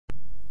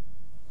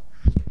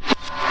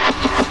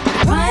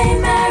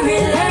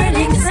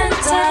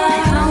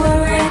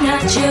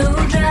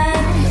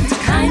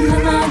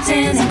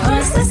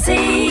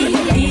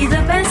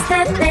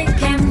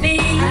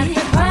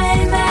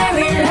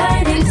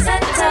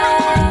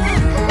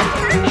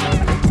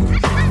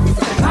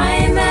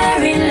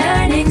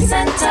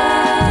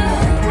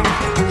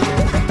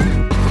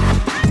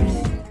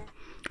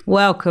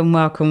Welcome,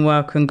 welcome,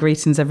 welcome.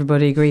 Greetings,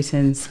 everybody.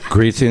 Greetings.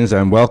 Greetings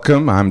and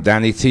welcome. I'm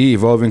Danny T,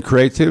 Evolving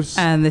Creatives.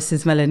 And this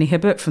is Melenie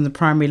Hibbert from the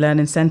Primary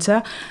Learning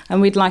Centre.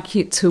 And we'd like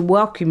to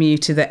welcome you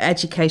to the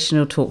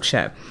Educational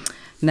Talkshow.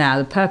 Now,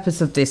 the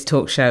purpose of this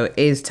talk show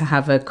is to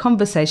have a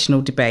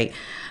conversational debate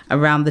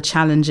around the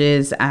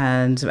challenges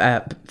and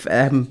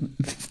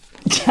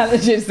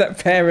challenges that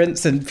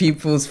parents and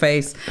pupils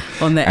face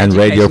on their and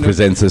radio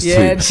presenters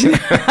too,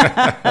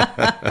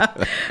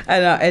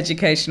 and our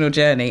educational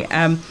journey,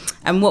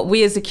 and what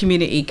we as a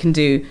community can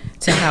do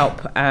to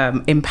help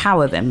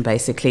empower them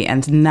basically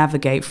and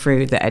navigate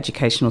through the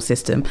educational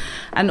system,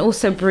 and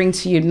also bring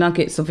to you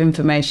nuggets of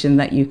information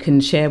that you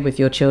can share with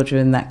your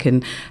children that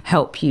can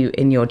help you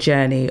in your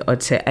journey or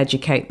to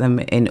educate them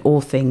in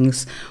all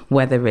things,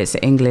 whether it's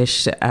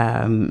English,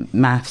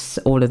 maths,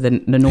 all of the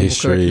normal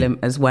history, curriculum,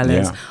 as well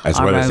as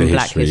our own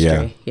Black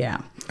history.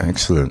 Yeah.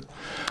 Excellent.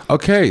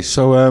 Okay,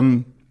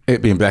 so it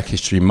being Black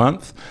History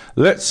Month,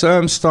 let's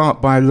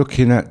start by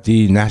looking at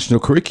the national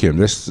curriculum.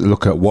 Let's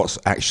look at what's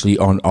actually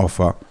on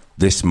offer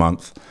this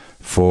month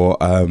for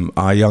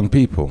our young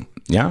people.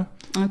 Yeah.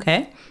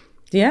 Okay.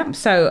 Yeah.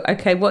 So,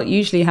 what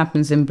usually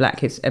happens in Black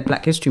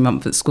History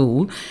Month at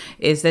school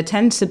is there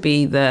tends to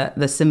be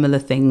the similar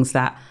things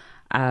that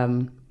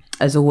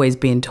has always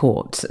been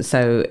taught.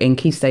 So in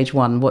Key Stage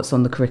 1, what's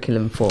on the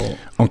curriculum for?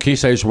 On Key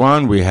Stage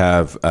 1, we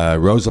have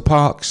Rosa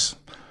Parks,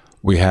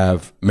 we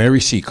have Mary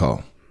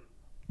Seacole.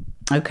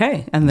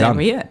 Okay, and there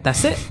we are.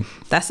 That's it.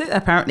 That's it.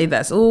 Apparently,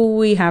 that's all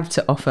we have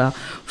to offer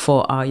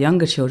for our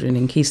younger children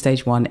in Key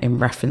Stage 1 in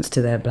reference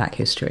to their Black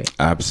history.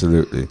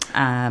 Absolutely.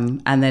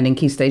 And then in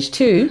Key Stage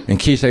 2? In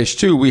Key Stage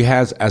 2, we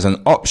have as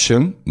an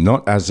option,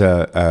 not as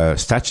a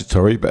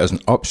statutory, but as an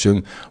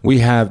option, we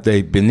have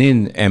the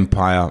Benin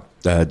Empire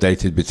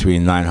dated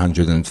between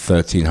 900 and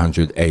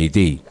 1300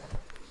 AD.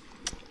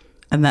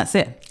 And that's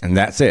it? And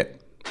that's it.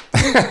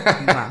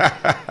 Wow.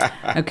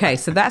 Okay,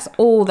 so that's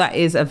all that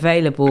is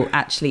available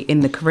actually in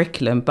the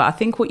curriculum. But I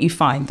think what you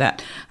find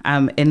that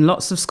in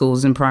lots of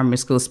schools, in primary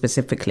schools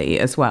specifically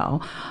as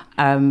well,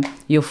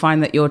 you'll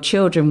find that your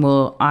children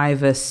will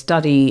either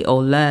study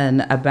or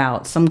learn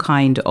about some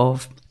kind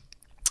of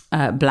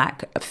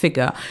Black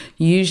figure,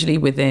 usually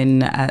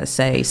within,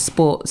 say,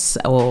 sports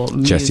or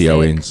music. Jesse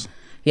Owens.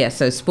 Yeah,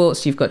 so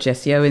sports, you've got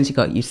Jesse Owens, you've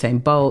got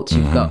Usain Bolt,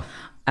 you've got...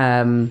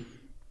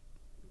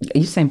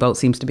 Usain Bolt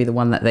seems to be the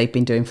one that they've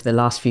been doing for the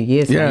last few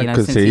years. Yeah,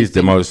 because he's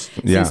the most...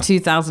 Yeah. Since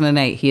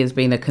 2008, he has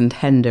been a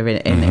contender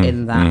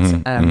in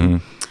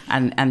that.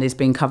 And has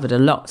been covered a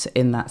lot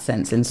in that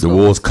sense in schools. The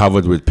wall's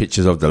covered with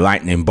pictures of the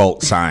lightning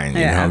bolt sign.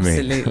 You know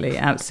absolutely, what I mean?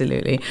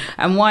 Absolutely.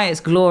 And why it's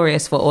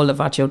glorious for all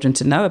of our children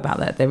to know about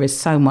that. There is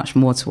so much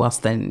more to us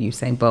than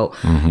Usain Bolt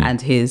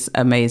and his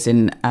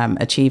amazing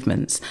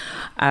achievements.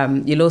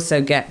 You'll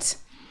also get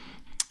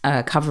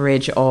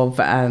coverage of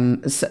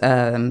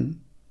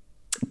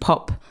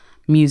pop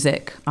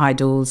music,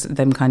 idols,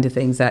 them kind of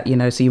things that,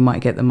 so you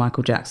might get the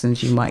Michael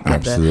Jacksons, you might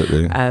get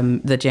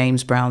the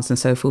James Browns and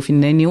so forth.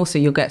 And then you'll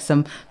get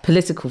some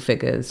political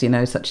figures,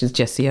 such as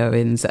Jesse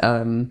Owens,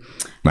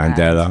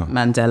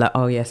 Mandela.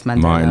 Oh yes,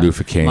 Mandela. Martin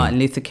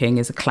Luther King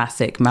is a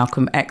classic.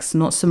 Malcolm X,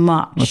 not so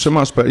much. Not so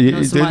much, but they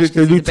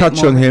do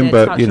touch on him,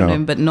 but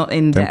but not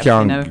in depth.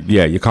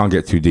 Yeah, you can't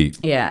get too deep.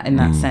 Yeah, in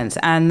that sense.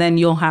 And then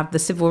you'll have the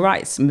civil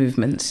rights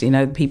movements,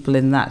 people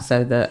in that.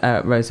 So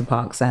the Rosa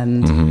Parks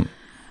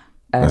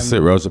and that's it,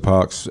 Rosa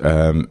Parks.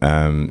 When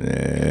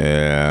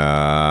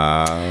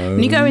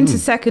you go into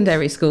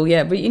secondary school,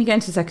 but when you go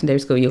into secondary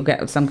school, you'll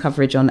get some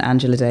coverage on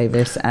Angela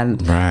Davis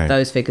and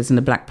those figures and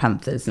the Black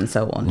Panthers and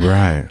so on.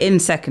 Right. In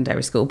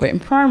secondary school, but in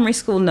primary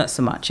school, not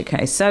so much.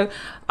 Okay, so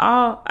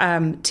our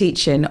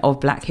teaching of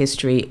Black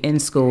history in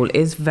school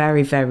is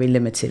very, very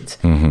limited.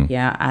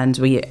 Yeah, and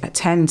they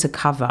tend to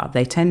cover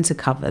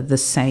the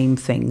same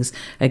things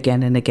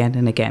again and again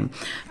and again.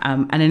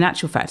 And in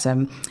actual fact,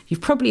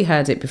 you've probably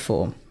heard it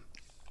before.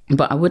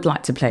 But I would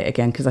like to play it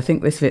again because I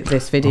think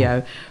this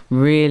video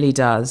really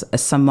does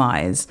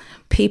surmise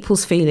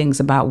people's feelings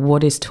about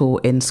what is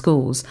taught in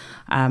schools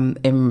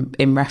in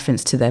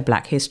reference to their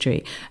Black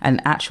history.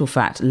 And actual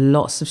fact,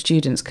 lots of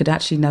students could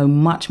actually know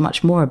much,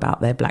 much more about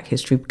their Black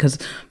history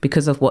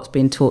because of what's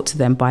been taught to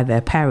them by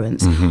their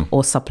parents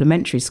or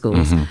supplementary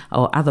schools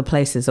or other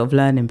places of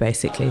learning,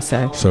 basically.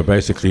 So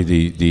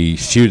basically the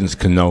students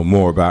can know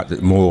more about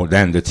it, more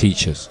than the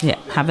teachers. Yeah,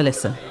 have a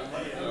listen.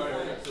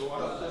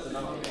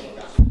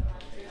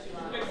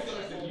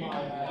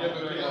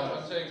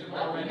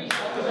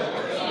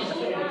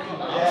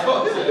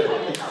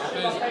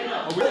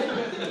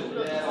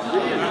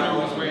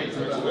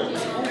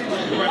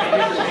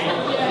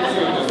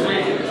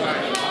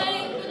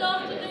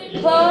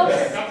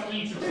 Class,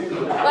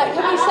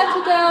 can we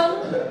settle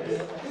down?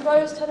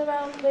 Rose, turn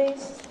around,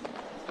 please.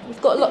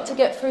 We've got a lot to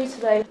get through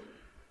today.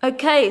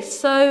 Okay,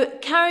 so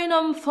carrying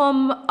on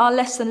from our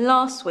lesson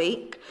last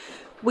week,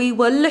 we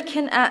were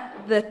looking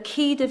at the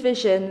key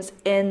divisions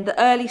in the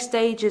early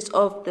stages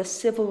of the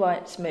civil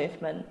rights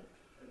movement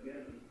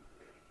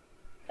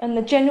and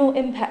the general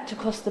impact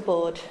across the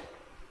board.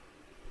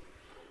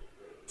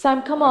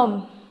 Sam, come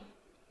on.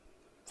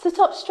 Sit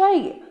up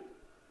straight.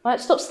 Right,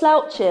 stop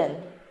slouching.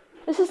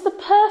 This is the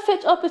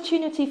perfect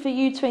opportunity for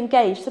you to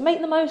engage, so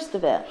make the most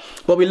of it.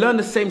 But we learn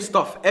the same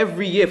stuff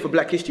every year for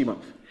Black History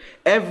Month.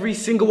 Every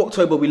single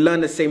October we learn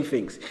the same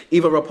things,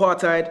 either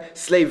apartheid,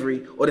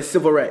 slavery, or the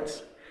civil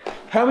rights.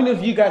 How many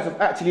of you guys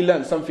have actually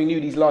learned something new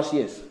these last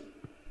years?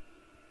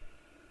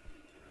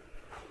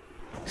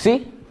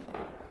 See?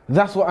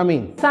 That's what I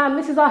mean. Sam,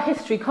 this is our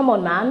history, come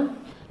on, man.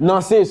 No,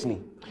 seriously.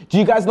 Do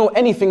you guys know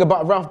anything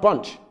about Ralph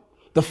Bunche,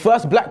 the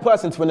first black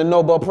person to win a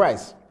Nobel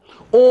Prize?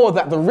 Or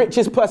that the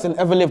richest person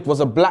ever lived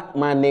was a black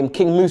man named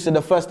King Musa I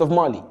of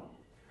Mali?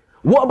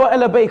 What about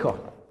Ella Baker?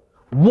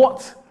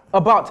 What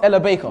about Ella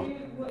Baker?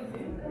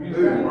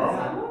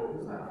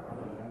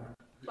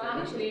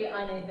 Actually,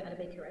 I know who Ella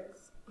Baker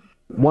is.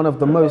 One of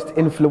the most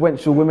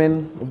influential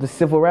women of the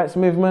civil rights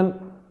movement.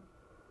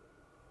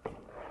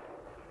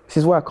 This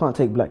is why I can't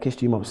take Black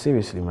History Month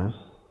seriously, man.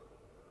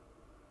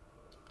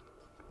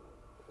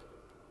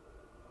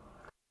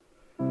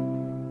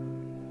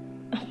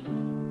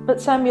 But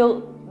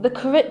Samuel, the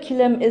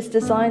curriculum is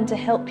designed to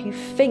help you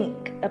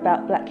think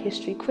about Black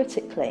history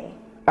critically.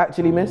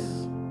 Actually,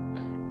 miss,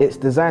 it's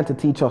designed to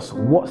teach us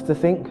what to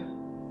think,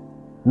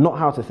 not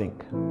how to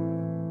think.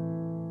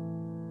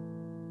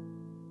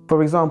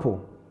 For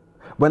example,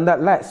 when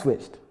that light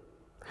switched,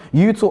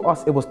 you taught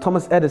us it was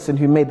Thomas Edison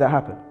who made that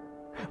happen,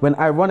 when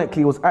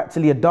ironically it was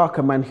actually a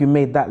darker man who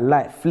made that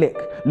light flick,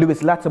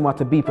 Lewis Latimer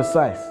to be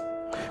precise.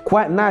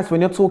 Quite nice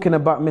when you're talking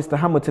about Mr.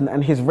 Hamilton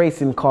and his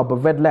racing car, but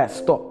red lights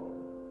stop.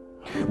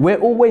 We're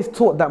always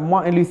taught that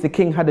Martin Luther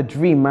King had a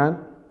dream, man.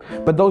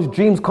 But those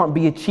dreams can't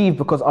be achieved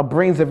because our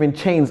brains are in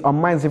chains, our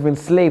minds are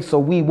enslaved, so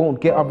we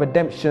won't get our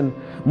redemption.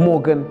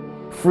 Morgan,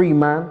 free,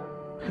 man.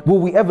 Will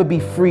we ever be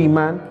free,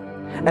 man?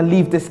 And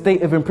leave this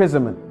state of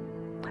imprisonment?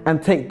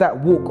 And take that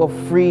walk of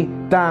free,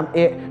 damn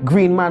it,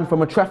 green man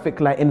from a traffic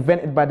light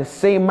invented by the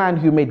same man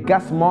who made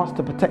gas masks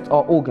to protect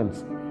our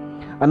organs.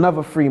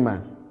 Another free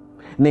man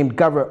named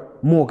Garrett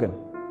Morgan.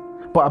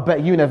 But I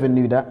bet you never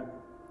knew that.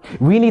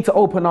 We need to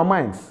open our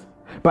minds.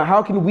 But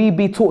how can we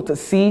be taught to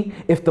see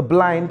if the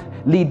blind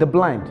lead the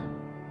blind?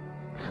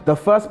 The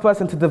first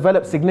person to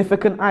develop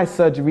significant eye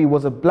surgery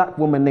was a black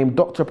woman named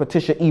Dr.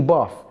 Patricia E.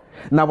 Barth.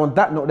 Now on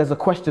that note, there's a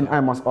question I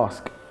must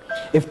ask.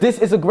 If this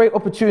is a great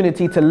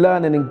opportunity to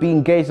learn and be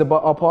engaged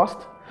about our past,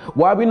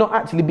 why are we not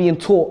actually being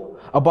taught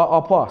about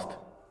our past?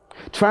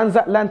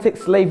 Transatlantic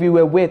slavery,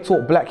 where we're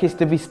taught Black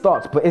history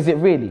starts, but is it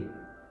really?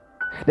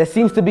 There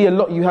seems to be a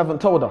lot you haven't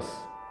told us.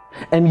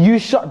 And you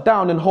shut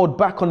down and hold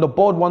back on the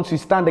bold ones who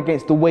stand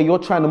against the way you're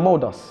trying to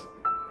mold us.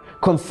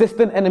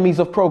 Consistent enemies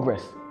of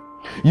progress.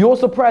 You're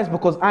surprised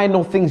because I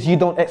know things you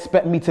don't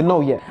expect me to know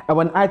yet. And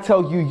when I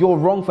tell you you're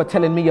wrong for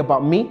telling me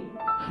about me,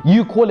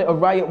 you call it a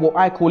riot while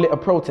I call it a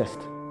protest.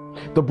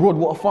 The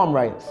Broadwater Farm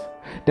riots.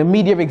 The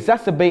media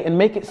exacerbate and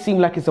make it seem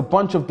like it's a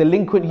bunch of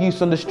delinquent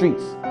youths on the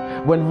streets,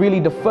 when really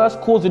the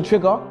first cause and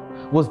trigger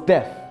was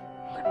death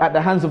at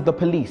the hands of the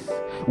police.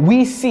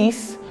 We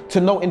cease to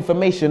know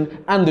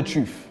information and the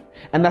truth.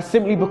 And that's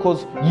simply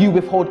because you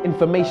withhold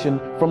information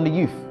from the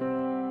youth.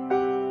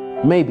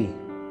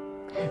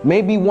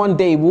 Maybe one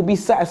day we'll be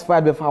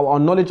satisfied with how our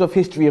knowledge of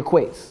history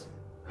equates.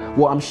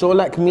 Well, I'm sure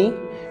like me,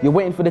 you're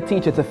waiting for the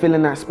teacher to fill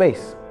in that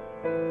space.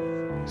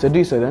 So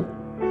do so then.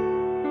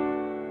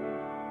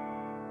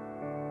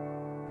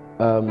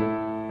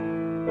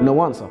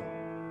 No answer.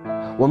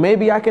 Well,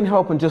 maybe I can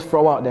help and just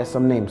throw out there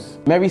some names.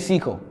 Mary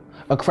Seacole,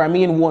 a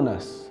Crimean war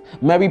nurse.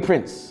 Mary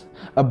Prince,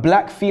 a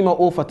black female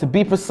author. To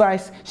be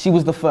precise, she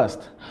was the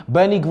first.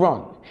 Bernie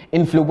Grant,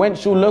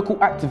 influential local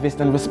activist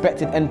and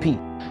respected MP.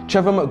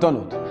 Trevor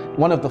McDonald,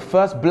 one of the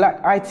first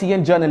black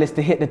ITN journalists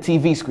to hit the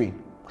TV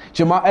screen.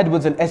 Jamal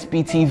Edwards and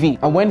SBTV.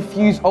 And when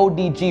Fuse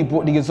ODG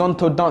brought the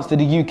Yazonto dance to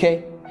the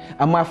UK,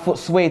 and my foot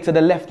swayed to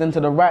the left and to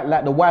the right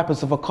like the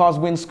wipers of a car's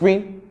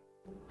windscreen,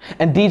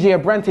 and DJ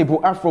Abrante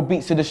brought Afro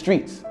beats to the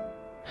streets.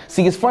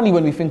 See, it's funny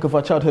when we think of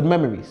our childhood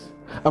memories.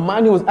 A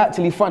man who was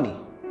actually funny,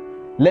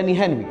 Lenny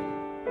Henry.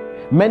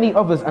 Many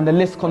others, and the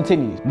list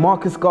continues.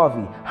 Marcus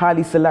Garvey,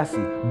 Haile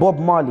Selassie, Bob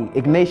Marley,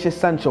 Ignatius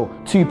Sancho,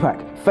 Tupac,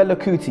 Fela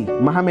Kuti,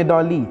 Muhammad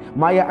Ali,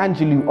 Maya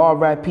Angelou,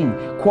 R.I.P.,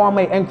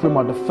 Kwame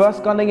Nkrumah, the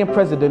first Ghanaian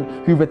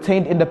president who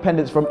retained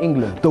independence from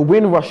England, the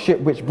Windrush ship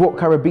which brought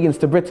Caribbeans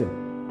to Britain.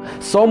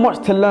 So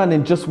much to learn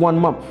in just 1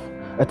 month.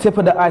 A tip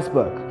of the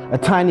iceberg, a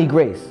tiny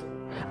grace.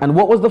 And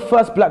what was the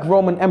first black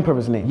Roman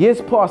emperor's name?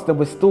 Years passed and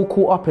we're still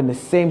caught up in the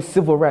same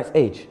civil rights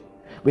age,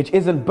 which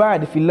isn't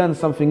bad if you learn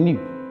something new,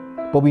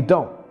 but we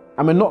don't.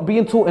 And we're not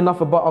being taught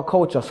enough about our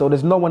culture, so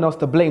there's no one else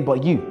to blame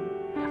but you.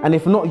 And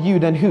if not you,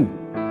 then who?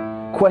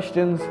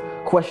 Questions,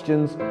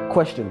 questions,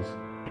 questions.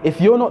 If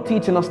you're not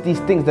teaching us these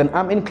things, then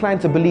I'm inclined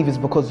to believe it's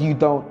because you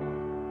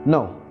don't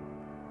know.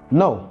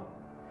 No.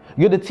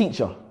 You're the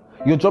teacher.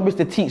 Your job is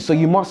to teach, so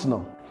you must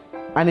know.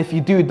 And if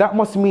you do, that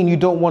must mean you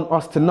don't want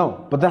us to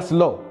know, but that's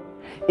low.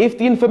 If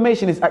the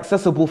information is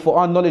accessible for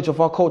our knowledge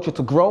of our culture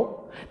to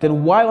grow,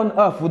 then why on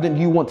earth wouldn't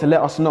you want to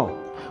let us know?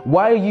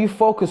 Why are you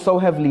focused so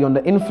heavily on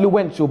the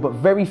influential but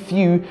very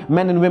few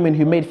men and women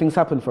who made things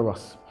happen for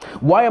us?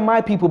 Why are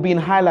my people being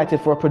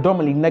highlighted for a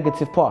predominantly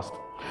negative past?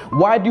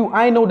 Why do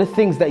I know the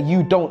things that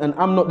you don't and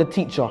I'm not the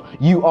teacher,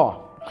 you are?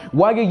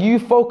 Why are you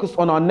focused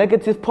on our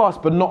negative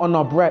past but not on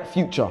our bright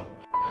future?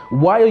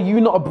 Why are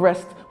you not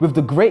abreast with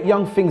the great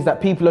young things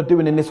that people are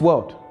doing in this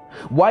world?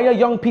 Why are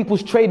young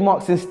people's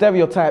trademarks and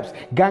stereotypes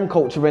gang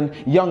culture and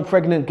young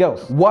pregnant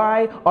girls?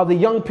 Why are the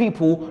young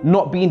people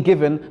not being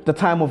given the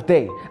time of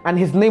day? And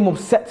his name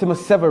was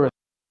Septimus Severus,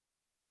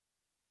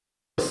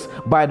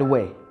 by the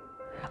way.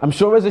 I'm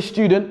sure as a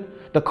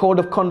student, the code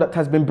of conduct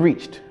has been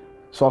breached.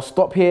 So I'll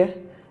stop here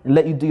and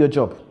let you do your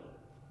job.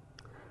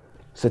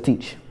 So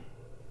teach.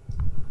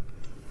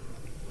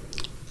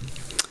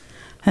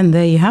 And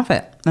there you have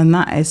it. And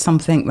that is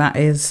something that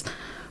is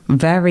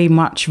very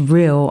much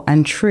real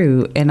and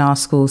true in our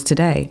schools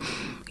today.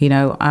 You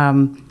know,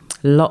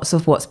 lots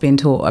of what's been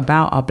taught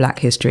about our Black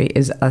history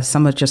is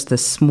some of just the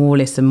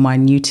smallest and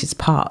minutest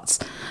parts,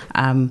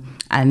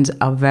 and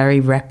are very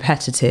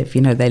repetitive.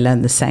 You know, they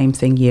learn the same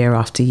thing year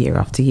after year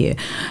after year.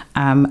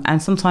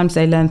 And sometimes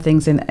they learn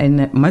things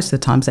in most of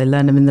the times they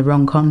learn them in the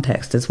wrong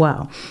context as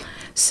well.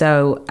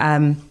 So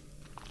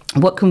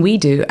what can we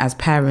do as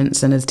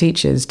parents and as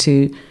teachers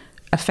to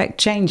affect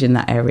change in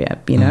that area,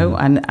 you know?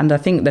 And I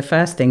think the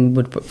first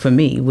thing for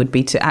me would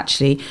be to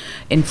actually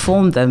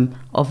inform them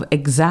of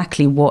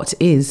exactly what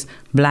is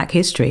Black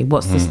history,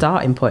 what's the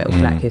starting point of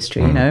Black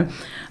history, you know?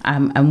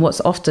 And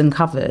what's often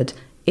covered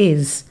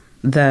is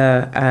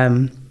the,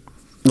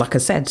 like I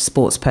said,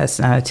 sports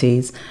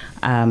personalities,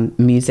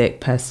 music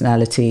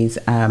personalities,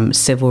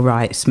 civil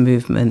rights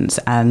movements,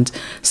 and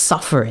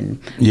suffering,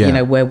 you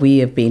know, where we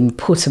have been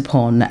put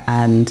upon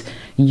and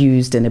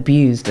used and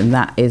abused, and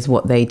that is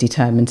what they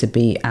determine to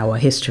be our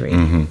history.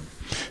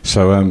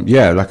 So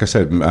yeah, like I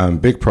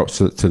said, big props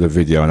to the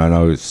video, and I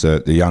know it's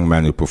the young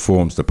man who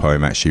performs the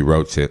poem actually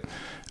wrote it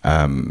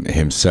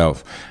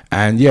himself,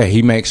 and yeah,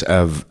 he makes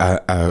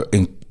a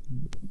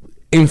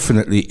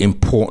infinitely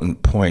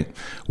important point,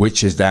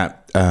 which is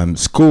that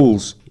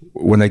schools,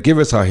 when they give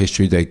us our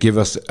history, they give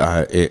us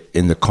it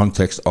in the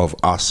context of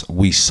us.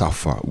 We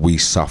suffer, we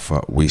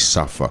suffer, we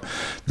suffer.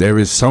 There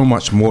is so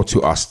much more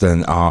to us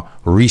than our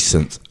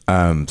recent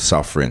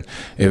suffering.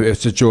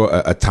 If to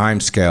draw a time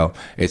scale,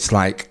 it's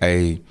like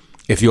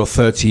if you're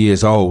 30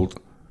 years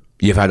old,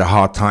 you've had a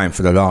hard time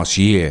for the last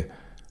year,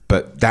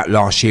 but that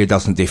last year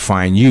doesn't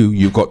define you.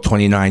 You've got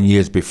 29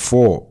 years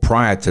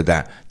prior to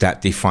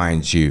that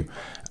defines you.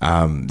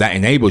 That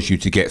enables you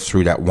to get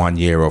through that 1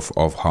 year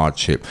of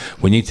hardship.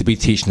 We need to be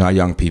teaching our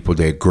young people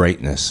their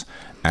greatness.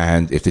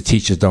 And if the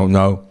teachers don't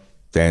know,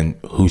 then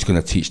who's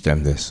going to teach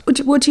them this?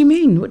 What do you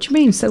mean? What do you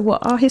mean? So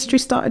what, our history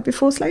started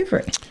before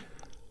slavery?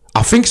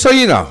 I think so,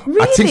 you know.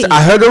 Really?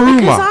 I heard a rumor.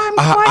 Because I'm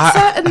quite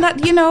certain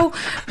that, you know,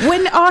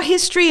 when our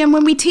history and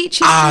when we teach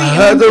history, I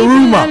heard a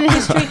rumor.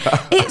 History,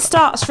 it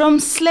starts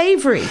from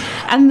slavery,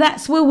 and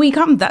that's where we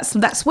come.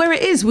 That's where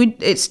it is.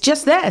 It's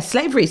just there,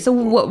 slavery. So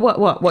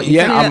what?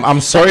 Yeah,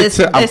 I'm sorry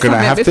I'm going to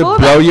have to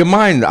blow your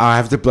mind. I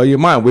have to blow your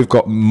mind. We've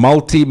got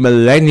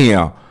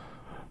multi-millennia,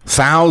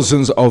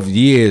 thousands of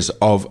years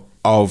of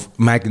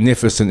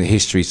magnificent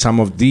history, some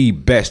of the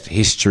best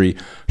history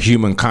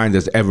humankind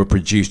has ever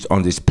produced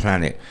on this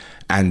planet.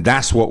 And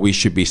that's what we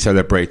should be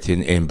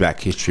celebrating in Black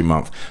History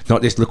Month,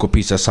 not this little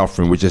piece of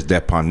suffering we're just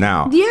there on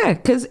now. Yeah,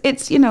 because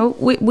it's, you know,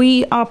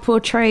 we are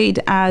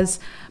portrayed as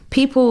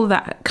people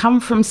that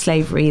come from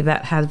slavery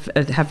that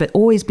have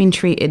always been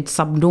treated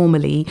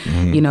subnormally,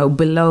 you know,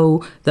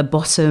 below the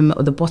bottom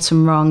or the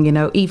bottom rung, you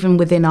know, even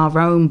within our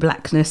own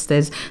blackness,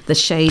 there's the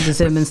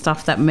shadism and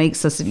stuff that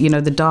makes us, you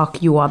know, the darker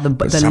you are, the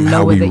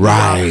lower that you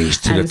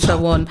are, and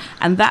so on.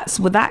 And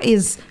that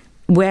is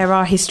where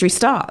our history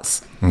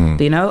starts,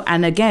 you know,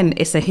 and again,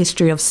 it's a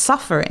history of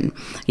suffering,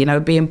 you know,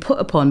 being put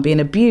upon, being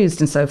abused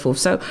and so forth.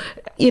 So,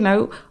 you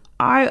know,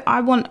 I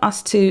want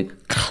us to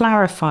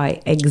clarify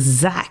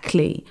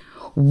exactly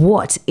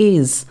what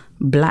is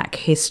Black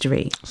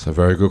history. It's a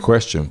very good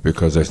question,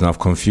 because there's enough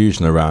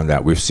confusion around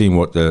that. We've seen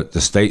what the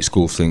state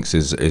school thinks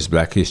is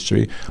Black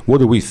history. What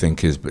do we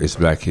think is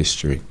Black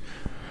history?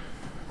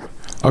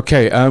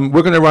 Okay,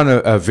 we're going to run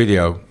a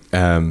video.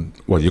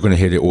 Well, you're going to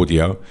hear the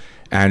audio,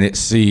 and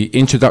it's the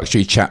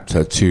introductory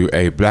chapter to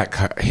a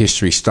Black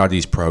History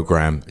Studies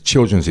program,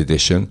 children's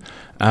edition,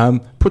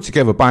 put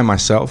together by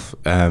myself,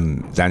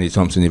 Danny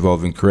Thompson,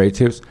 Evolving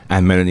Creatives,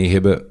 and Melenie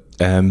Hibbert,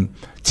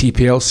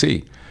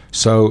 TPLC.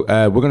 So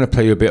we're going to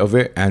play you a bit of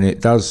it, and it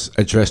does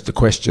address the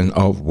question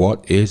of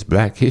what is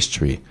Black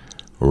history.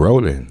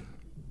 Rolling.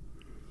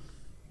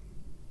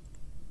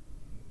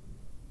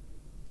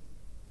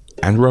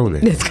 And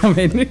rolling. It's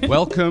coming.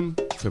 Welcome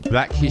to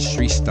Black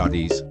History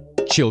Studies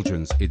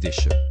Children's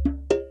Edition.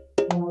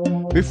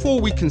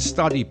 Before we can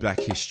study Black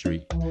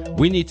history,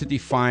 we need to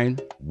define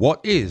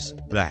what is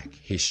Black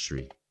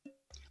history.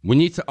 We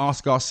need to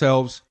ask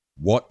ourselves,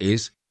 what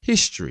is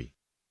history?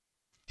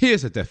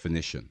 Here's a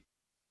definition.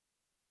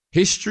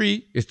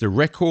 History is the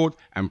record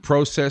and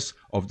process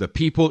of the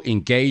people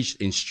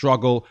engaged in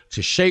struggle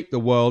to shape the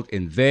world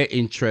in their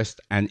interest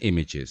and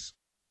images.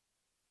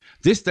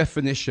 This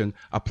definition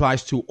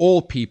applies to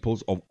all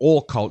peoples of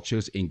all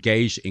cultures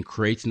engaged in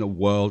creating a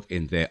world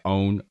in their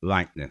own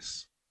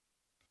likeness.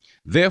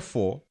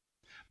 Therefore,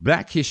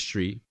 Black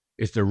history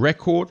is the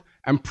record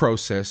and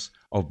process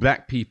of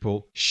Black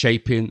people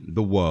shaping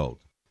the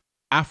world,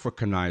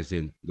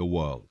 Africanizing the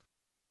world.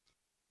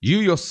 You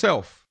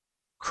yourself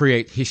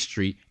create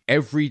history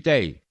every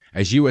day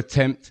as you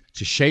attempt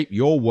to shape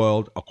your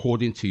world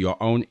according to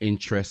your own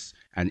interests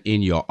and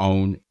in your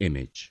own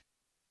image.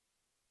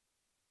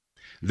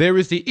 There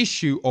is the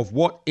issue of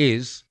what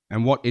is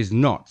and what is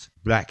not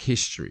Black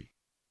history.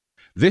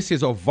 This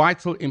is of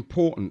vital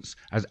importance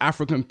as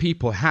African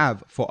people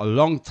have for a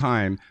long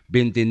time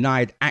been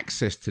denied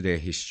access to their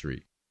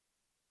history.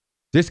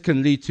 This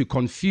can lead to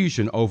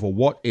confusion over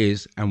what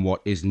is and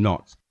what is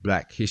not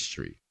Black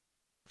history.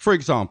 For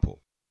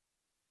example,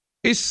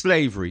 is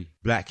slavery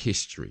Black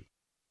history?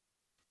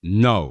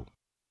 No.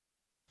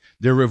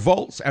 The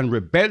revolts and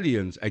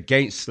rebellions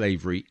against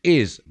slavery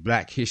is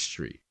Black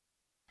history.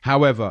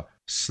 However,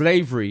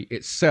 slavery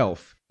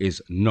itself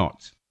is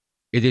not.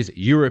 It is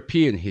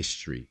European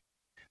history.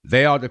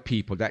 They are the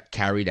people that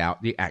carried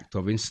out the act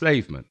of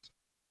enslavement.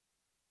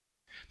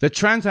 The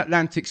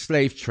transatlantic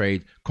slave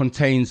trade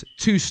contains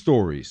two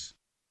stories.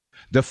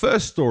 The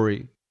first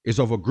story is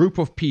of a group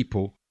of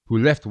people who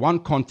left one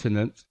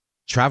continent,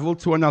 traveled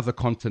to another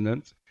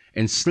continent,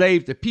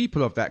 enslaved the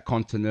people of that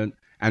continent,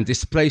 and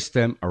displaced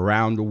them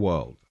around the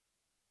world.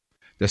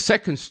 The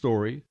second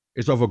story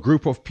is of a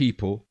group of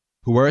people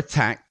who were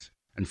attacked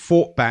and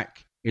fought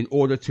back in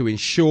order to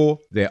ensure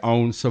their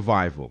own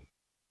survival.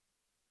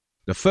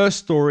 The first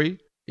story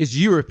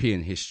is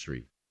European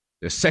history.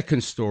 The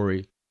second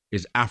story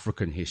is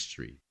African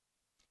history.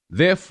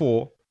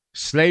 Therefore,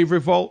 slave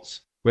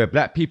revolts, where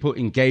Black people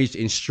engaged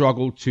in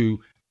struggle to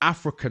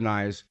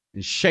Africanize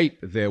and shape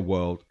their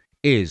world,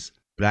 is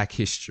Black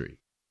history.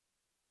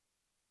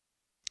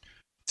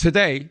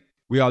 Today,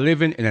 we are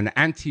living in an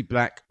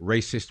anti-Black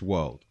racist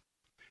world.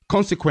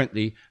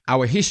 Consequently,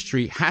 our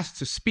history has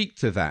to speak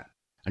to that,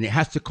 and it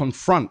has to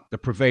confront the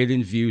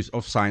prevailing views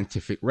of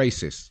scientific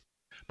racists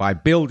by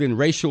building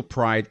racial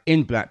pride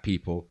in Black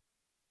people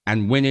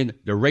and winning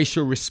the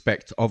racial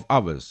respect of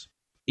others,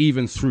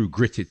 even through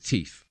gritted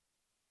teeth,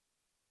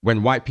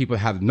 when white people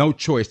have no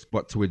choice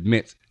but to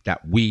admit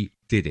that we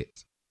did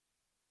it.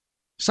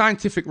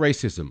 Scientific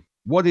racism,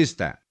 what is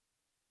that?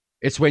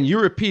 It's when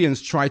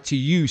Europeans try to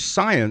use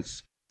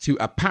science to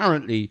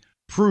apparently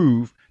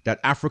prove that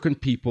African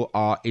people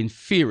are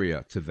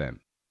inferior to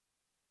them.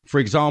 For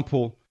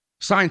example,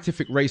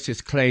 scientific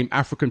racists claim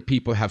African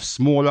people have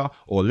smaller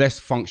or less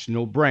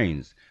functional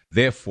brains,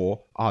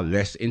 therefore are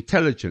less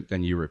intelligent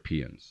than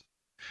Europeans.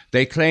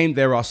 They claim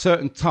there are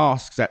certain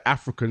tasks that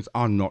Africans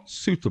are not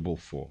suitable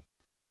for,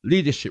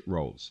 leadership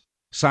roles,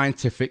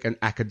 scientific and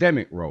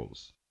academic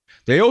roles.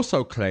 They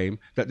also claim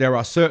that there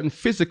are certain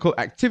physical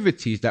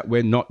activities that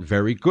we're not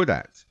very good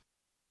at.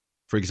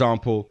 For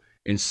example,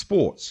 in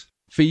sports,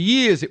 for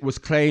years it was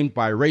claimed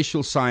by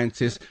racial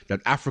scientists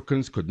that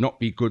Africans could not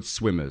be good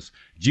swimmers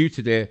due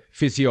to their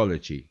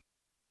physiology.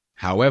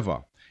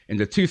 However, in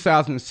the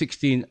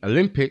 2016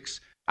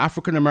 Olympics,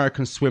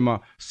 African-American swimmer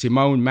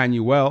Simone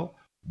Manuel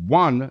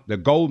won the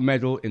gold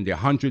medal in the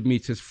 100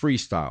 meters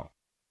freestyle.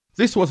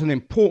 This was an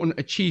important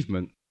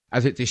achievement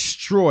as it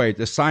destroyed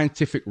the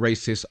scientific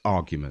racist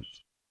argument.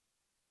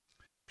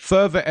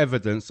 Further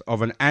evidence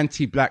of an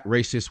anti-Black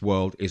racist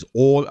world is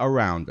all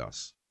around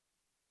us.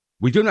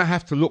 We do not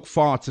have to look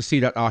far to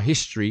see that our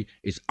history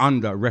is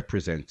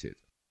underrepresented.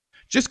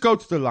 Just go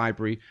to the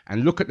library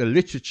and look at the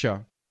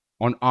literature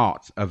on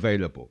art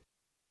available.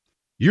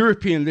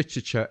 European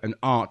literature and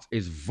art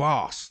is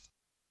vast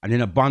and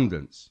in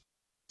abundance.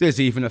 There's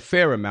even a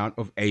fair amount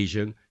of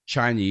Asian,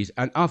 Chinese,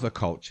 and other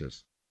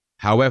cultures.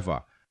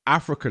 However,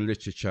 African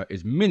literature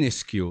is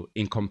minuscule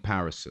in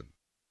comparison.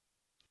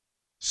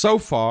 So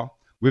far,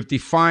 we've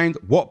defined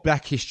what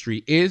Black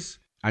history is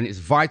and its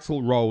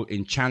vital role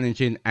in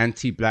challenging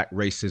anti-Black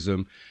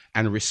racism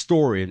and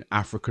restoring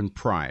African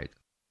pride.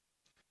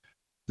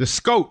 The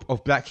scope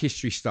of Black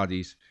history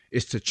studies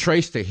is to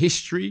trace the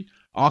history,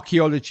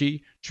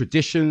 archaeology,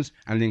 traditions,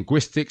 and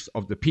linguistics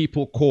of the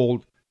people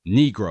called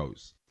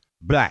Negroes,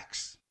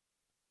 Blacks,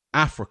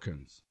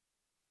 Africans,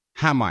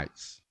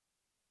 Hamites,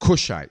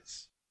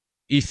 Cushites,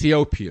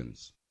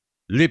 Ethiopians,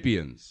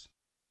 Libyans,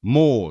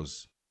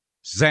 Moors,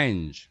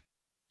 Zenge,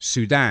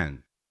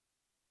 Sudan.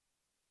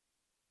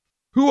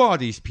 Who are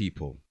these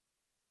people?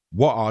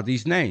 What are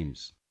these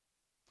names?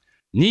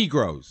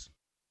 Negroes,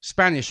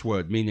 Spanish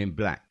word meaning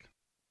black.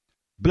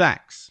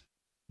 Blacks,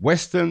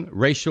 Western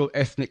racial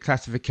ethnic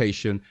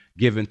classification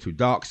given to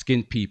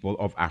dark-skinned people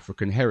of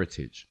African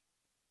heritage.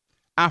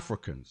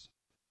 Africans,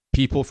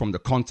 people from the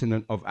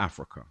continent of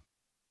Africa.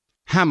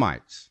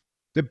 Hamites,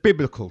 the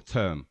biblical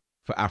term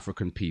for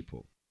African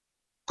people.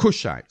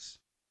 Cushites,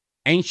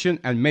 ancient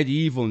and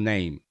medieval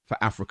name for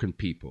African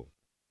people.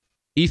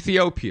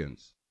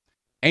 Ethiopians,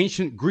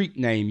 ancient Greek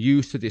name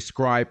used to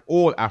describe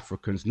all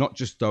Africans, not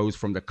just those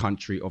from the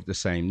country of the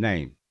same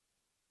name.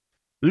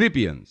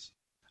 Libyans,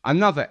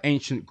 another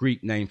ancient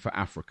Greek name for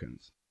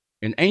Africans.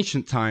 In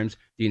ancient times,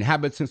 the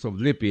inhabitants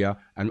of Libya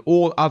and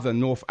all other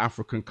North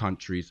African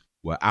countries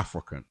were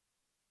African.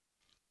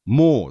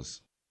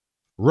 Moors,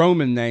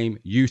 Roman name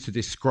used to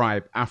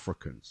describe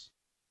Africans.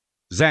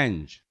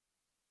 Zanj,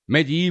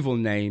 medieval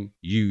name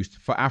used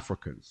for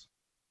Africans.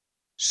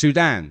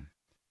 Sudan,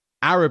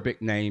 Arabic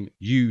name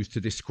used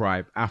to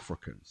describe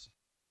Africans.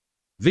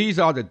 These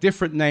are the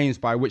different names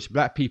by which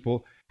black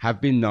people have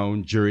been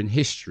known during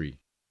history.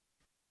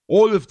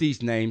 All of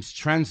these names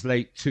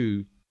translate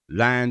to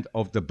land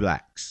of the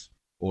blacks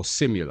or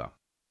similar.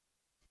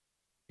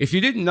 If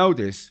you didn't know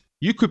this,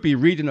 you could be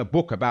reading a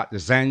book about the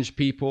Zanj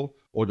people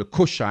or the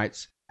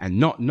Kushites and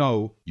not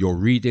know you're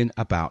reading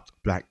about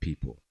black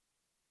people.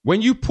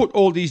 When you put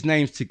all these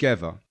names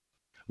together,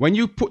 when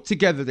you put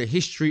together the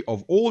history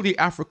of all the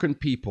African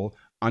people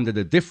under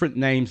the different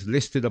names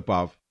listed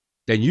above,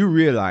 then you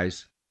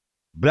realize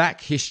black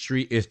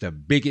history is the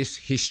biggest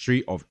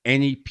history of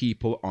any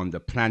people on the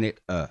planet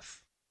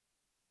Earth.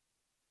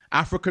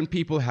 African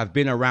people have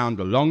been around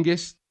the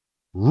longest,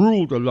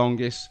 ruled the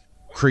longest,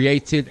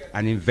 created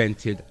and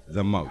invented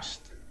the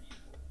most.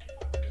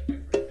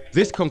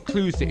 This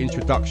concludes the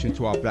introduction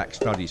to our Black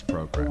Studies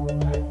program.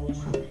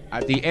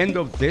 At the end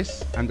of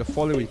this and the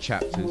following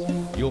chapters,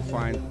 you'll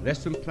find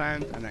lesson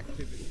plans and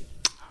activities.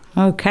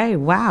 Okay,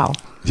 wow.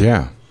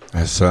 Yeah,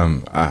 as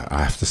I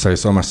have to say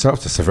so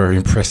myself. That's a very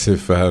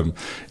impressive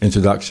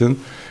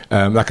introduction.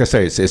 Like I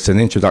say, it's an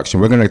introduction.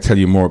 We're going to tell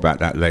you more about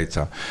that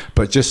later.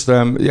 But just,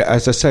 yeah,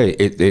 as I say,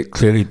 it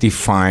clearly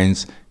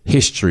defines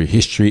history.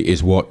 History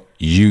is what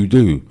you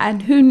do.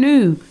 And who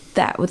knew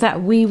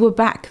that we were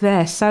back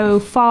there so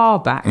far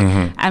back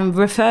and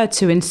referred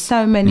to in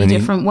so many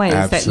different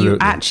ways that you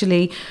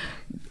actually,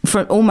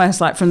 from almost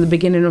like from the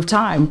beginning of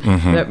time,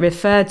 that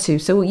referred to.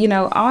 So, you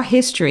know, our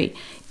history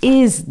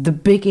is the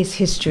biggest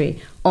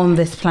history on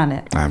this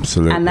planet.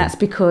 Absolutely. And that's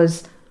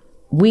because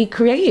we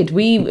created,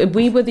 we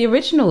were the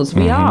originals.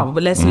 We are,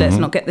 but let's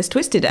not get this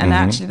twisted. And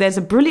actually there's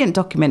a brilliant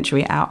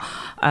documentary out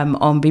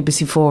on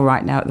BBC4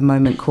 right now at the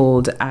moment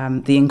called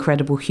The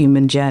Incredible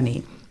Human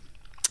Journey.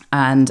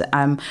 And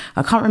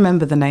I can't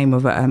remember the name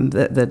of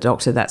the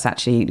doctor that's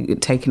actually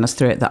taken us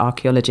through it, the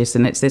archaeologist.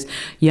 And it's this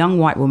young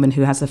white woman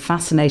who has a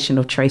fascination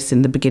of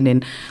tracing the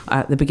beginning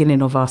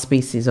of our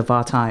species, of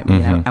our time, you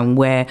know, and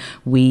where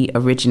we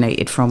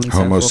originated from. And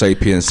Homo so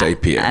sapiens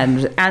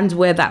sapien. And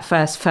where that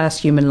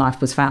first human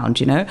life was found,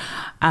 you know.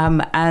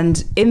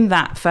 And in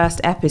that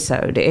first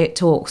episode,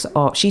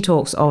 she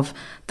talks of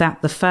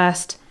that the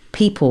first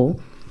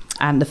people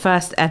and the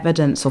first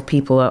evidence of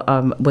people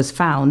was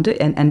found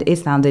and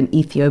is found in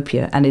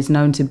Ethiopia and is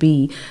known to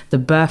be the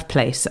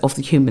birthplace of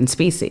the human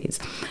species.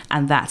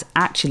 And that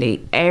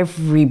actually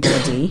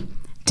everybody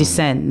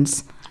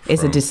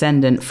is a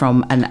descendant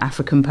from an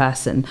African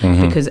person.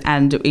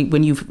 And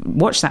when you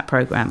watch that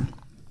program,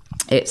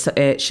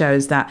 it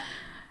shows that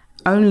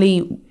only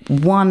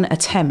one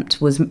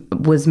attempt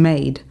was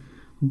made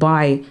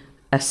by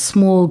a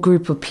small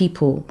group of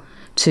people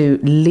to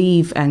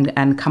leave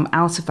and come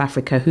out of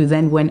Africa, who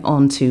then went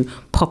on to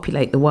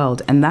populate the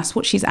world. And that's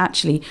what she's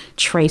actually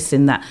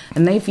tracing that.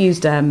 And they've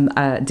used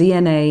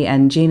DNA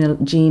and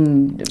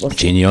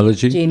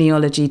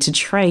genealogy to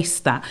trace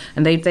that.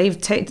 And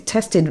they've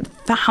tested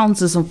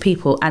thousands of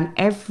people, and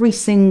every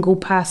single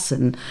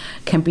person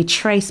can be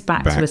traced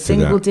back to a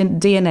single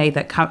DNA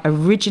that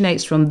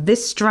originates from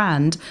this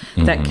strand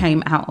that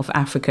came out of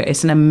Africa.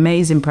 It's an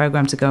amazing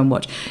program to go and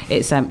watch.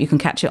 It's you can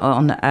catch it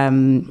on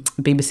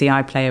BBC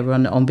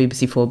iPlayer on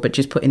BBC4, but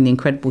just put in The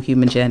Incredible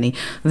Human Journey.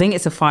 I think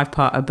it's a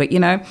 5-parter, but, you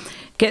know,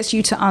 gets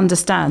you to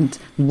understand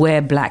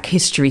where black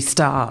history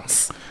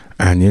starts.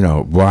 And, you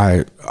know,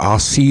 why our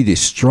seed is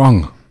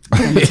strong.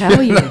 Let me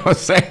tell you.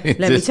 Let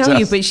me tell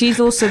you. But she's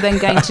also then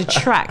going to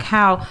track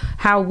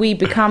how we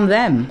become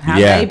them, how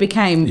they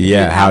became,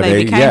 how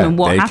they became, and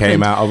what happened. They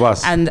came out of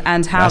us, and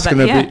how it's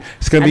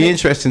going to be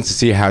interesting to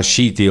see how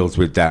she deals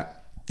with that.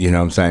 You know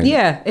what I'm saying?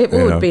 Yeah, it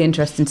would be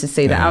interesting to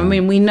see that. I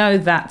mean, we know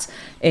that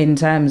in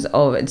terms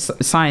of it's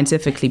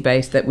scientifically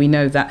based, that we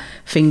know that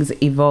things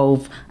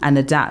evolve and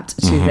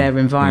adapt to their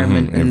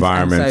environment.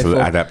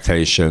 Environmental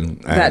adaptation.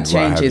 That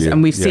changes.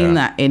 And we've seen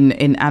that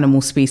in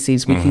animal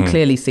species. We can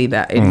clearly see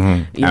that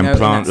in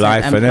plant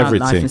life and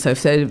everything. So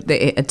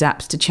it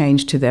adapts to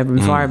change to their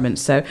environment.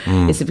 So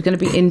it's going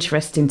to be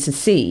interesting to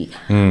see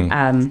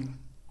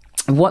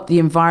what the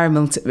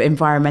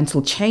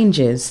environmental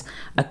changes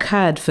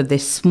occurred for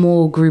this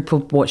small group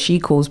of what she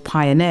calls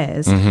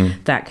pioneers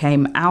that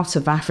came out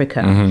of Africa,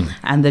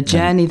 and the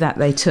journey that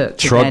they took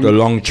to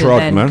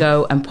then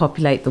go and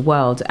populate the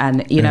world.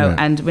 And you know,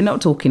 and we're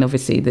not talking,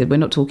 obviously, we're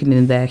not talking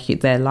in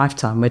their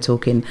lifetime. We're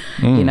talking,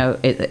 you know,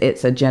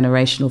 it's a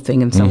generational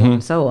thing, and so on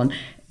and so on.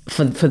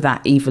 For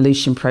that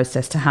evolution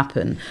process to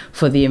happen,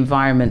 for the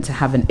environment to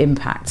have an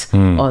impact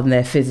on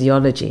their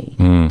physiology,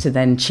 to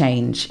then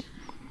change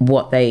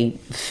what they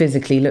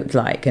physically looked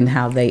like and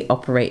how they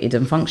operated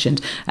and functioned.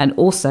 And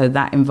also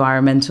that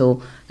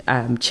environmental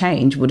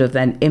change would have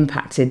then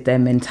impacted their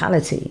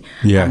mentality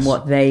and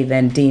what they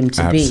then deemed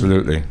to be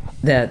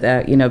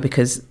the you know,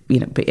 because, you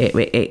know,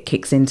 it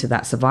kicks into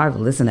that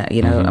survival, isn't it?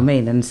 You know what I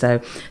mean? And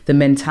so the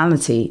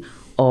mentality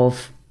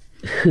of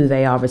who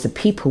they are as a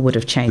people would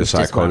have changed. The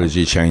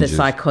psychology changes. The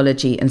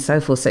psychology and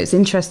so forth. So it's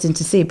interesting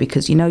to see,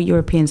 because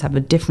Europeans have a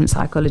different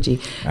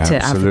psychology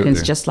to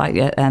Africans, just like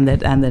and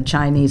the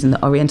Chinese and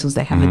the Orientals.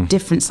 They have a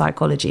different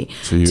psychology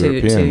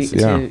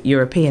to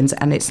Europeans,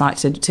 and it's like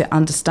to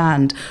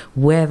understand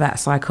where that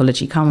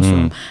psychology comes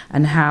from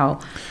and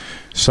how.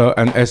 So,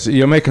 and as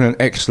you're making an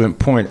excellent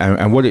point,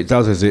 and what it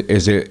does is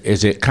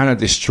it kind of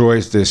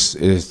destroys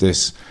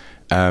this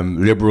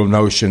liberal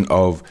notion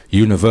of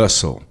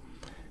universal.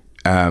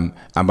 And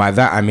by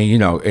that I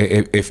mean,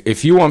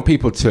 if you want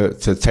people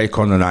to take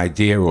on an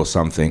idea or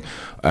something,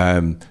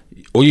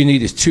 all you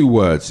need is two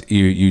words.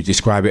 You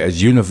describe it as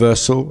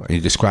universal, and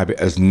you describe it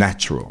as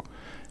natural.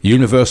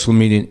 Universal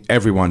meaning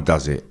everyone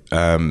does it.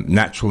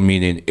 Natural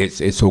meaning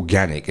it's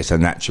organic. It's a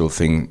natural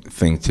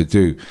thing to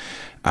do.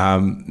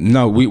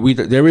 No,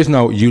 there is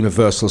no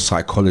universal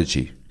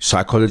psychology.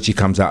 Psychology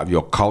comes out of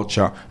your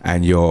culture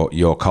and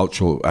your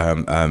cultural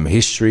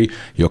history,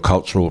 your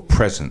cultural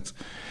present.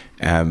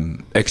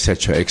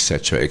 Etc.,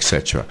 etc.,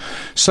 etc.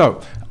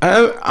 So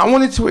I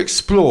wanted to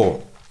explore,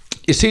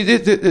 you see,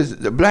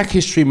 the Black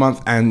History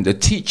Month and the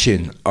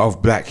teaching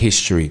of Black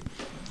history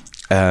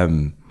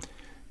in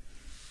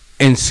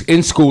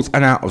schools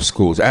and out of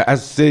schools.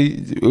 As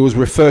it was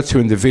referred to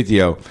in the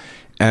video,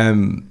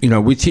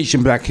 we teach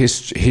in Black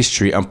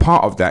history, and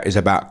part of that is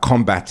about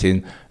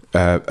combating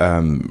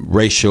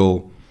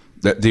racial.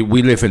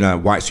 We live in a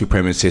white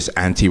supremacist,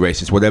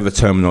 anti-racist, whatever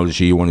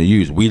terminology you want to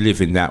use. We live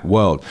in that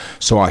world,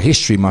 so our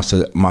history must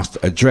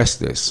address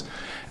this.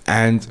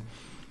 And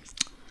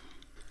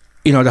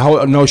the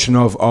whole notion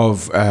of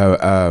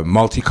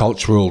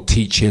multicultural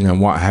teaching and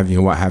what have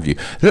you.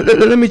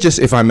 Let me just,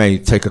 if I may,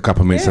 take a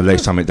couple of minutes to lay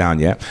something down.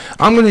 Yeah,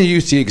 I'm going to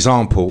use the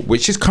example,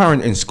 which is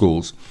current in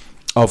schools,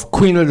 of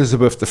Queen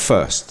Elizabeth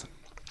I.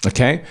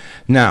 Okay,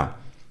 now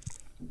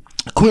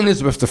Queen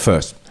Elizabeth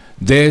I.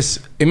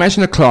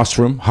 Imagine a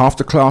classroom. Half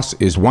the class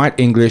is white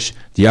English,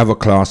 the other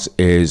class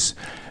is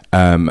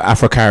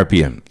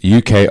Afro-Caribbean,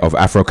 UK of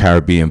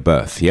Afro-Caribbean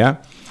birth, yeah?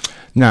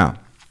 Now,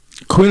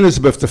 Queen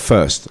Elizabeth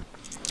I,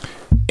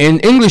 in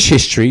English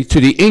history, to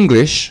the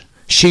English,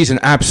 she's an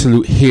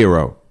absolute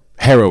heroine.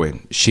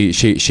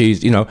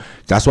 She's,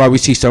 that's why we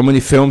see so many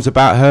films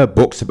about her,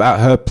 books about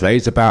her,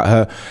 plays about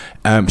her.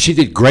 She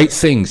did great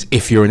things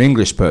if you're an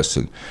English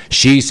person.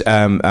 She's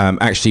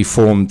actually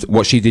formed,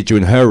 what she did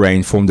during her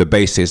reign formed the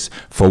basis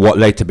for what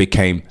later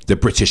became the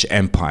British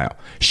Empire.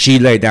 She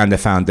laid down the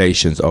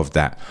foundations of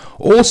that.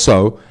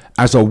 Also,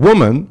 as a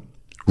woman,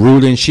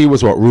 she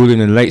was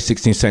ruling in late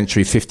 16th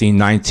century,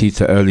 1590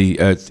 to early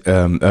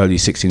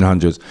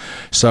 1600s.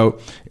 So,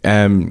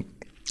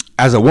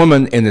 as a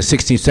woman in the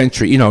 16th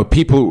century,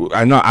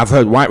 I've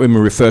heard white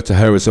women refer to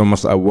her as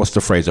almost, what's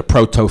the phrase, a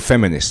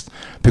proto-feminist,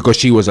 because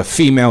she was a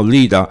female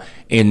leader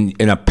in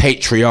a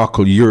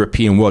patriarchal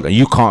European world. And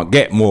you can't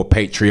get more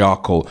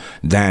patriarchal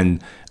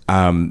than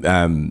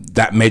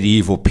that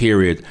medieval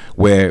period,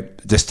 where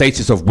the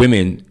status of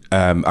women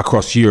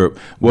across Europe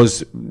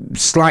was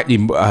slightly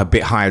a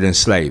bit higher than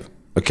slave.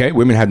 Okay,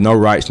 women had no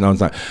rights,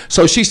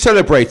 so she's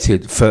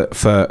celebrated for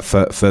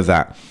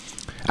that,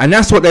 and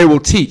that's what they will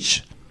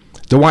teach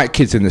the white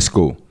kids in the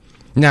school.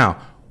 Now,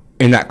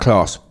 in that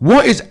class,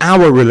 what is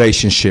our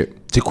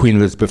relationship to Queen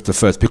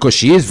Elizabeth I? Because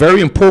she is very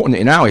important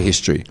in our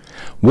history.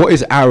 What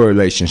is our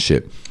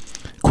relationship?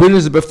 Queen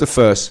Elizabeth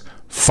I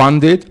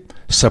funded,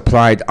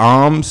 supplied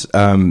arms,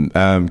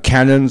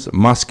 cannons,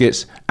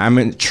 muskets,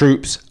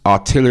 troops,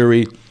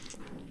 artillery.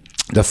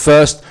 The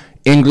first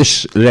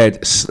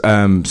English-led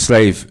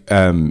slave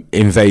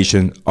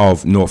invasion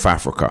of North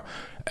Africa.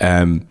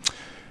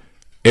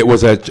 It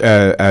was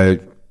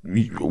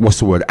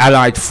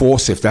Allied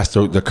force, if that's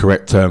the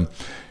correct term.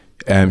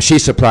 She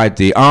supplied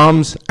the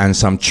arms and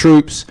some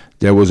troops.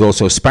 There was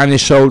also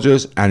Spanish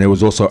soldiers, and there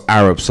was also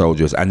Arab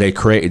soldiers, and they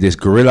created this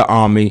guerrilla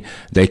army.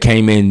 They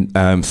came in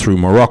through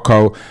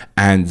Morocco,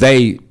 and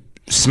they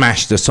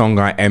smashed the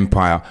Songhai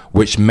Empire,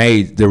 which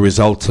made the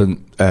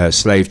resultant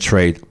slave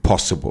trade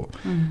possible.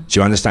 Do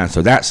you understand?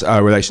 So that's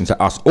our relation to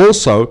us.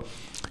 Also,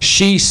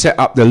 she set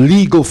up the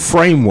legal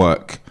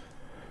framework.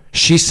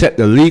 She set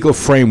the legal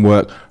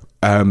framework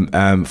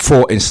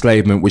for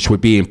enslavement, which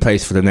would be in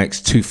place for the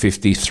next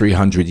 250,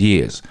 300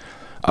 years.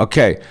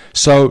 Okay,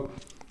 so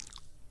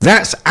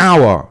that's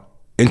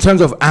in terms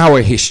of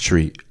our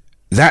history,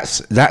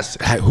 that's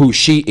who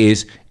she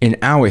is in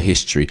our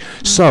history.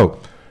 So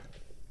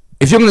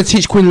if you're going to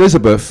teach Queen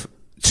Elizabeth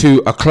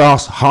to a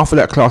class, half of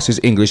that class is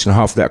English and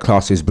half of that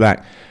class is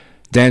black,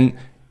 then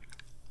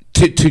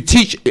to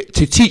teach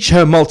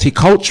her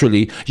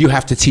multiculturally, you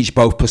have to teach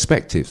both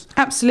perspectives.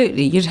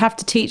 Absolutely. You'd have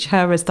to teach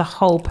her as the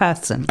whole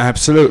person.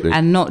 Absolutely.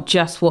 And not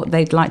just what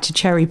they'd like to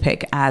cherry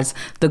pick as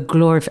the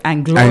glorify.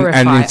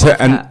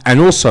 And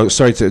also,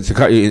 sorry to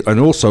cut you, and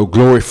also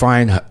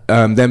glorifying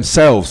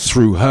themselves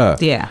through her.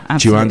 Yeah, absolutely.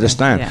 Do you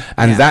understand? Yeah,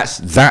 and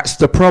that's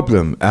the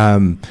problem.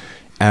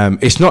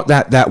 It's not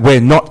that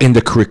we're not in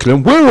the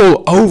curriculum. We're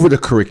all over the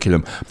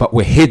curriculum, but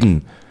we're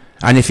hidden.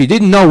 And if you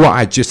didn't know what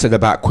I just said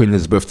about Queen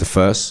Elizabeth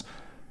I,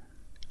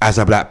 as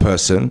a black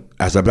person,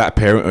 as a black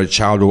parent or a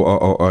child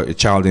or a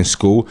child in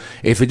school,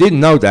 if you didn't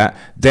know that,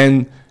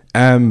 then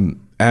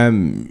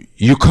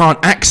you can't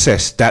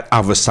access that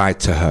other side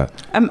to her.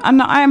 And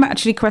I am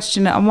actually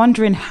questioning, I'm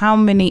wondering how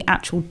many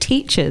actual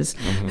teachers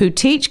who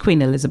teach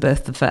Queen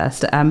Elizabeth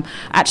I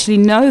actually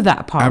know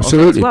that part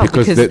Absolutely, of it as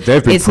well, because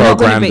they've been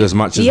programmed as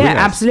much as we have.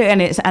 Yeah, absolutely,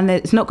 and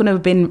it's not going to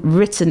have been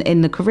written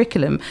in the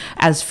curriculum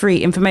as free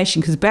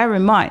information, because bear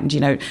in mind, you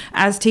know,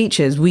 as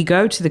teachers, we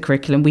go to the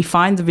curriculum, we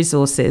find the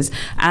resources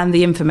and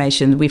the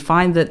information, we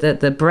find that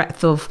the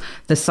breadth of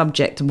the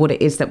subject, what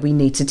it is that we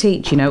need to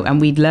teach, you know,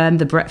 and we learn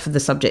the breadth of the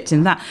subject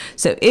in that.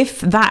 So if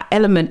that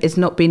element is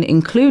not being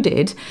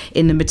included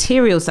in the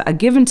materials that are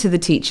given to the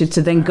teacher to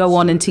then go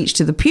on and teach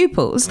to the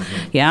pupils,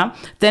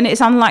 then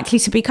it's unlikely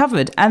to be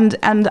covered. And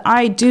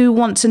I do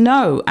want to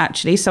know,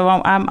 actually, so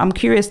I'm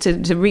curious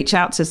to reach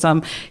out to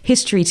some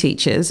history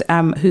teachers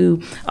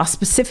who are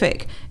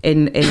specific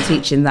in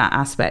teaching that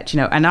aspect, you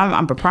know. And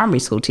I'm a primary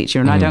school teacher,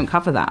 and I don't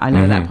cover that. I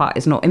know that part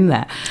is not in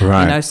there,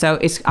 right? You know, so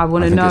I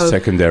want to know. It's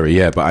secondary,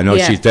 but I know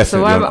she's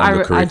definitely on the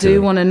curriculum. I do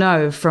want to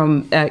know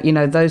from you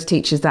know, those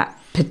teachers that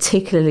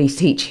particularly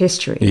teach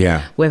history,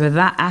 whether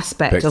that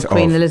aspect of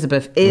Queen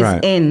Elizabeth is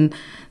in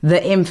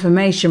the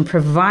information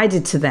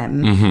provided to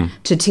them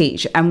to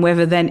teach, and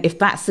whether then, if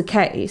that's the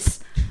case,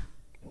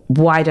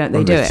 why don't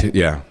they do it?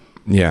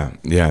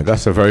 Yeah,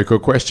 that's a very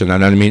good question.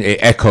 And I mean, it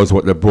echoes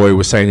what the boy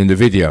was saying in the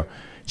video.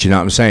 Do you know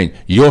what I'm saying?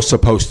 You're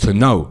supposed to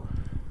know,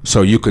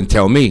 so you can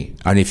tell me.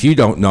 And if you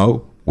don't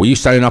know, were you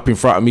standing up in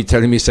front of me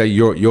telling me, say,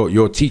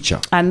 you're teacher?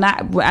 And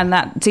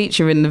that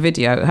teacher in the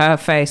video, her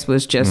face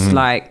was just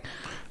like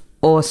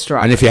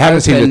awestruck. And if you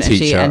haven't seen the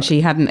teacher, and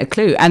she hadn't a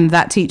clue, and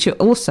that teacher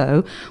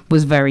also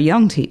was a very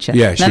young teacher.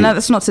 Now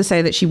that's not to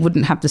say that she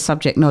wouldn't have the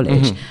subject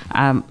knowledge,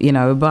 you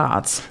know,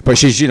 but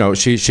she's, you know,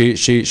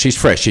 she's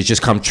fresh. She's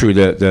just come through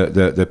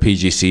the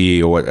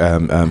PGCE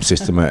or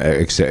system,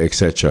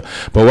 etc.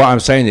 But what I'm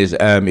saying is,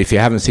 if you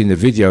haven't seen the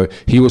video,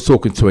 he was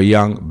talking to a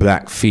young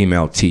black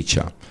female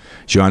teacher.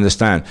 Do you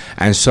understand?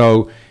 And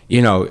so,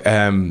 you know,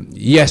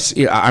 yes,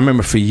 I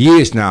remember for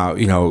years now,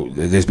 you know,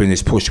 there's been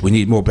this push. We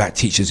need more black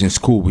teachers in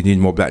school. We need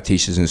more black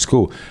teachers in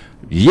school.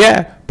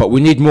 Yeah, but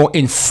we need more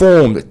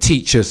informed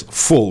teachers,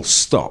 full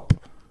stop.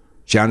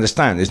 Do you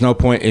understand? There's no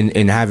point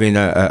in having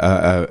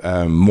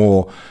a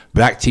more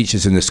black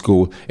teachers in the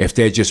school if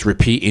they're just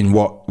repeating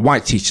what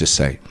white teachers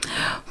say.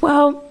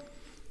 Well,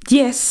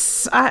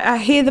 yes, I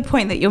hear the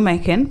point that you're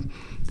making.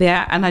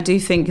 Yeah, and I do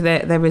think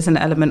that there is an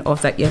element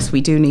of that. Yes,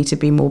 we do need to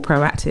be more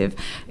proactive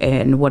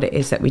in what it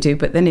is that we do.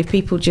 But then if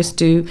people just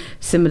do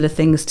similar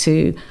things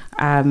to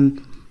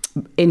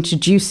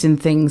introducing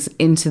things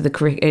into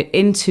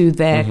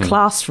their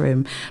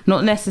classroom,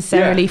 not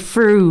necessarily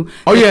through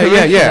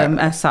curriculum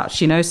as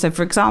such, you know. So,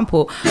 for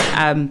example,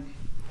 in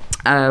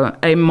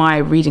my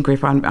reading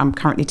group, I'm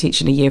currently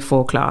teaching a year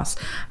 4 class,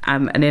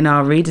 and in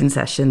our reading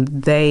session,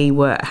 they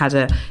had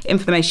a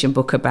information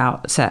book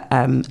about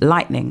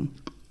lightning.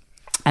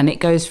 And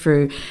it goes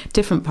through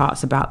different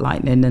parts about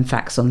lightning and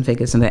facts on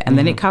figures and it. And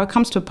then it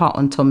comes to a part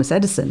on Thomas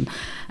Edison,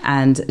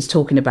 and it's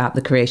talking about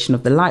the creation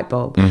of the light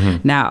bulb.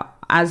 Now,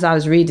 as I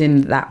was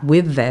reading that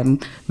with them,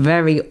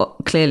 very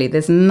clearly,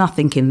 there's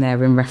nothing in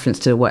there in reference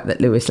to the work that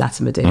Lewis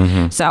Latimer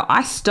did. So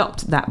I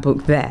stopped that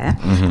book there,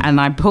 and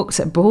I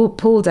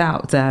pulled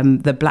out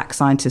the Black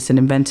Scientists and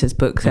Inventors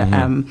book,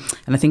 and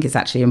I think it's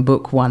actually in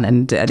book 1.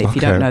 And if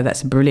you don't know,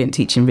 that's a brilliant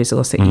teaching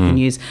resource that you can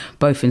use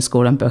both in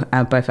school and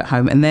both at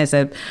home. And there's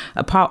a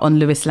part on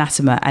Lewis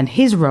Latimer and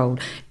his role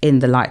in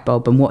the light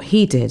bulb and what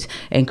he did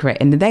in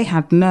creating. And they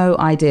had no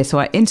idea, so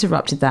I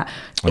interrupted that.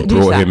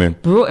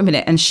 Brought him in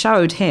it and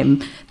showed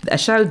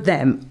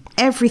them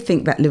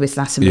everything that Lewis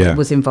Latimer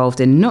was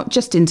involved in, not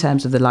just in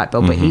terms of the light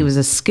bulb, but he was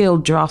a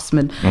skilled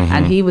draftsman,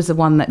 and he was the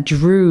one that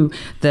drew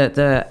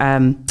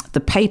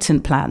the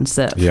patent plans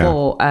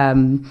for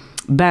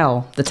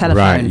Bell, the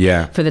telephone,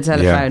 for the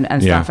telephone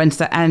and stuff,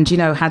 and you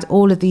know, had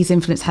all of these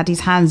influence, had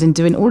his hands in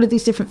doing all of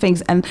these different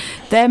things, and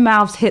their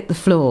mouths hit the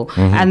floor.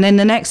 And then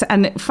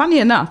and funny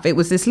enough, it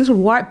was this little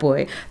white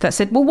boy that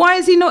said, well, why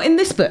is he not in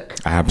this book?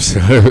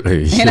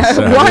 Absolutely. You know,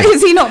 why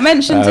is he not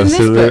mentioned in this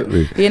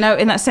book? You know,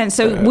 in that sense.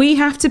 So we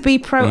have to be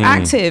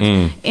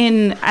proactive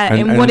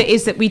in what it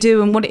is that we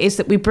do and what it is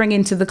that we bring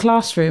into the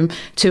classroom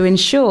to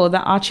ensure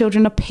that our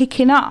children are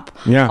picking up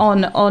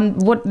on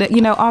what,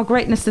 you know, our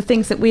greatness, the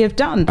things that we have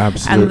done.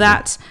 Absolutely. And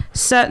that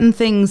certain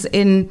things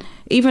in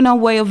even our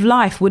way of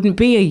life wouldn't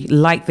be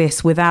like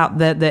this without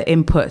the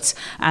input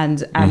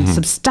and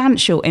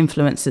substantial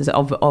influences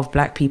of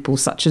black people,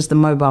 such as the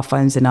mobile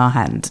phones in our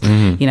hand.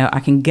 You know, I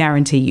can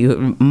guarantee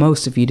you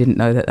most of you didn't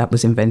know that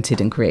was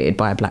invented and created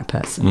by a black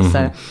person.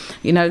 So,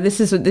 you know, this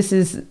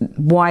is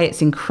why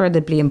it's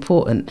incredibly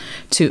important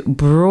to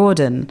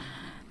broaden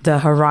the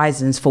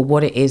horizons for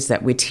what it is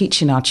that we're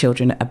teaching our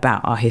children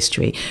about our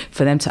history,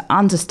 for them to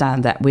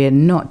understand that we're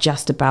not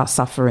just about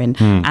suffering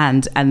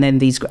and then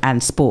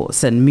and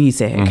sports and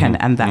music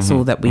and that's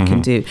all that we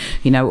can do.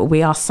 You know,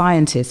 we are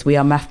scientists, we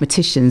are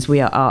mathematicians, we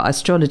are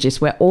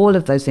astrologists, we're all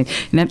of those things.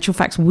 In actual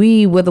fact,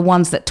 we were the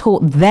ones that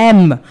taught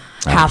them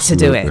how to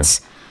do it.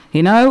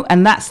 you know,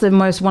 and that's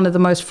one of the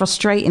most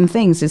frustrating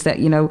things is that,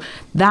 you know,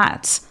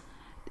 that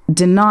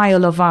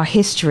denial of our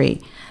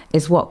history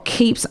is what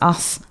keeps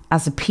us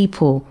as a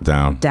people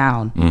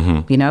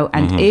down, you know,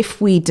 and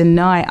if we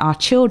deny our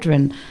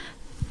children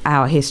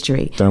our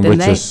history, then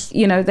they,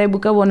 you know, they will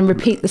go on and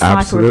repeat the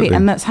cycle,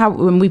 and that's how,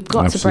 when we've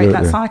got to break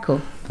that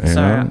cycle.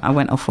 So I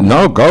went off on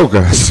go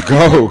guys,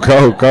 go.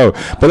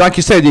 But like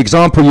you said, the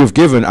example you've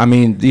given, I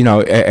mean, you know,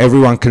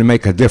 everyone can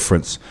make a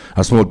difference,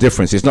 a small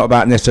difference. It's not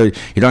about necessarily,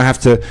 you don't have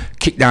to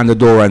kick down the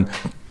door and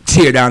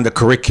tear down the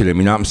curriculum,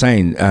 you know what I'm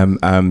saying?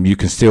 You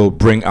can still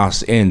bring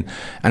us in.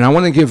 And I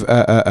want to give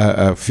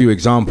a few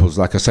examples.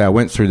 Like I say, I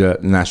went through the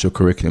national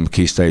curriculum,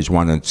 Key Stage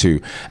 1 and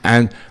 2.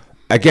 And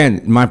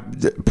again,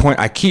 the point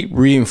I keep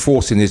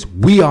reinforcing is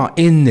we are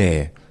in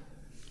there.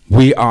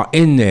 We are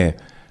in there,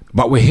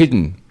 but we're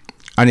hidden.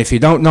 And if you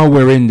don't know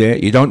we're in there,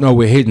 you don't know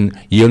we're hidden,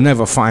 you'll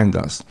never find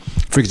us.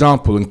 For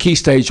example, in Key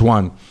Stage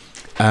 1,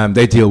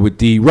 they deal with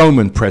the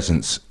Roman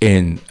presence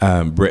in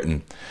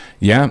Britain.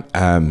 Yeah,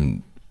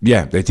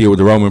 they deal with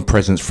the Roman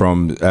presence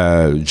from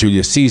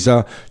Julius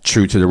Caesar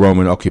through to the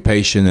Roman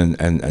occupation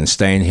and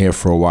staying here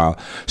for a while.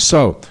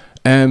 So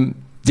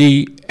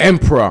the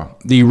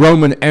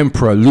Roman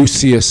Emperor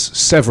Lucius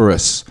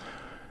Severus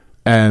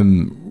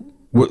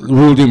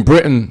ruled in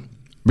Britain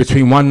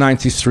between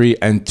 193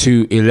 and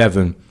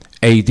 211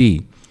 AD.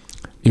 He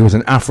was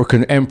an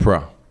African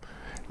emperor.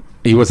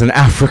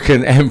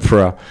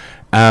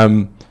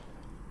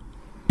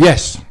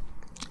 Yes.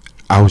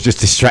 I was just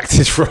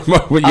distracted for a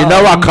moment. You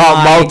know I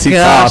can't multitask.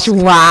 Gosh,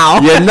 wow.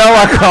 You know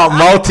I can't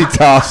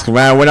multitask,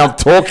 man, when I'm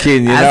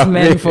talking. That's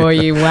meant for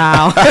you.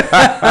 Wow.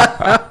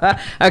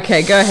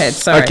 Okay, go ahead.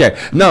 Sorry. Okay.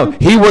 No,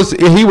 he was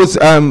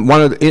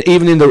one of the,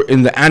 even in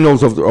the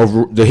annals of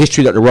the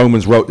history that the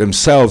Romans wrote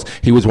themselves,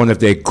 he was one of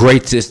their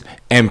greatest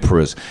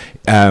emperors.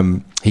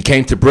 He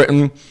came to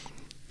Britain.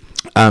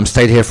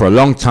 Stayed here for a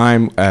long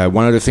time.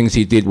 One of the things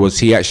he did was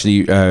he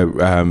actually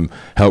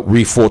helped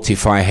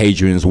refortify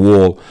Hadrian's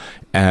Wall.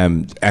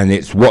 And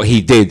it's what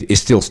he did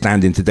is still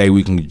standing today.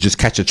 We can just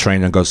catch a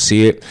train and go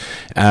see it.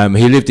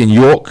 He lived in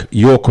York.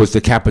 York was the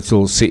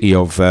capital city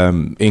of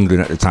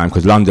England at the time,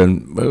 because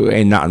London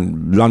ain't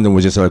nothing. London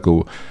was just like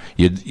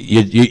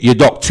you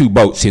dock 2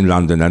 boats in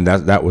London, and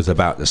that was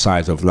about the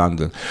size of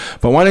London.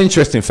 But one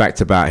interesting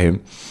fact about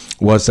him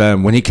was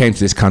when he came to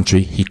this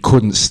country, he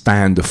couldn't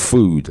stand the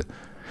food.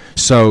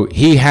 So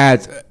he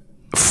had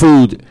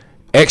food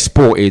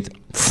exported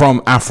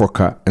from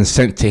Africa and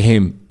sent to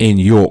him in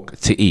York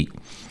to eat.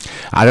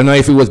 I don't know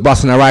if he was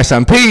busting a rice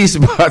and peas,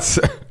 but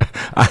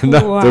I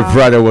know the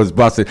brother was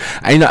busting.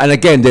 And, you know, and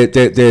again,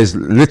 there's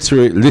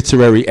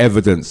literary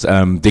evidence,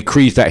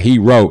 decrees that he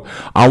wrote.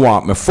 I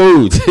want my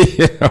food.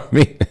 You know what I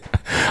mean?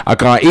 I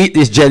can't eat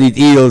this jellied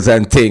eels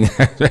and thing,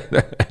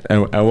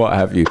 and what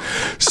have you.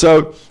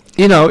 So,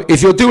 you know,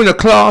 if you're doing a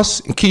class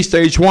in Key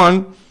Stage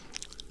 1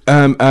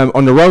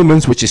 on the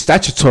Romans, which is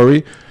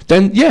statutory,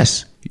 then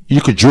yes,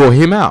 you could draw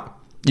him out.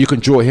 You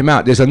can draw him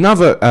out. There's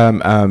another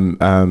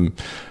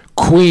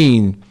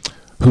queen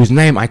whose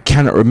name I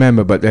cannot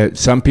remember, but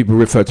some people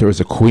refer to her as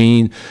a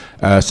queen.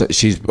 So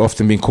she's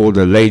often been called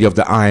the Lady of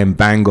the Iron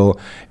Bangle.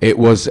 It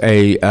was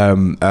a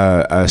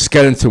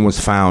skeleton was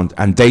found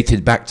and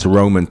dated back to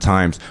Roman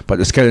times, but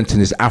the skeleton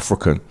is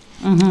African.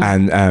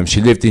 And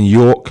she lived in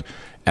York,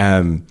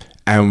 and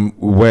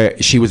where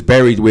she was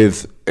buried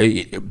with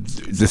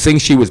the thing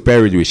she was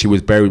buried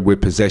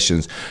with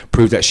possessions,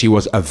 proved that she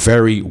was a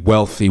very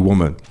wealthy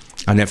woman.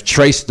 And they've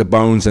traced the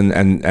bones,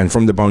 and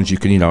from the bones you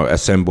can, you know,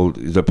 assemble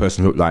the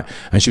person looked like.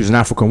 And she was an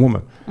African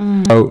woman.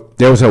 So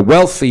there was a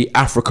wealthy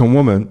African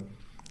woman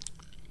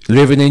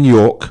living in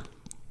York.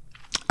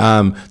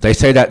 They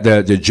say that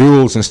the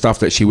jewels and stuff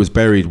that she was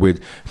buried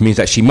with means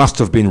that she must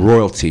have been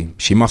royalty.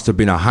 She must have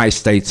been a high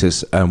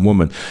status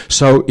woman.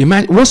 So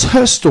imagine, what's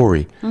her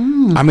story?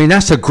 I mean,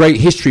 that's a great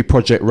history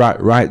project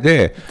right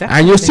there. Definitely.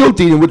 And you're still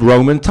dealing with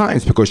Roman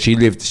times, because she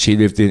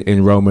lived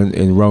in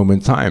Roman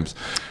times.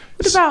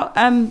 What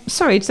about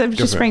sorry, so it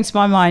just springs to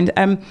my mind.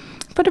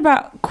 What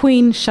about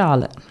Queen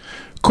Charlotte?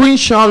 Queen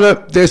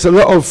Charlotte, there's a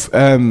lot of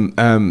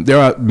there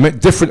are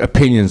different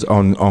opinions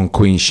on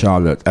Queen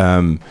Charlotte.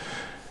 I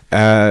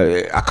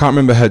can't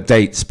remember her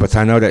dates, but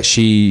I know that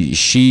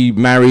she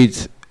married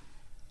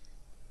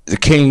the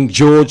King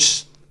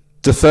George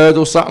III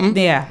or something.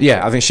 Yeah,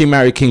 I think she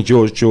married King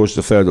George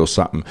III or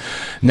something.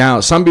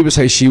 Now, some people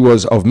say she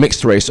was of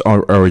mixed race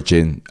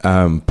origin,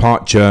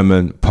 part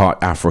German,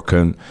 part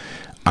African.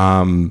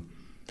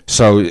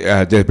 So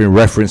there's been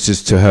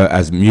references to her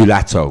as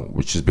mulatto,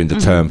 which has been the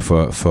term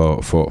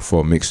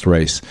for mixed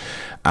race.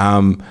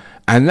 And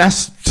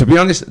that's, to be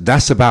honest,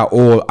 that's about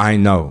all I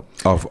know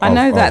of I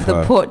know that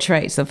her. The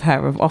portraits of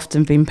her have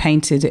often been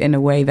painted in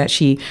a way that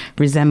she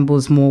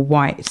resembles more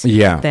white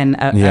than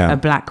a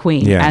black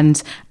queen.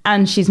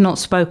 And she's not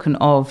spoken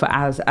of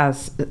as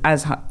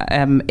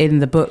in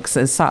the books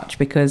as such,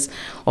 because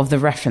of the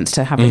reference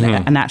to having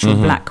an actual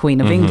black queen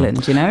of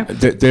England, you know?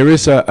 There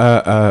is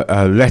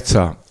a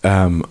letter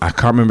I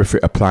can't remember if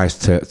it applies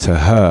to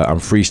her. I'm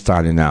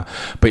freestyling now,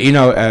 but you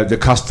know, the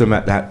custom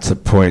at that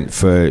point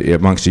for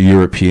amongst the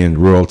European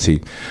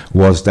royalty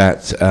was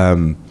that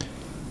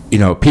you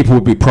know, people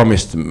would be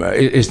promised.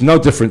 It's no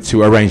different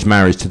to arranged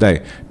marriage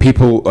today.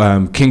 People,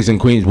 kings and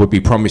queens, would be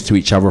promised to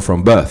each other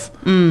from birth.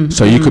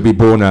 So you could be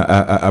born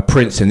a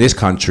prince in this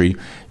country,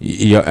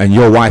 and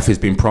your wife has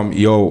been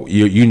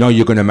you know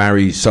you're going to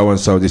marry so and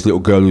so, this little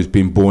girl who's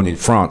been born in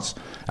France.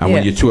 And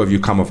when you two of you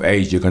come of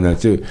age, you're going to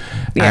do.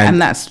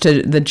 And that's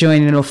to the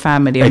joining of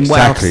family and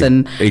wealth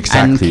and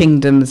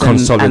kingdoms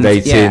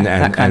consolidating and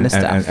that kind of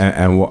stuff.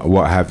 And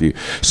what have you.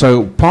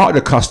 So part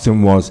of the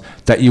custom was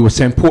that you would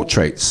send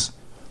portraits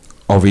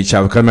of each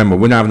other. Because remember,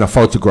 we're not having a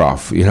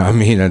photograph, you know what I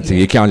mean? And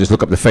you can't just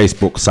look up the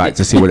Facebook site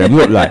to see what they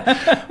look like.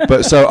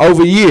 But so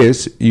over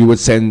years, they would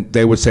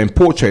send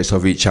portraits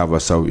of each other.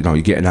 So, you know,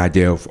 you get an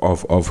idea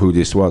of who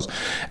this was.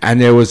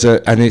 And there was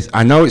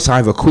I know it's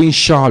either Queen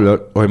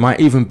Charlotte or it might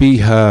even be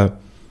her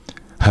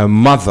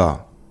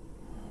mother.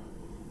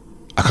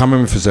 I can't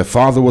remember if it's her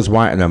father was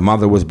white and her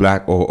mother was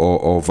black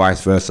or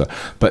vice versa.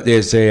 But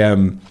there's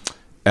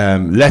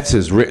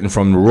letters written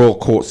from the royal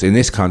courts in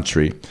this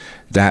country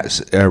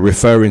that's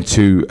referring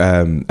to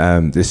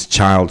this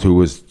child who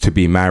was to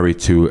be married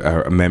to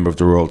a member of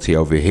the royalty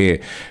over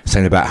here,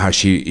 saying about how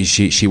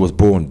she was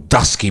born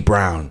dusky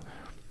brown,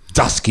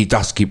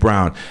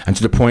 and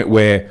to the point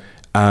where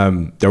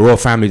the royal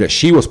family that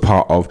she was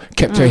part of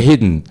kept her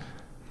hidden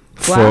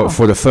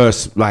for the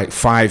first like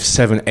 5,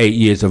 7, 8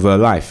 years of her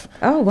life.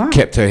 Oh wow!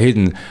 Kept her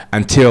hidden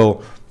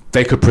until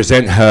they could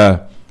present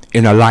her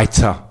in a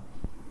lighter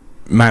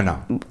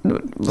manner.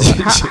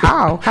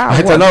 How?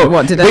 I don't know.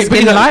 What did they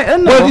skin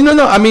lighten? Well,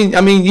 no. I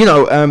mean, you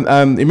know,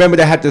 remember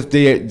they had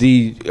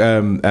the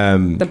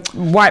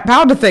white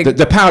powder thing.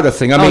 The powder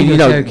thing. I mean, you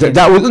know,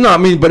 that was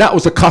but that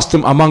was a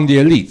custom among the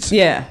elites.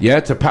 Yeah.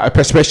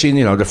 Especially in,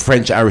 you know, the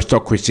French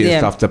aristocracy and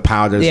stuff, the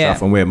powder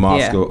stuff, and wear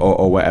masks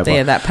or whatever.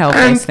 Yeah, that pale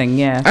face thing.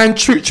 Yeah. And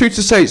true to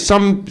say, it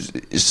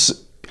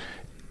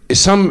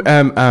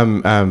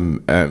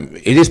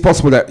is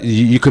possible that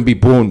you can be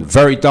born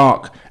very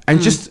dark. And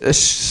just a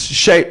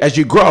shade, as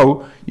you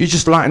grow, you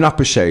just lighten up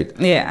a shade.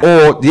 Yeah.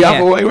 Or the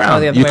other way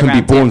around. You can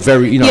be born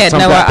very, you know, some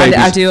black babies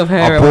I do have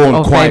heard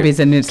of babies,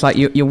 and it's like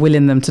you're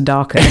willing them to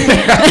darken.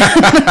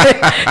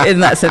 In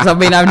that sense, I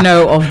mean, I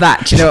know of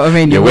that. Do you know what I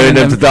mean? You're willing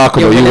them to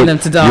darken. You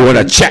want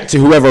to chat to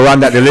whoever ran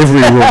that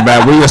delivery room,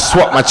 man. We just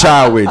swap my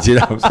child with. You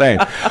know what I'm saying?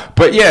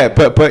 But yeah,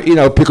 but you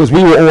know, because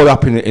we were all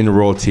up in the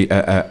royalty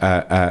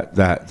at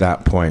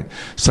that point.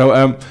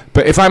 So,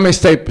 but if I may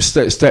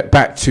step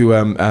back to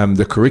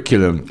the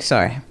curriculum.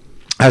 Sorry.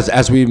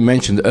 As we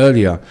mentioned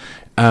earlier,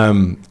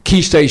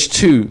 Key Stage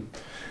 2,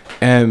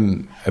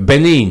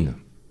 Benin.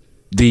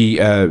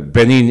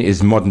 Benin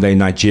is modern day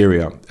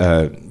Nigeria.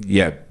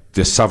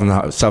 The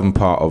southern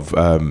part of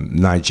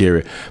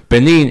Nigeria.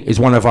 Benin is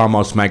one of our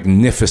most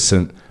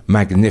magnificent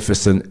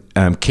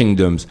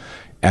kingdoms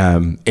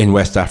in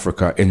West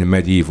Africa in the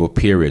medieval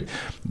period.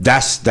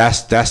 That's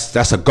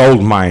a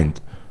gold mine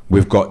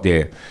we've got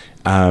there.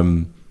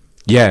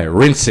 Yeah,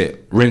 rinse it.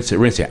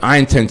 I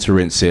intend to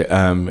rinse it.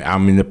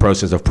 I'm in the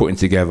process of putting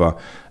together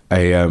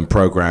a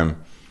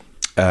program,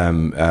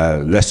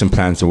 lesson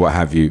plans and what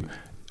have you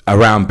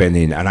around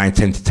Benin, and I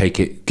intend to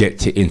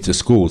get it into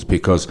schools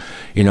because,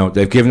 you know,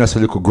 they've given us a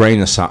little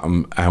grain of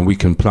something and we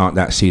can plant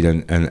that seed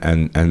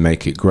and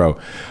make it grow.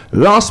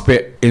 Last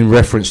bit in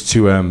reference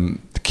to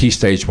Key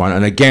Stage 1,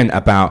 and again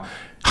about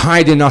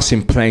hiding us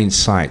in plain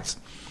sight.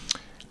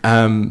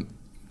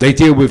 They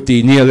deal with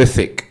the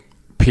Neolithic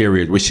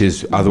period, which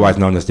is otherwise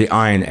known as the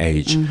Iron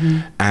Age.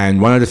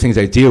 And one of the things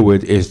they deal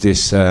with is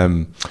this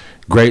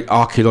great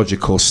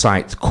archaeological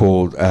site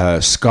called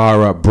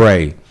Skara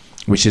Brae,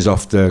 which is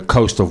off the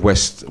coast of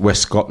West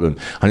Scotland,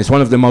 and it's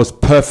one of the most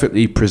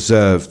perfectly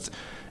preserved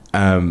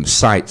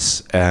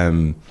sites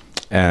of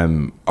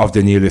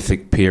the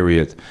Neolithic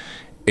period.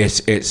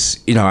 It's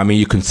you know, I mean,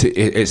 you can see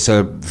it's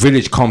a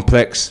village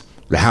complex.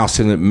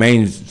 The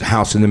main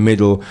house in the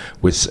middle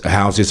with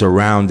houses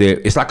around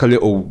it. It's like a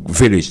little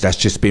village that's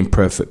just been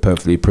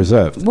perfectly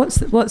preserved. What's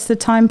the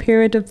time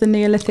period of the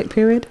Neolithic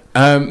period?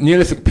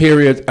 Neolithic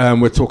period,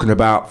 we're talking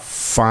about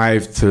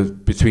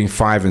between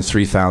 5 and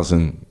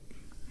 3,000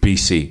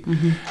 BC.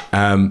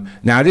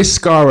 Now this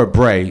Skara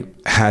Brae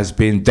has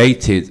been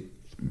dated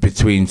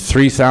between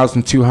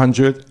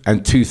 3,200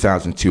 and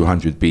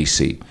 2,200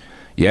 BC.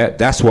 Yeah,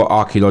 that's what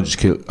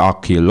archaeological.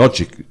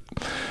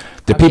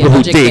 The people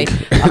who dig,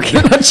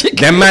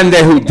 the man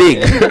there who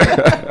dig,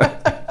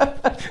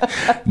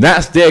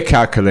 that's their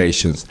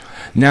calculations.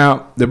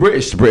 Now, the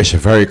British are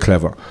very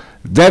clever.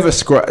 They've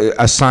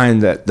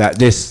assigned that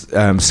this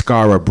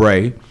Skara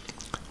Brae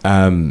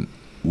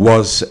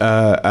was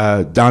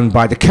done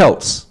by the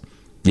Celts.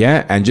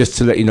 Yeah, and just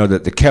to let you know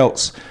that the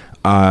Celts,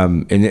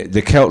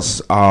 the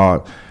Celts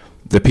are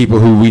the people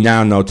who we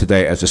now know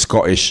today as the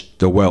Scottish,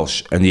 the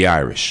Welsh, and the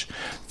Irish.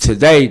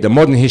 Today, the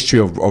modern history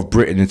of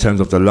Britain in terms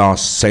of the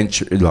last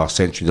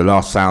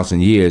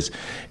 1,000 years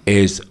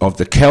is of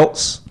the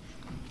Celts,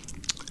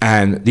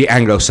 and the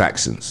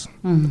Anglo-Saxons.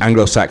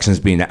 Anglo-Saxons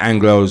being the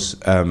Anglos,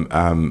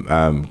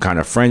 kind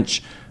of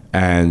French,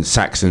 and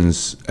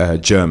Saxons,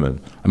 German.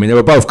 I mean, they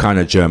were both kind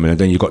of German, and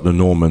then you got the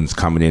Normans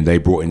coming in. They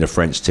brought in the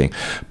French thing.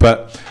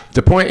 But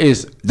the point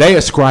is, they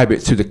ascribe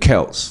it to the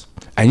Celts.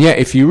 And yet,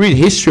 if you read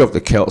history of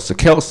the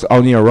Celts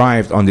only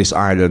arrived on this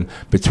island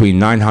between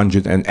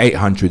 900 and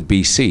 800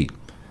 BC.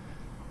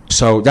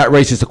 So that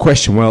raises the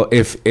question, well,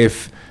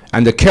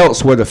 and the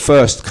Celts were the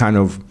first kind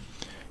of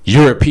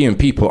European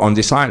people on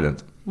this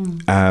island.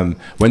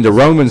 When the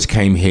Romans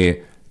came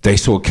here, they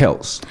saw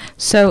Celts.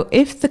 So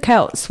if the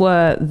Celts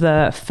were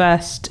the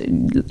first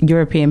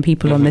European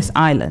people on this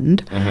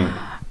island,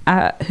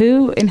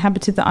 who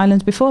inhabited the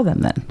islands before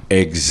them then?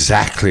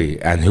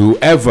 Exactly. And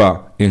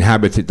whoever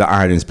inhabited the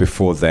islands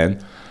before then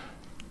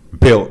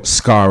built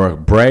Skara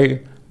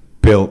Brae,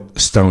 built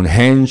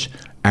Stonehenge,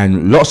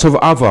 and lots of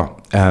other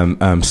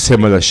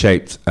similar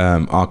shaped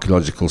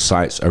archaeological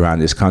sites around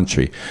this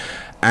country.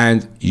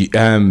 And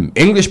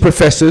English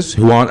professors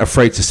who aren't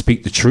afraid to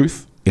speak the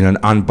truth in an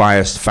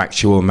unbiased,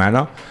 factual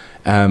manner,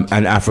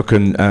 and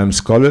African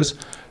scholars,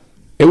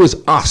 it was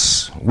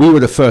us. We were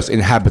the first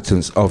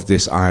inhabitants of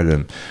this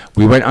island.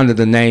 We went under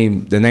the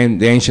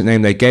ancient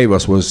name they gave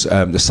us was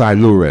the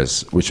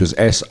Silures, which was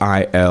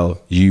Silures.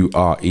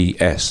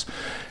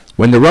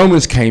 When the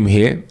Romans came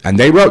here, and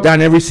they wrote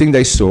down everything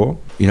they saw,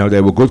 you know,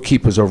 they were good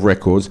keepers of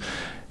records.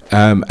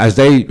 As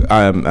they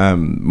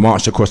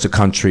marched across the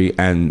country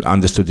and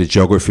understood the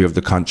geography of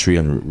the country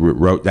and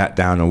wrote that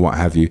down and what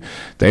have you,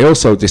 they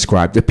also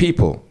described the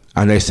people.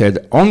 And they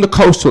said on the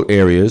coastal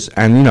areas,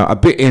 and you know, a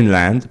bit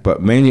inland,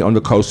 but mainly on the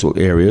coastal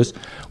areas,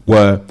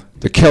 were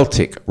the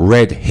Celtic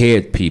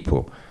red-haired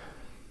people.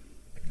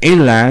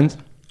 Inland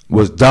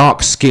was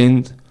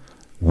dark-skinned,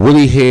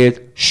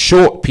 woolly-haired,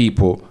 short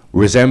people,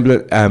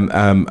 resemblant,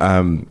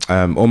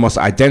 almost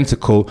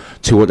identical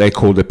to what they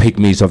call the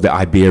pygmies of the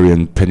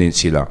Iberian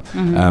Peninsula.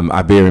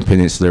 Iberian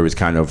Peninsula is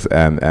kind of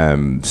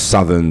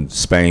southern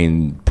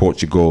Spain,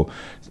 Portugal,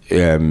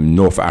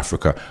 North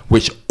Africa,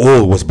 which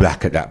all was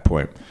black at that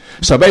point.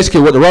 So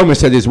basically what the Romans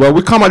said is, well,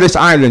 we come on this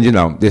island, you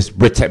know, this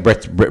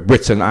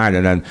Britain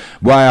island, and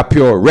why are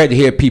pure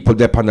red-haired people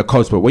there on the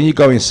coast, but when you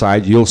go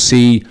inside, you'll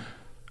see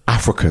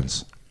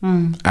Africans,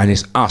 and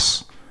it's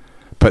us.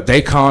 But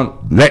they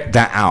can't let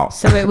that out.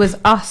 So it was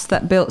us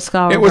that built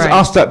Skara Brae. It was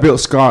us that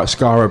built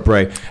Skara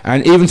Brae.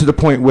 And even to the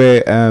point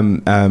where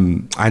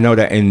I know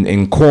that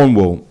in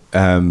Cornwall,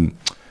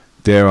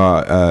 there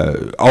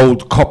are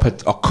old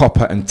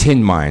copper and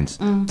tin mines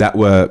that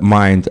were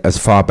mined as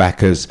far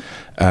back as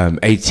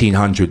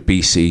 1800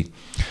 BC.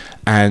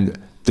 And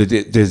the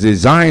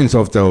designs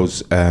of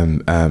those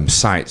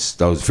sites,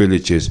 those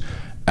villages,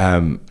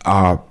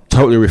 are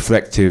totally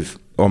reflective,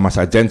 almost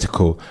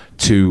identical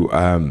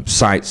to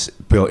sites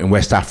built in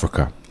West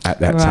Africa at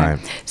that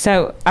time.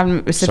 So,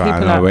 people I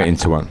know we're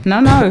into one.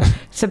 No.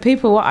 So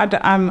people, what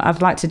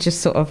I'd like to just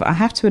sort of, I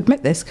have to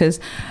admit this, because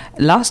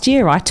last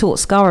year I taught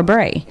Skara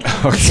Brae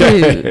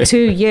to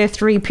year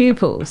 3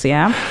 pupils,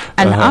 and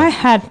I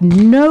had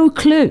no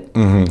clue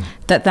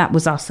that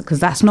was us, because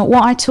that's not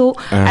what I taught.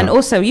 And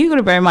also, you got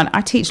to bear in mind,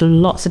 I teach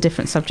lots of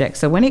different subjects.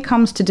 So when it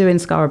comes to doing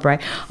Skara Brae,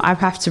 I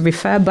have to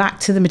refer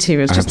back to the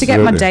materials just to get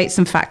my dates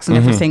and facts and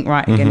everything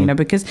right again, you know,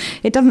 because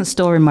it doesn't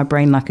store in my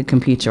brain like a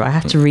computer. I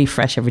have to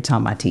refresh every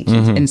time I teach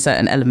in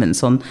certain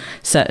elements on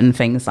certain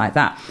things like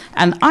that.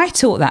 And I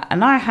taught that,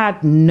 and I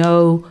had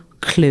no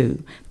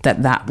clue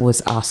that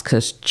was us,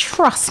 because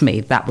trust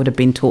me, that would have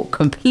been taught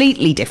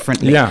completely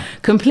differently.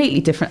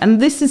 Completely different.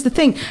 And this is the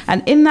thing,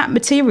 and in that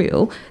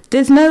material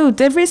there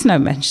is no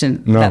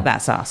mention that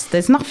that's us.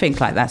 There's nothing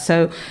like that.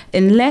 So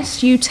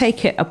unless you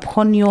take it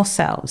upon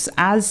yourselves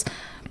as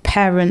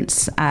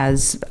parents,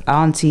 as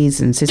aunties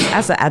and sisters,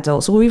 as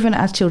adults, or even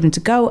as children, to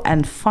go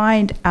and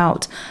find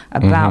out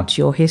about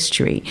your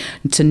history,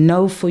 to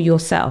know for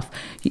yourself,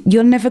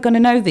 you're never going to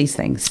know these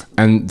things.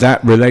 And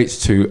that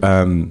relates to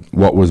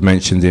what was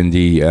mentioned in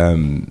the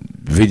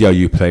video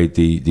you played,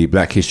 the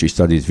Black History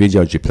Studies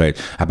video you played,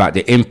 about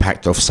the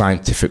impact of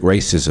scientific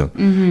racism.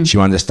 So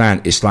you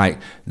understand, it's like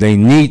they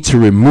need to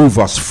remove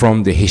us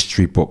from the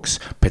history books,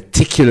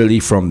 particularly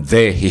from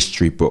their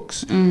history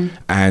books.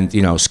 And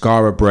you know,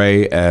 Skara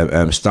Brae,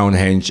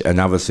 Stonehenge and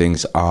other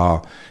things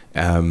are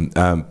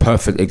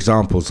perfect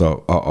examples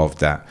of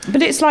that.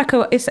 But it's like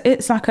a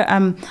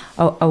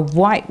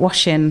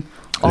whitewashing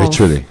of,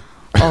 literally.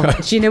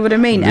 Do you know what I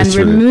mean? And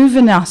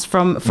removing us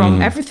from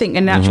everything.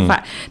 In actual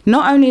fact,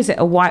 not only is it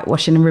a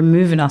whitewashing and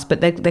removing us,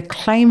 but they're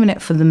claiming it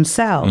for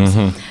themselves.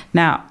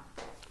 Now,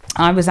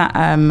 I was at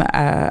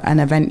an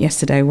event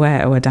yesterday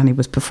where Danny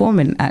was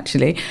performing,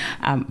 actually.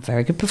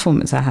 Very good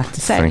performance, I have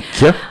to say.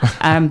 Thank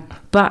you.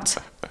 But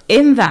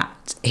in that,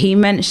 he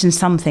mentioned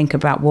something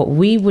about what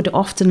we would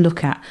often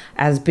look at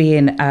as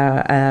being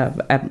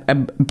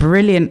a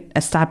brilliant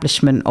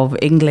establishment of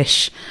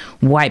English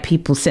white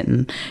people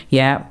sitting,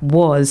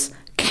 was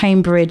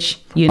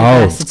Cambridge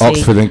University.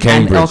 Oxford and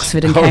Cambridge.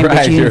 Oxford and Cambridge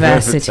Right,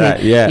 University.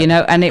 yeah. You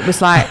know, and it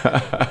was like,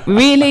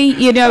 really,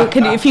 you know,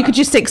 if you could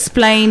just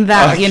explain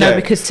that, you know,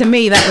 because to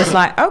me that was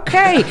like,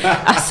 okay,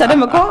 I said,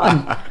 I'm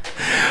gone.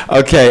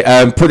 Okay,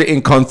 put it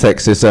in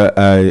context. It's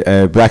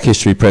a Black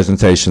History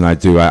presentation I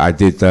do. I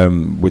did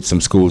with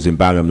some schools in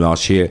Balham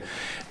last year.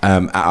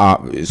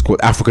 It's called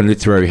African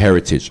Literary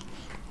Heritage.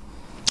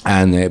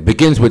 And it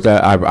begins with,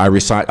 I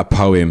recite a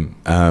poem,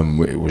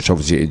 which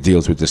obviously it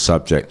deals with the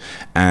subject,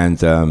 and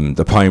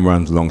the poem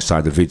runs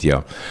alongside the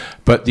video.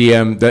 But the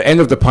end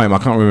of the poem, I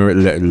can't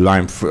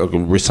remember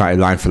recite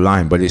line for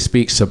line, but it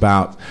speaks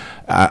about,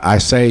 I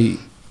say,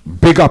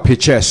 big up your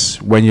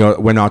chest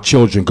when our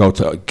children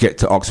get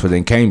to Oxford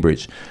and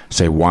Cambridge. I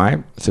say, why?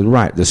 I said,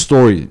 right, the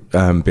story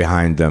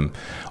behind them.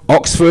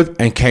 Oxford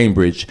and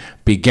Cambridge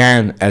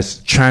began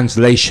as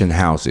translation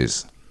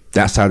houses.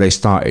 That's how they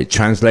started.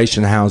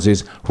 Translation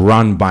houses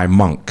run by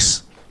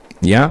monks.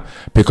 Yeah?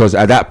 Because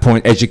at that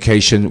point,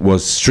 education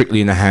was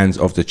strictly in the hands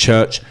of the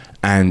church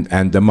and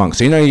the monks.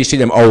 So, you know, you see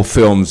them old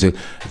films,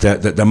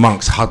 the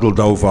monks huddled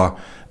over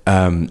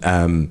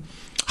the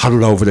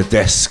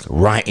desk,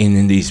 writing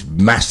in these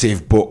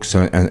massive books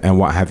and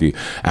what have you.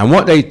 And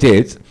what they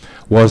did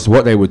was,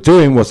 what they were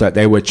doing was that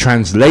they were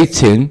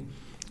translating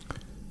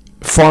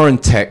foreign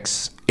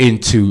texts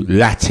into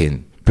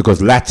Latin,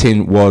 because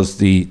Latin was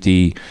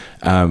the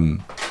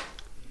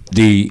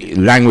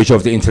language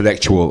of the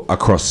intellectual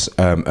across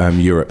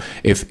Europe.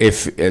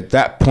 If at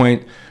that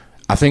point,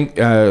 I think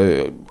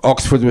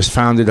Oxford was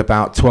founded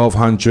about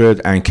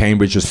 1200 and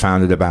Cambridge was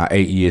founded about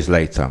 8 years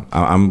later.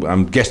 I'm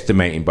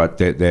guesstimating, but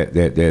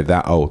they're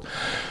that old.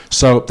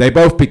 So they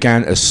both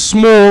began as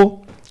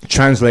small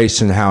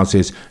translation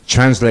houses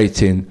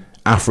translating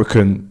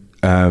African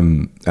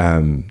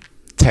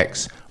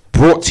texts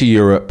brought to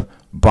Europe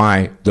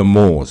by the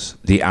Moors,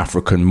 the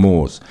African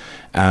Moors.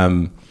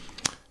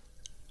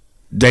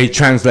 They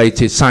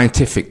translated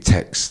scientific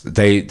texts.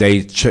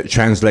 They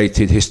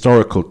translated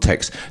historical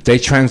texts. They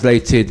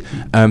translated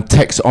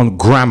texts on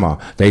grammar.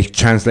 They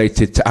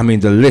translated, I mean,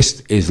 the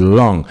list is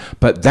long,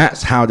 but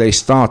that's how they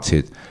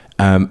started.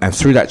 And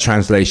through that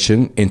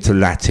translation into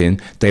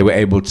Latin, they were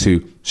able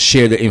to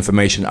share the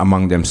information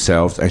among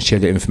themselves and share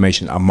the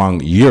information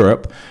among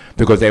Europe,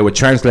 because they were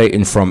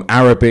translating from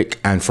Arabic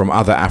and from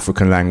other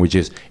African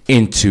languages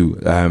into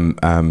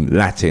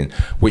Latin,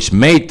 which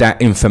made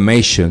that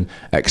information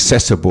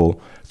accessible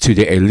to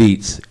the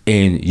elites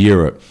in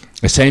Europe.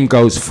 The same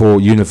goes for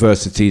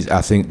universities.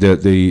 I think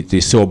the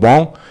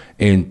Sorbonne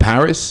in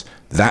Paris,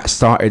 that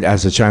started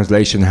as a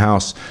translation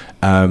house.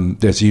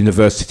 There's a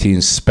university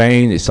in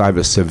Spain, it's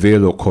either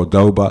Seville or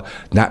Cordoba,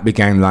 that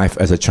began life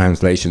as a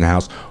translation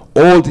house.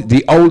 All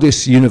the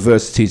oldest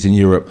universities in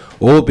Europe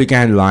all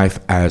began life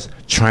as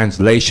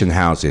translation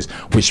houses,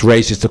 which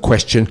raises the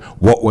question,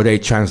 what were they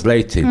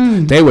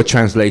translating? They were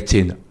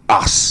translating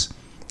us,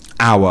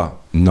 our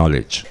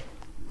knowledge.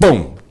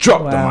 Boom,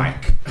 drop the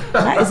mic.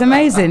 That is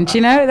amazing. Do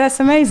you know, that's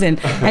amazing.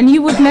 And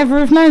you would never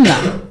have known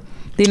that.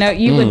 You know,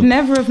 you would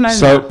never have known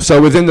that. So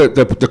within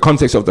the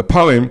context of the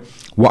poem,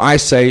 what I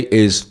say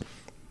is,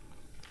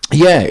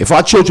 yeah, if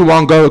our children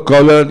want to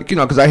go learn, you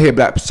know, because I hear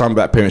some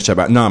black parents say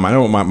about, no, man, I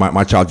don't want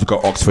my child to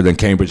go to Oxford and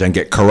Cambridge and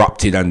get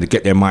corrupted and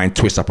get their mind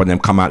twisted up and them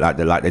come out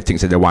like they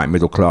think that they're white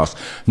middle class.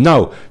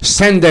 No,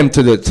 send them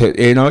to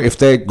you know, if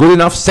they're good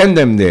enough, send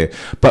them there.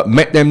 But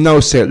make them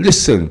know, say,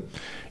 listen,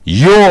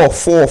 your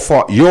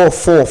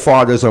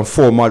forefathers and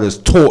foremothers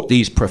taught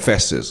these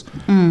professors.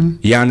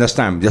 You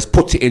understand? Just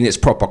put it in its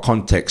proper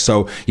context.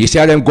 So you see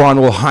how them go on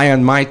all high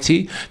and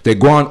mighty? They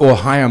go on all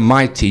high and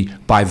mighty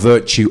by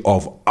virtue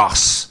of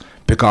us.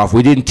 Because if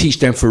we didn't teach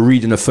them for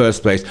reading in the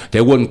first place,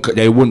 they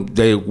wouldn't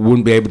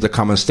be able to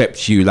come and step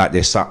to you like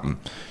they're something.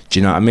 Do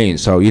you know what I mean?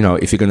 So, you know,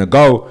 if you're gonna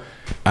go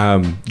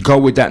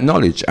with that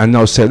knowledge, and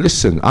they'll say,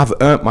 listen, I've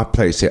earned my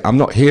place here. I'm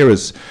not here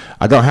as,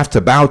 I don't have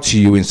to bow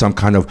to you in some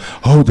kind of,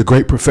 oh, the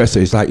great professor.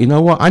 It's like, you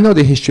know what? I know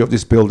the history of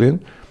this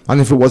building. And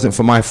if it wasn't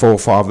for my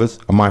forefathers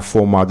and my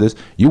foremothers,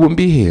 you wouldn't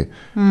be here.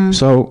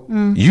 So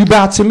you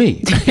bow to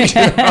me. You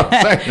know what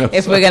I'm saying?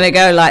 If we're going to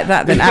go like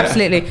that, then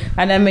absolutely.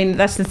 And I mean,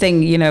 that's the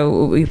thing, you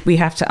know, we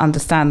have to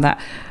understand that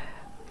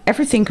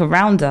everything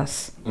around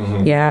us,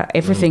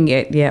 everything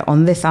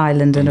on this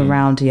island and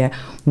around here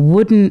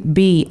wouldn't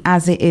be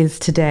as it is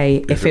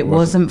today if it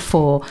wasn't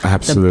for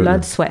the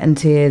blood, sweat and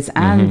tears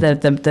and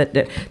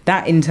the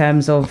that in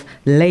terms of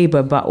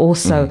labor, but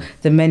also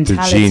the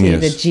mentality,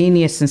 the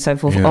genius and so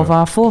forth of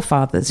our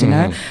forefathers, you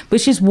know,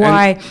 which is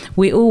why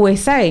we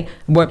always say,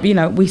 you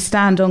know, we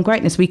stand on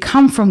greatness, we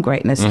come from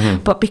greatness,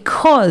 but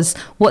because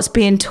what's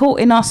being taught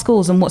in our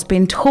schools and what's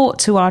being taught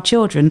to our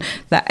children,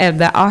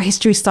 that our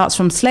history starts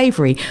from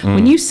slavery.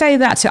 When you say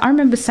that I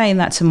remember saying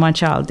that to my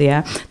child,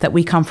 that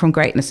we come from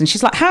greatness, and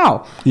she's like,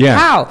 how?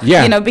 How?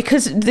 You know,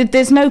 because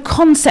there's no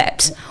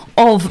concept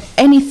of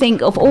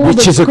anything, of all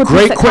Which the is a goodness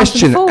great that comes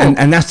question, before.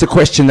 and that's the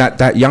question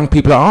that young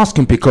people are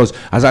asking, because,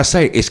 as I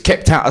say, it's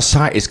kept out of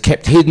sight, it's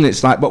kept hidden.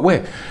 It's like, but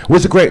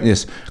where's the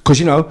greatness? Because,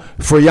 you know,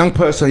 for a young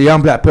person, a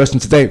young black person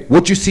today,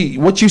 what do you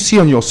see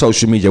on your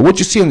social media? What do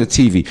you see on the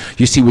TV?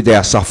 You see where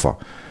they suffer.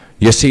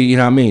 You see, you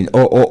know what I mean,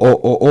 or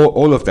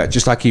all of that,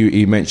 just like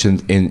he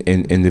mentioned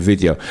in the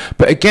video.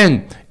 But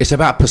again, it's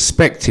about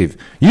perspective.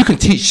 You can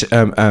teach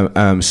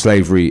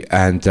slavery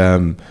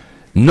and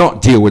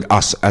not deal with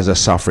us as a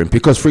suffering,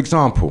 because, for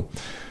example,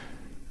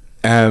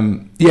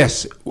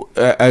 yes,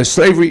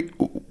 slavery,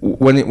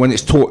 when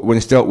it's taught, when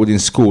it's dealt with in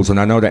schools,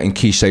 and I know that in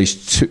Key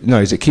Stage 2, no,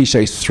 is it Key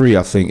Stage 3?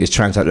 I think is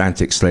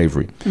transatlantic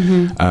slavery.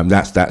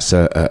 That's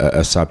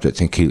a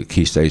subject in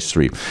Key Stage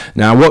 3.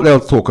 Now, what they'll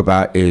talk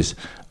about is,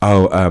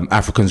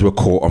 Africans were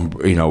caught on,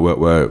 you know,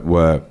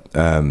 were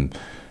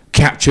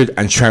captured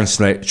and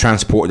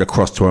transported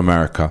across to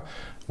America,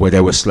 where they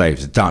were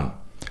slaves. Done.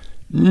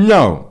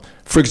 No.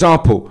 For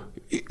example,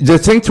 the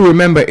thing to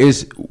remember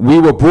is we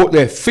were brought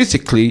there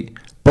physically,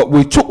 but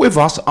we took with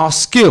us our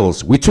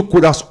skills. We took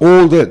with us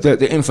all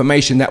the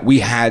information that we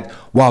had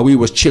while we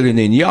was chilling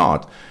in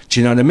yard. Do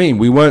you know what I mean?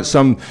 We weren't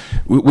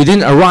we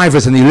didn't arrive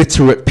as an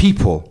illiterate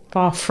people.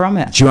 Far from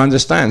it. Do you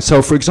understand?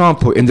 So, for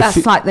example, in the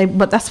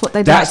but that's what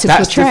they like to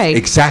portray.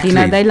 Exactly. You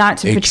know, they like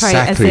to portray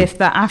as if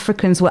the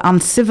Africans were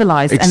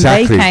uncivilized, and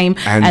they came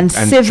and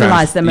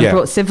civilized them and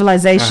brought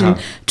civilization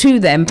to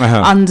them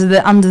under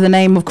the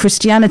name of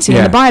Christianity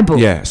and the Bible.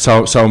 Yeah.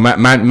 So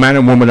man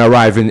and woman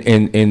arrive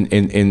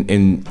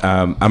in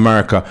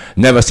America,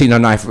 never seen a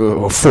knife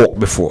or fork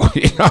before.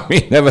 You know what I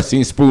mean? Never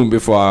seen spoon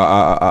before,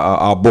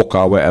 our book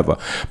or whatever.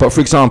 But for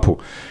example,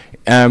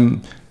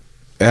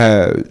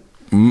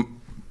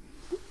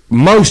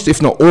 most,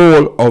 if not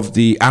all, of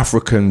the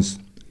Africans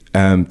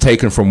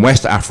taken from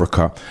West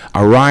Africa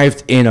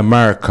arrived in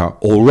America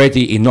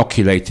already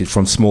inoculated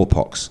from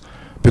smallpox,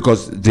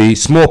 because the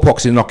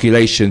smallpox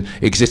inoculation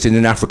existed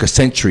in Africa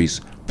centuries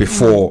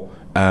before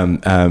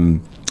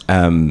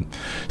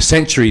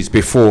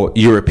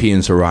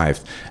Europeans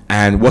arrived.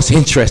 And what's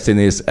interesting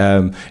is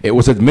it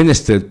was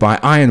administered by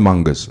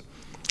ironmongers.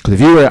 Because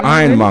if you were an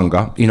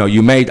ironmonger, you know,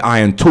 you made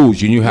iron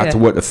tools, you knew how to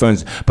work the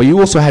furnace, but you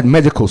also had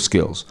medical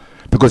skills.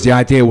 Because the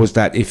idea was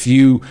that if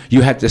you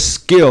had the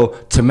skill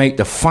to make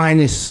the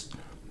finest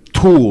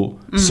tool,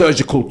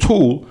 surgical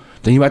tool,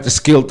 then you had the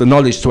skill, the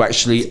knowledge to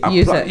actually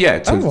apply,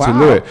 to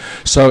do it.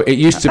 So it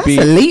used to be.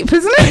 That's a leap,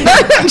 isn't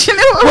it? Do you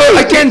know what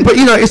well, again, but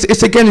you know, it's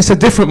a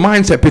different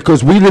mindset,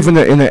 because we live in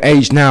an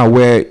age now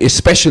where it's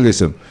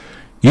specialism.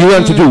 You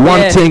learn to do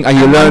one thing, and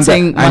you learn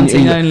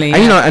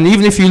that, and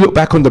even if you look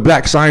back on the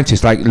black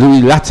scientists like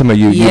Louis Latimer,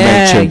 you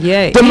mentioned,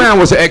 the man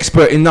was an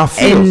expert in enough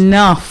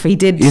fields. He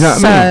did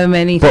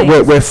many things.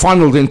 But we're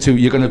funneled into,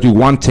 you're going to do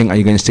one thing and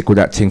you're going to stick with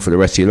that thing for the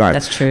rest of your life.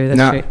 That's true.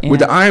 With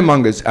the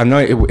ironmongers, I know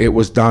it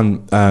was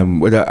done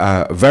with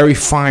a very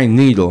fine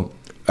needle,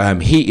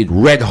 heated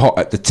red hot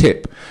at the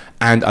tip,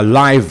 and a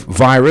live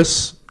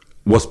virus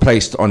was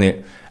placed on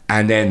it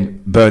and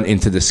then burnt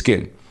into the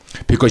skin.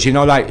 Because, you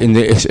know, like in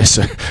the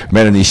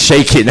Melanie's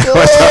shaking as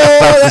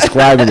I'm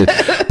describing it,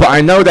 but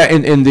I know that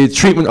in the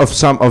treatment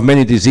of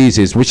many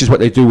diseases, which is what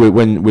they do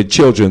with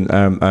children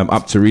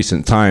up to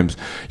recent times,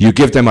 you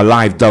give them a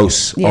live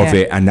dose of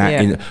it,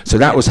 and so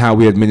that was how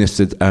we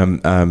administered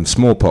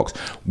smallpox.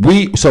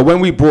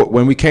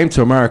 When we came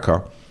to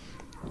America.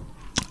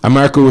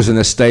 America was in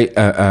a state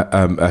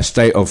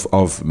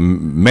of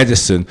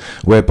medicine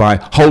whereby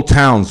whole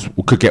towns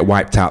could get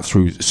wiped out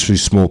through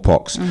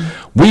smallpox.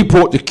 We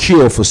brought the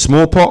cure for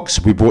smallpox,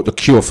 we brought the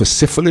cure for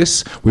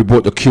syphilis, we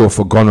brought the cure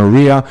for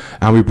gonorrhea,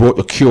 and we brought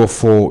the cure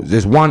for,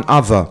 there's one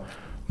other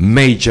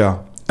major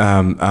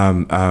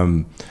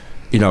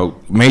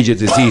major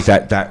disease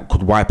that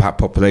could wipe out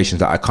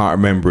populations that I can't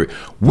remember it.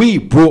 We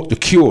brought the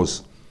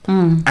cures.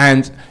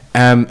 And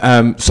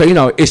so, you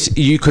know,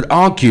 you could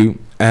argue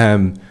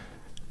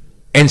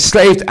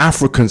enslaved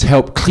Africans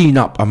helped clean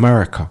up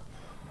America.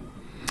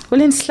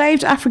 Well,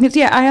 enslaved Africans,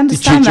 I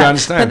understand that.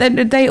 Understand? But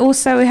then they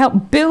also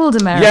helped build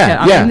America.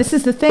 I mean, this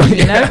is the thing,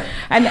 you know,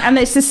 and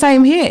it's the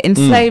same here.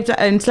 Enslaved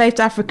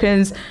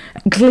Africans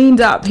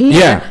cleaned up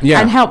here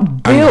and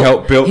helped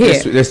build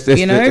here,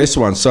 this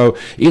one. So,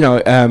 you know,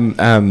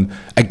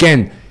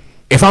 again,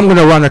 if I'm going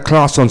to run a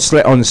class on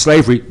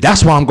slavery,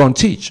 that's what I'm going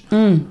to teach.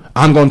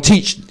 I'm going to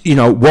teach, you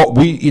know, what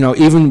we, you know,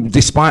 even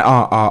despite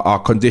our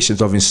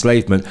conditions of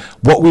enslavement,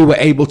 what we were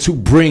able to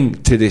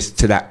bring to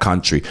that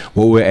country,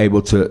 what we were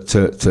able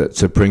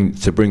to bring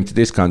to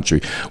this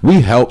country.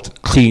 We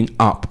helped clean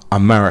up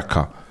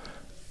America.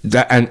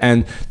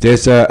 And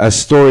there's a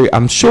story,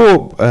 I'm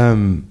sure,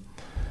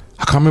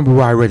 I can't remember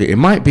where I read it. It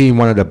might be in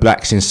one of the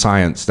Blacks in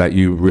Science that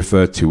you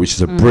referred to, which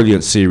is a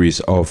brilliant series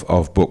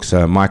of books.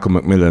 Michael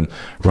Macmillan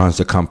runs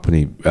the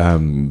company.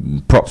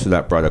 Props to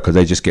that brother, because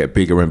they just get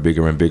bigger and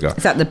bigger and bigger.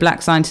 Is that the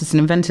Black Scientists and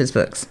Inventors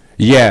books?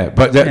 Yeah,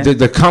 but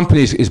the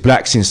company is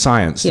Blacks in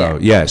Science, though.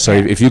 Yeah, so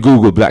if you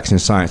Google Blacks in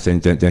Science,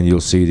 then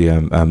you'll see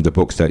the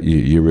books that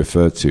you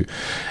referred to.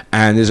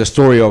 And there's a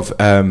story of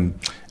a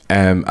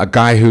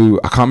guy who,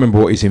 I can't remember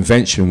what his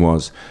invention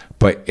was,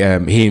 but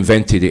he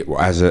invented it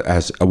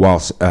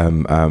whilst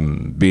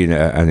being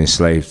an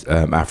enslaved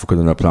African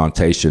on a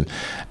plantation,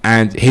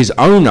 and his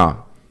owner,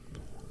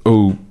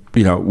 who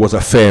was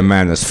a fair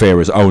man, as fair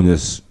as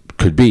owners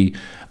could be,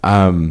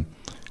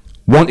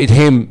 wanted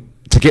him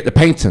to get the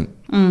patent.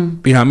 You know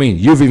what I mean?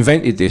 You've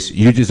invented this.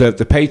 You deserve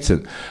the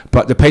patent.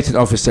 But the patent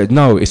office said,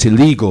 no, it's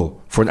illegal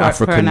for an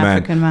African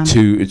man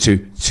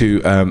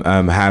to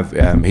have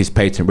his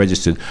patent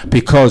registered,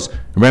 because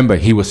remember,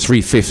 he was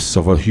 3/5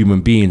 of a human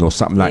being or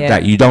something like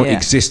that. You don't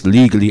exist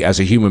legally as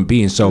a human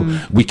being, so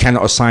we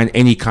cannot assign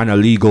any kind of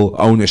legal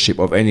ownership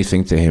of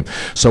anything to him.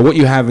 So what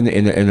you have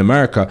in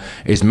America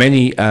is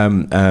many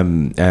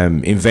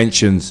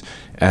inventions,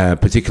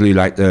 particularly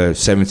like the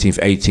 17th,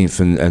 18th,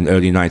 and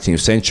early 19th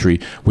century,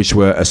 which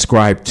were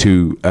ascribed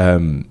to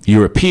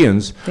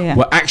Europeans,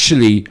 were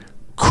actually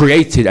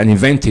created and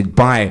invented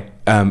by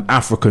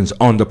Africans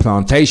on the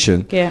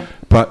plantation,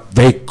 but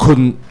they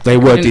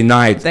were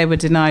denied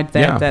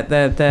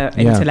the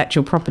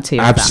intellectual property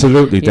of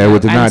absolutely that, they were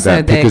denied and so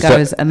that, there because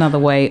goes another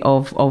way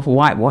of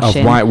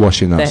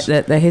whitewashing us.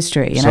 The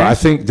history, so I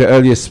think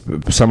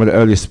some of the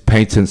earliest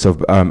patents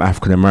of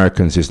African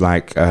Americans is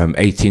like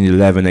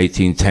 1811,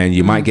 1810.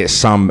 You might get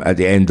some at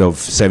the end of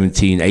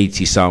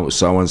 1780, so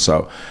and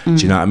so. Do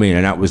you know what I mean?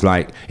 And that was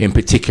like in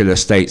particular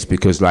states,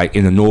 because like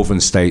in the northern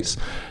states,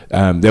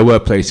 there were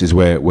places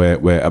where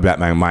a black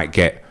man might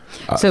get.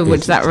 So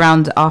was that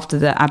around after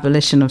the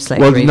abolition of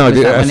slavery? Well, no,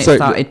 was that when it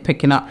started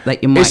picking up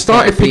that you might? It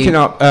started picking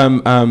up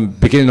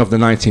beginning of the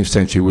 19th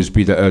century, would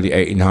be the early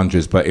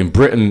 1800s. But in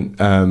Britain,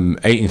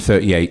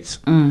 1838.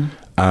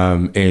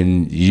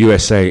 In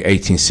USA,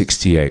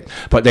 1868.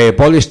 But they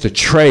abolished the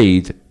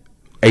trade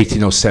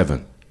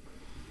 1807.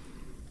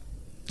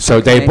 So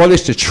they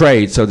abolished the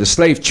trade. So the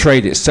slave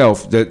trade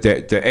itself,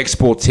 the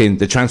exporting,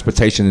 the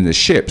transportation in the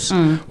ships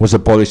was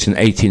abolished in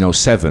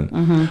 1807.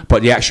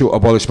 But the actual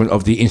abolishment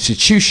of the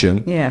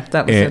institution,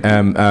 that was a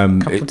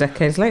couple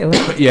decades later.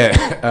 Wasn't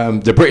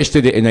it? The British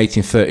did it in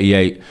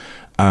 1838.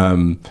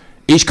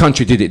 Each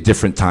country did it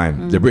different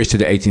time. The British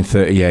did it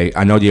 1838.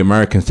 I know the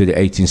Americans did it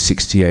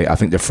 1868. I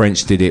think the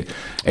French did it.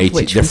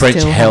 The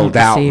French held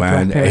out,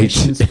 man,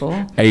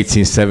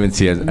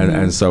 1870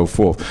 and so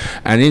forth.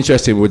 And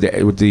interesting with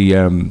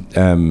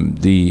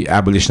the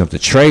abolition of the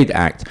Trade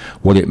Act,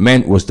 what it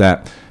meant was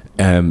that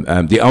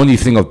the only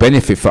thing of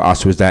benefit for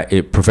us was that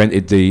it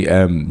prevented the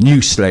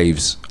new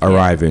slaves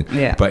arriving.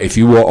 But if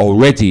you were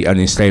already an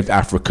enslaved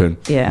African,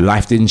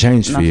 life didn't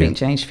change for you. Nothing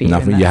changed for you.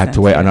 Nothing. You had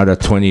to wait another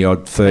 20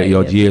 odd, 30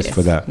 odd years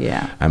for that.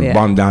 And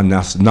run down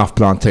enough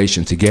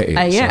plantation to get it.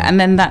 And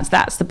then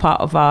that's the part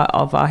of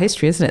our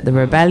history, isn't it? The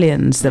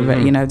rebellions,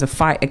 the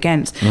fight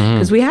against.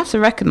 Because we have to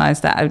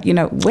recognize that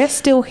we're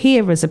still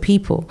here as a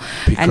people,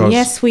 and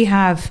yes, we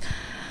have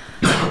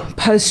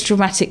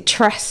post-traumatic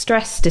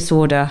stress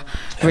disorder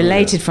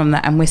related from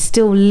that, and we're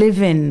still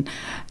living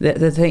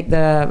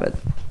the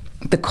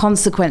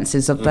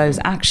consequences of those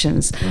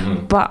actions,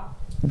 but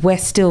we're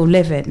still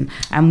living,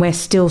 and we're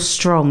still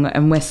strong,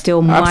 and we're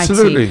still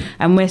mighty,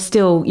 and we're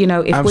still,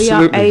 if we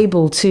are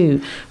able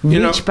to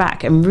reach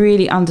back and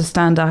really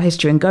understand our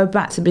history and go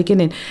back to the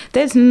beginning,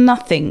 there's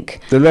nothing.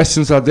 The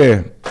lessons are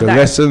there. The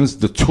lessons,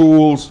 the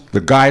tools,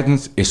 the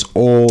guidance, it's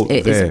all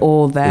there. It's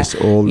all there. It's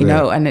all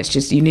there. And it's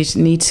just, you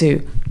need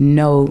to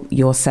know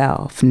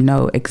yourself,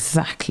 know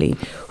exactly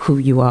who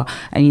you are.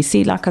 And you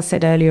see, like I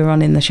said earlier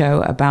on in the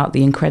show about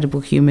the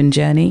incredible human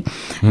journey,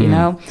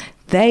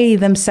 they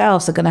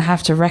themselves are going to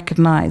have to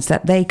recognize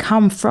that they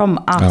come from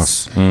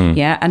us.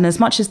 And as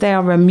much as they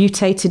are a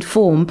mutated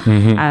form,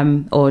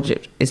 or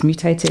is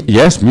mutated?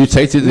 Yes,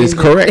 mutated is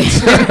correct.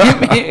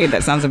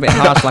 That sounds a bit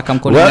harsh, like I'm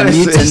calling them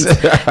mutants,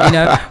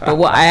 but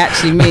what I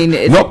actually mean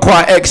is not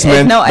quite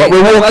X-Men, but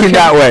we're walking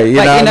that way.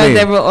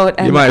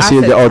 You might see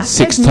the odd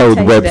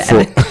six-toed web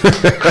foot.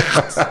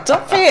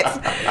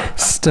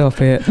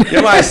 Stop it.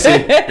 You might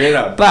see,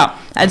 But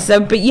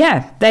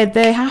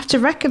they have to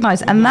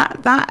recognize, and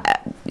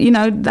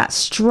that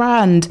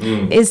strand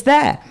is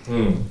there.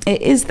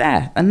 It is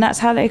there, and that's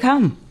how they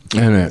come.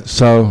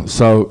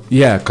 So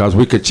yeah, because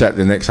we could chat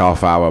the next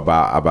half hour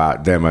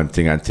about them and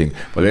thing,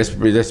 but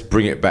let's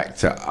bring it back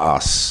to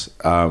us.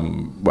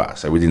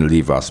 So we didn't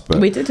leave us, but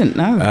we didn't.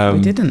 No,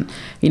 we didn't.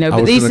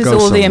 But this is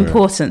all the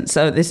importance.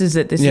 So this is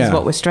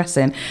what we're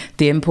stressing: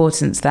 the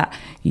importance that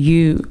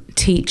you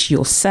teach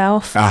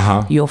yourself,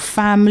 your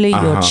family,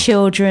 your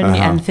children,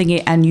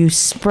 and you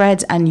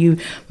spread and you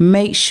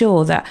make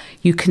sure that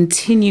you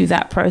continue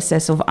that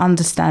process of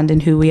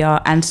understanding who we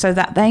are, and so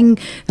that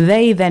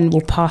they then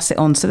will pass it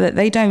on, so that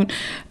they don't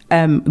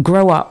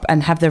grow up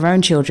and have their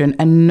own children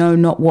and know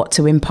not what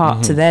to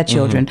impart to their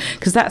children,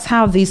 because that's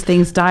how these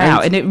things die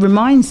out. And it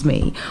reminds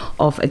me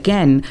of,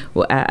 again,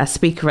 a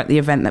speaker at the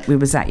event that we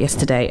was at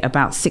yesterday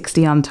about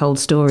 60 untold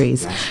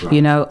stories,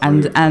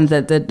 and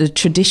the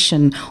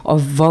tradition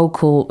of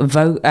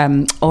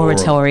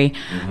oratory,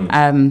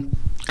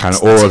 kind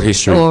of oral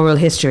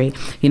history,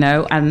 you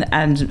know,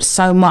 and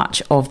so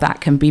much of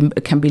that can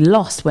be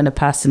lost when a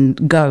person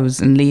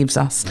goes and leaves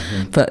us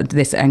for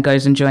this and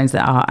goes and joins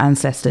our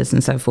ancestors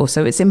and so forth.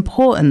 So it's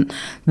important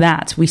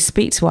that we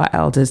speak to our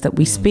elders, that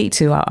we speak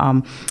to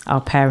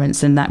our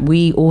parents, and that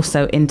we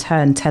also in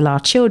turn tell our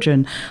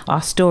children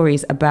our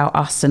stories about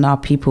us and our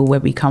people, where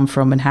we come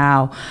from, and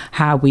how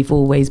we've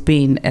always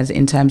been, as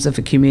in terms of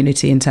a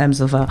community, in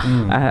terms of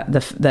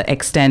the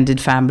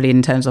extended family,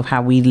 in terms of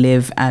how we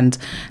live, and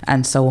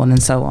so on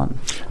and so on.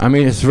 I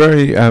mean, it's a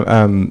very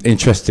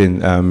interesting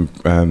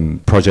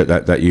project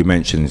that you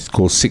mentioned. It's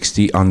called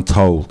 60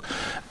 Untold,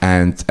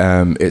 and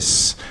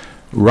it's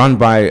run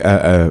by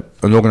an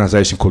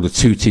organisation called the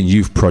Tooting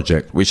Youth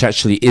Project, which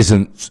actually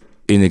isn't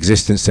in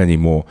existence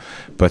anymore.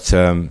 But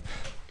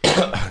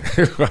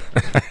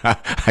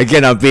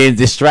again, I'm being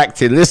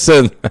distracted.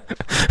 Listen,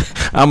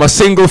 I'm a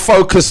single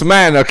focused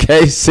man,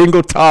 okay?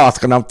 Single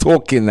task, and I'm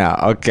talking now.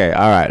 Okay,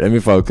 all right, let me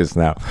focus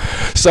now.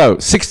 So,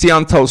 60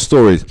 Untold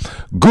Stories.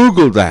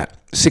 Google that.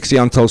 60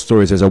 Untold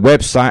Stories. There's a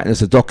website and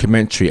there's a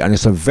documentary, and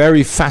it's a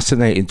very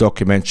fascinating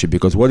documentary,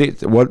 because what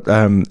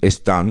it's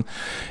done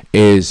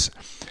is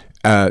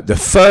the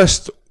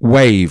first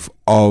wave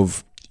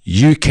of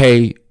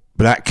UK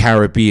Black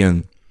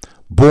Caribbean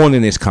born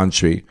in this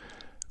country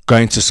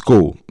going to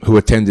school, who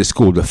attended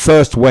school, the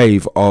first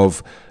wave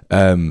of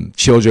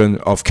children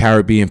of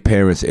Caribbean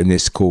parents in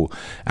this school,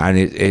 and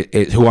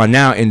who are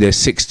now in their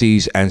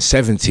 60s and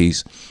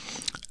 70s,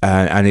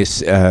 and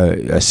it's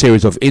a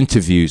series of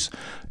interviews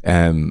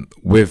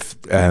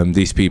with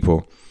these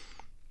people.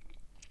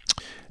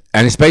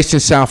 And it's based in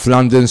South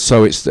London,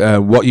 so it's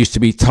what used to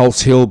be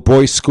Tulse Hill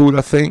Boys School,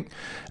 I think,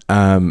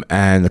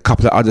 and a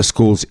couple of other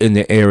schools in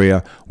the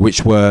area,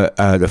 which were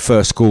the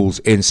first schools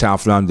in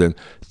South London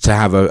to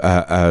have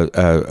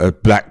a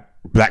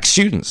black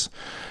students.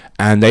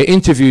 And they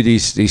interview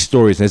these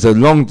stories. There's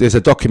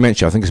a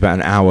documentary. I think it's about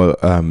an hour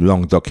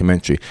long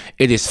documentary.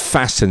 It is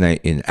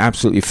fascinating,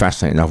 absolutely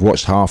fascinating. I've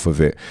watched half of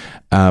it,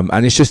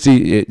 and it's just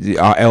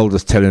our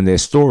elders telling their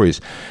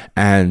stories.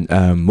 And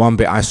one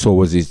bit I saw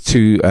was these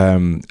two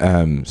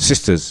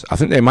sisters. I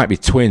think they might be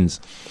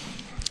twins,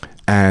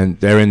 and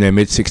they're in their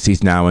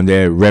mid-60s now, and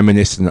they're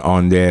reminiscing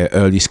on their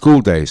early school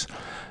days,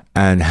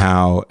 and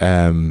how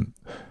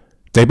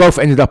they both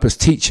ended up as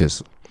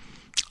teachers.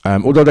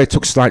 Although they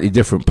took slightly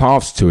different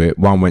paths to it.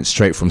 One went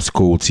straight from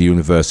school to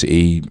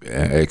university,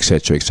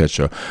 etc.,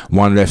 etc.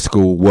 One left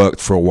school, worked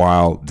for a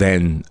while,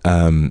 then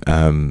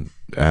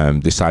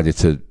decided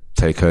to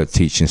take her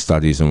teaching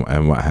studies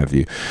and what have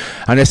you.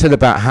 And they said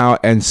about how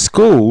in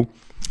school,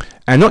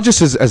 and not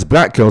just as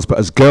black girls, but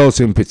as girls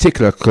in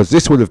particular, because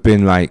this would have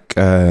been like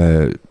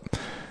late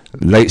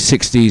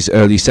 60s,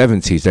 early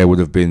 70s, they would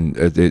have been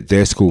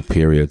their school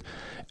period.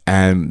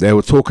 And they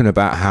were talking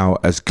about how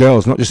as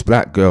girls, not just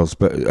black girls,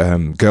 but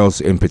girls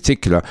in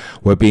particular,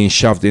 were being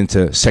shoved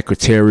into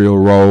secretarial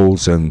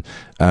roles and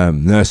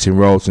nursing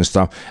roles and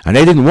stuff. And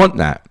they didn't want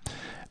that.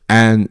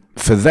 And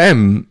for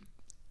them,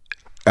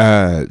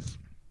 the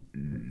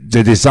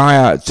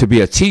desire to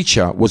be a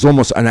teacher was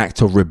almost an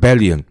act of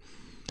rebellion.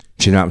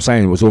 Do you know what I'm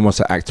saying? It was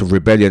almost an act of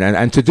rebellion,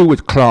 and to do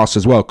with class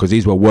as well, because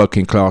these were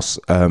working class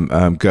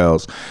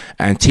girls,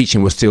 and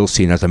teaching was still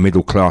seen as a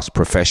middle class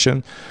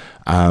profession.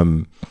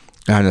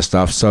 Kind of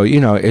stuff. So, you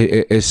know,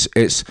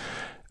 it's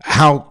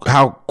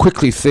how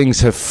quickly things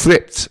have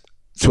flipped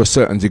to a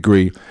certain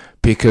degree,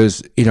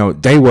 because, you know,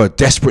 they were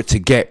desperate to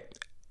get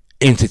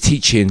into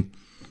teaching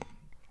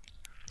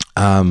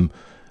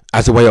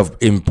as a way of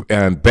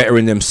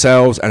bettering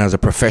themselves, and as a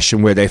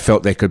profession where they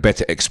felt they could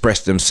better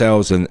express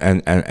themselves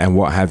and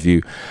what have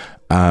you,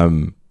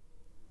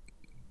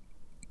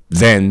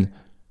 then,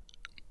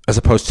 as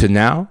opposed to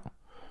now.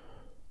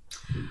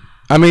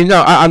 I mean,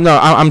 no,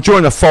 I'm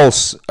drawing a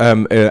false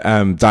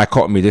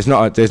dichotomy. It's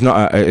not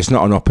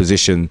an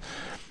opposition.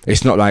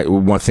 It's not like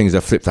one things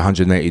that flipped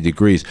 180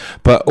 degrees.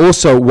 But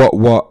also,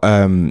 what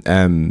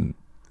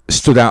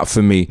stood out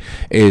for me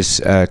is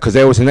because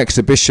there was an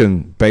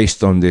exhibition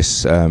based on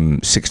this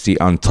 60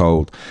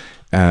 Untold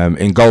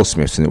in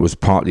Goldsmiths, and it was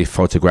partly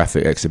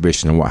photographic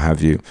exhibition and what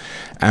have you.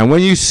 And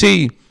when you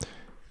see,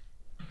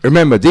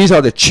 remember, these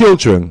are the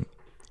children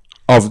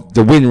of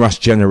the Windrush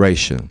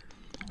generation.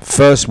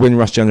 First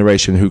Windrush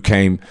generation who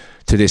came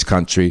to this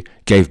country,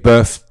 gave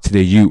birth to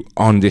the youth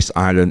on this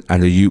island,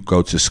 and the youth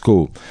go to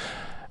school.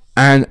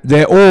 And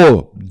they're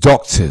all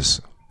doctors,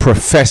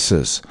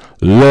 professors,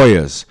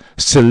 lawyers,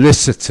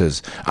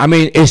 solicitors. I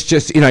mean, it's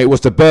just, you know, it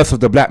was the birth of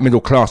the black middle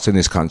class in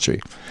this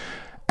country.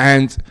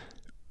 And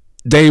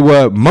they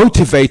were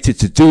motivated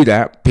to do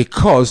that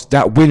because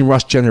that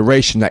Windrush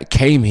generation that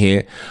came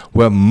here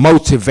were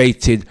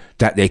motivated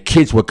that their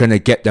kids were going to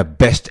get the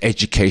best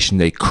education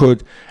they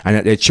could, and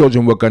that their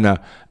children were going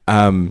to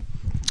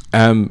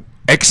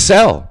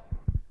excel.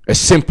 As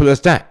simple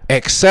as that,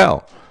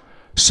 excel.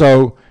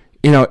 So,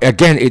 you know,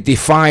 again, it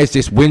defies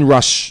this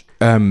Windrush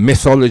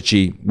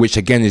mythology, which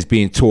again is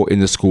being taught in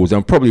the schools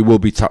and probably will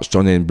be touched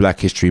on in Black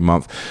History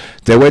Month.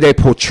 The way they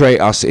portray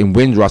us in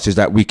Windrush is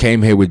that we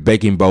came here with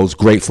begging bowls,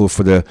 grateful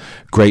for the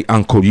great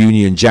Uncle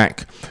Union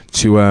Jack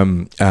to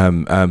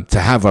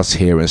have us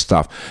here and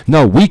stuff.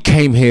 No, we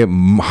came here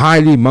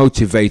highly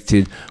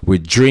motivated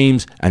with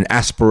dreams and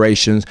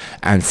aspirations,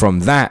 and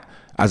from that,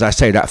 as I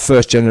say, that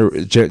first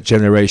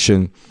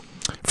generation,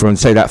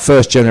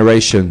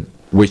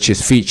 which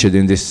is featured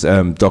in this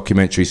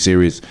documentary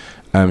series,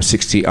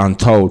 60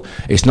 Untold.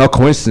 It's no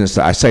coincidence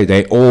that I say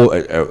they all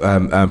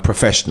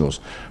professionals,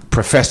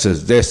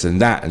 professors, this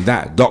and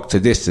that, doctor,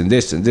 this and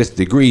this,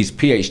 degrees,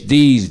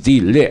 PhDs,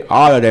 D-Lit,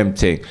 all of them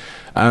things,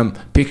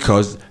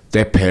 because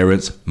their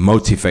parents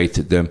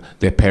motivated them.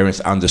 Their parents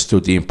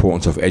understood the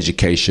importance of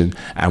education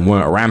and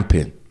weren't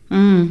ramping.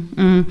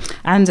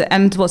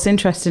 And what's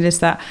interesting is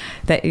that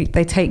they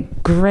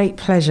take great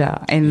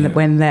pleasure in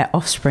when their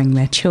offspring,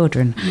 their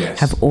children,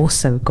 have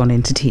also gone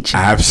into teaching.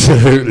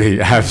 Absolutely.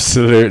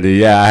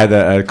 Yeah, I had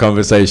a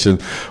conversation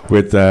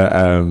with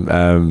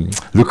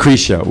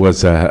Lucretia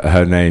was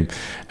her name,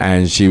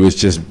 and she was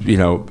just,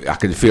 I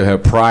could feel her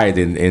pride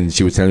in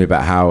she was telling me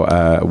about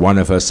how one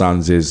of her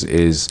sons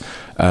is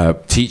a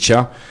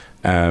teacher.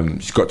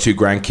 She's got 2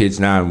 grandkids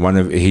now,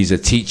 and he's a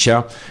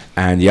teacher,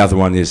 and the other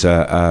one is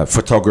a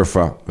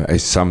photographer,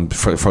 is some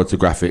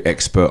photographic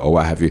expert or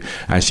what have you.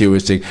 And she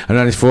was thinking, and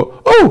I just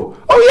thought, oh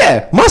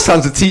yeah, my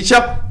son's a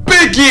teacher.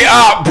 Big it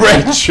up,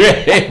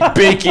 Brethren.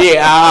 Big it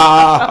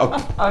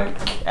up.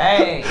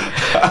 Okay.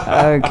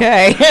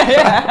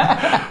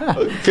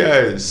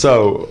 Okay.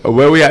 So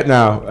where are we at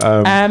now?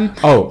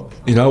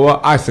 You know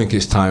what? I think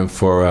it's time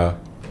for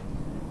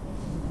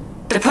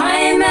the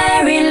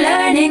Primary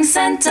Learning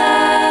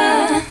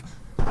Center.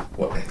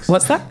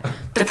 What's that?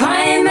 The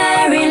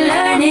Primary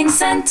Learning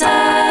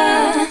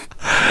Center.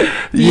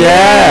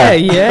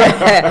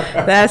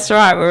 Yeah, that's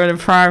right. We're in a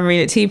primary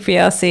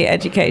TPLC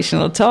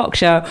Educational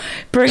Talkshow,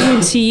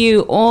 bringing to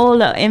you all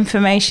the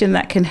information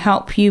that can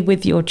help you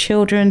with your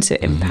children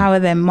to empower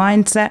their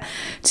mindset,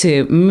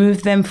 to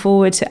move them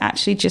forward, to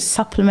actually just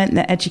supplement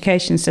their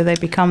education so they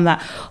become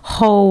that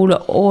whole,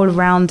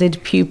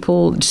 all-rounded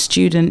pupil,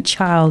 student,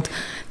 child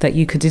that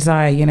you could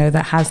desire,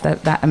 that has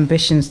that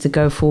ambitions to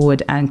go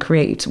forward and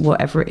create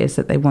whatever it is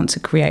that they want to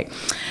create.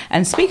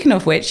 And speaking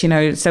of which,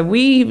 so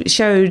we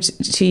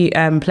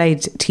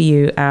played to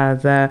you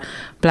the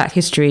Black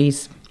History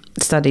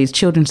Studies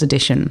Children's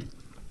Edition.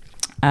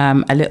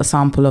 A little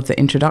sample of the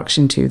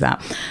introduction to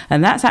that.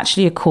 And that's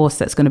actually a course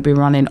that's going to be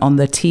running on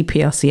the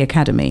TPLC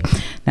Academy.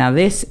 Now,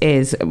 this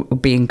is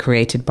being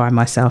created by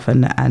myself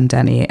and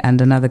Danny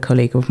and another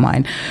colleague of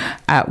mine,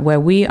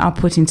 where we are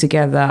putting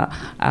together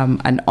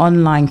an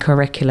online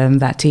curriculum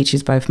that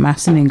teaches both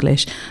maths and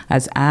English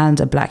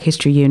and a Black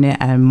History unit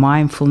and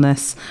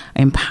mindfulness,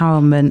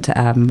 empowerment,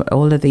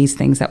 all of these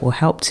things that will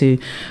help to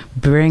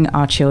bring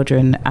our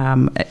children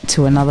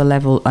to another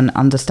level and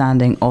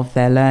understanding of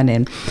their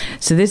learning.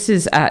 So this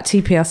is at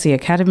TPLC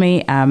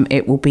Academy.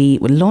 It will be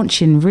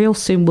launching real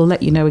soon. We'll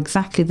let you know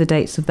exactly the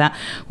dates of that.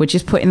 We're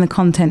just putting the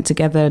content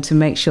together to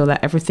make sure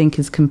that everything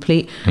is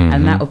complete,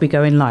 and that will be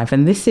going live.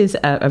 And this is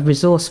a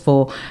resource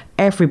for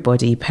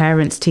everybody,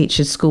 parents,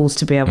 teachers, schools,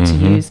 to be able to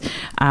use.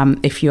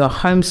 If you are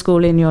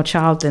homeschooling your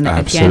child, then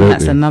again,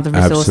 that's another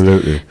resource.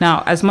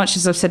 Now, as much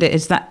as I've said it,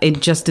 is that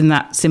just in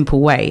that simple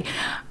way,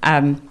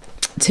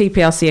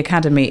 TPLC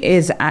Academy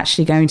is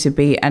actually going to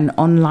be an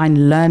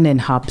online learning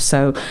hub,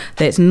 so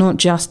that it's not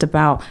just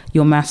about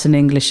your maths and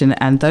English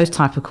and those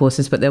type of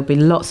courses, but there'll be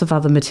lots of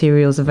other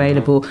materials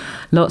available,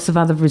 lots of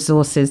other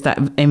resources that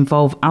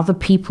involve other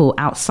people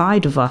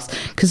outside of us,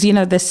 because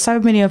there's so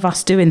many of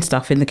us doing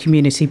stuff in the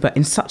community, but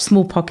in such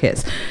small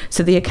pockets.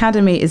 So the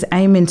Academy is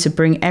aiming to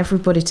bring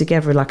everybody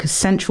together, like a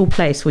central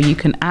place where you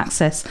can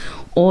access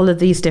all of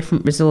these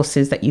different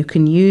resources that you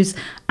can use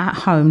at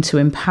home to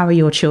empower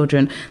your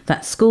children,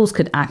 that schools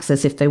could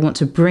access if they want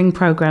to bring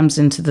programs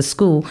into the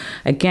school.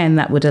 Again,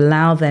 that would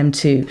allow them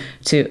to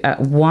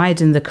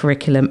widen the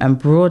curriculum and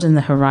broaden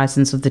the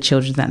horizons of the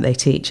children that they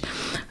teach.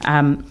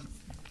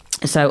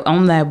 So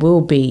on there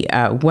will be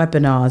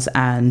webinars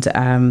and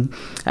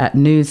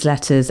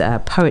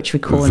newsletters, poetry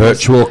corners,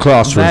 virtual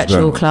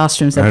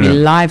classrooms. There'll be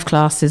live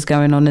classes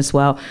going on as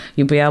well.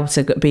 You'll be able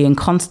to be in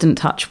constant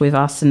touch with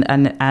us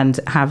and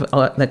have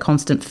the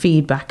constant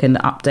feedback and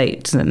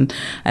updates and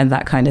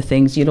that kind of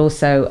things. You'll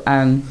also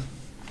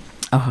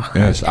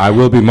yes, I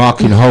will be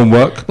marking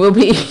homework.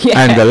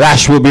 And the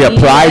lash will be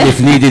applied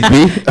if needed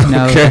be.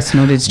 No, okay. That's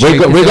not as true.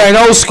 We're going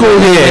old school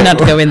here. We're not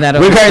going that.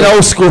 We're going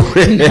old school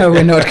here. No,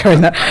 we're not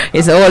going that.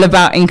 It's all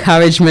about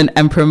encouragement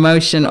and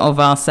promotion of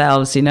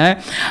ourselves,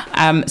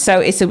 So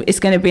it's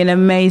going to be an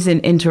amazing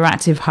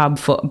interactive hub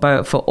for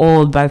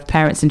both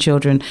parents and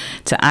children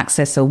to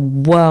access a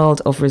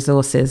world of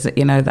resources,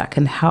 that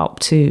can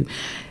help to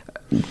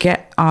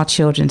get our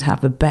children to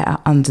have a better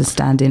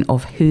understanding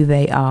of who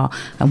they are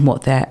and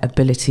what their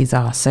abilities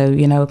are. So,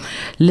 you know,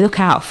 look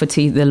out for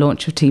the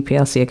launch of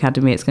TPLC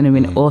Academy. It's going to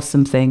be an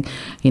awesome thing,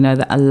 you know,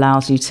 that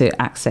allows you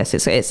to access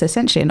it. So it's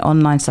essentially an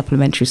online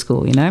supplementary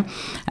school, you know,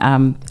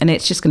 and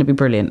it's just going to be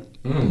brilliant.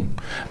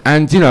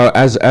 And, you know,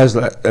 as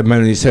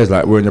Melanie says,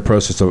 like, we're in the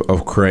process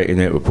of creating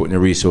it. We're putting the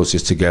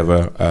resources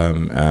together.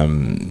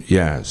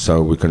 Yeah,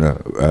 so we're going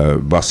to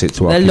bus it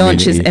to our community. The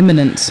launch is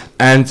imminent.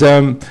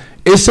 And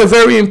it's a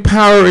very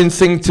empowering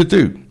thing to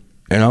do,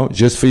 you know,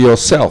 just for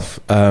yourself.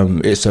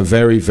 It's a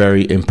very,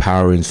 very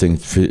empowering thing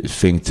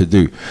to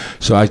do.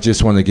 So I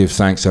just want to give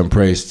thanks and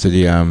praise to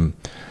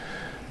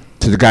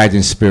the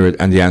guiding spirit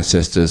and the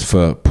ancestors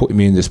for putting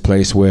me in this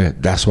place where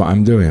that's what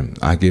I'm doing.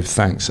 I give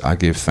thanks, I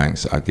give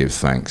thanks, I give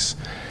thanks.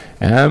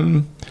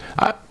 Well,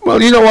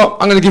 you know what?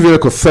 I'm going to give you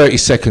like a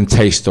 30-second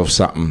taste of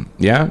something,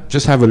 yeah?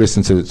 Just have a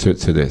listen to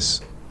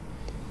this.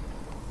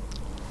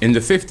 In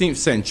the 15th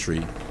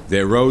century,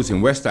 there arose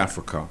in West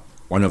Africa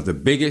one of the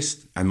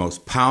biggest and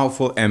most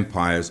powerful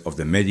empires of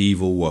the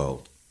medieval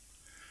world.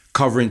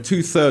 Covering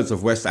 2/3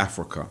 of West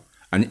Africa,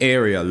 an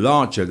area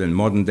larger than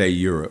modern-day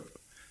Europe,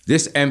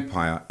 this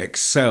empire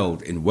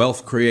excelled in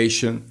wealth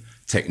creation,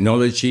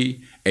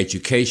 technology,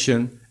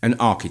 education, and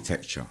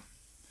architecture,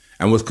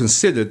 and was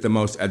considered the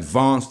most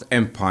advanced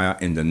empire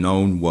in the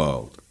known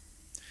world.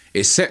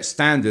 It set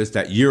standards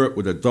that Europe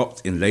would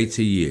adopt in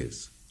later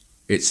years.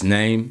 Its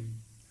name,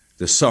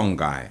 the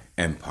Songhai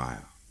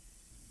Empire.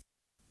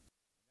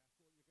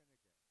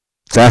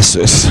 That's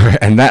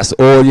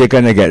all you're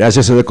going to get. That's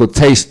just a little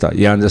taster,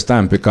 you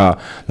understand? Because,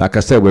 like I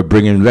said, we're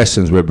bringing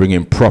lessons. We're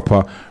bringing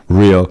proper,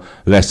 real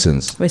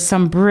lessons. With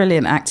some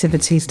brilliant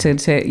activities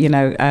to you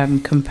know,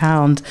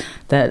 compound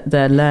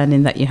the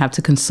learning that you have,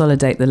 to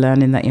consolidate the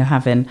learning that you're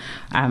having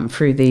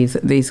through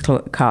these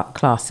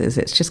classes.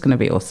 It's just going to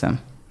be awesome.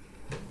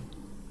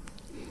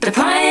 The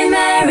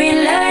Primary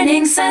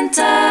Learning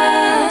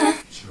Center.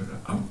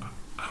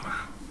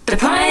 The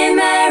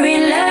Primary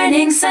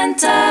Learning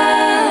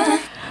Center.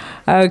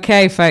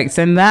 Okay, folks,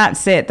 and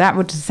that's it.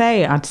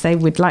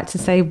 We'd like to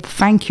say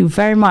thank you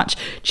very much.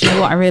 Do you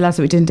know what I realised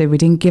that we didn't do? We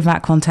didn't give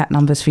out contact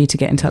numbers for you to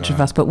get in touch with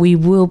us, but we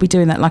will be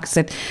doing that. Like I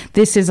said,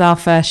 this is our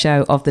first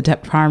show of the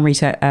primary,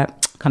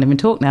 can't even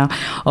talk now,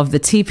 of the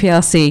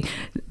TPLC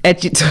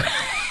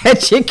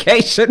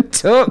Education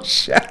Talk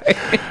Show.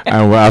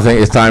 And well, I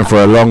think it's time for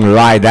a long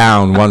lie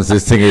down once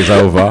this thing is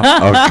over.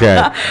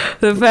 Okay.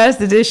 The first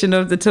edition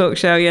of the talk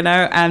show, you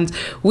know, and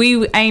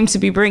we aim to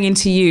be bringing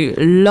to you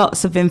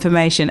lots of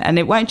information, and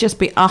it won't just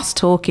be us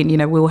talking, you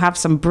know, we'll have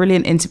some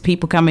brilliant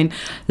people coming,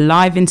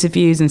 live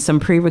interviews and some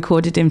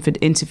pre-recorded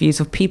interviews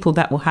of people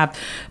that will have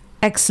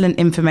excellent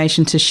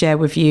information to share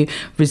with you,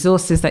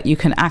 resources that you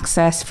can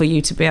access for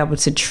you to be able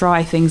to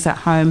try things at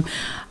home,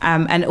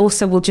 and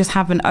also we'll just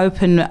have an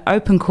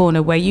open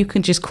corner where you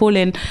can just call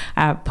in,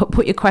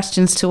 put your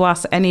questions to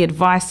us, any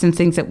advice and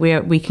things that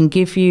we can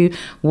give you,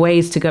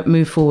 ways to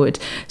move forward.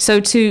 So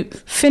to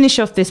finish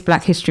off this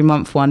Black History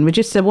Month one, we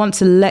just want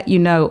to let you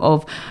know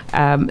of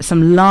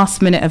some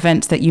last minute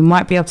events that you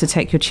might be able to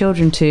take your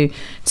children to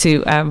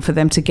for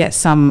them to get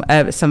some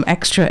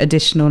extra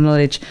additional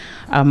knowledge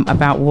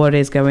about what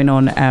is going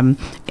on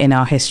in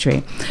our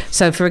history.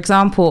 So for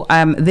example,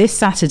 this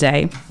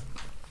Saturday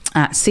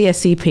at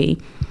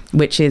CSEP,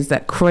 which is the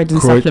Croydon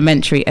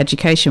Supplementary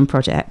Education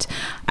Project,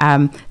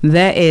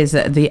 there is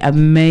the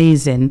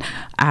amazing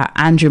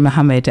Andrew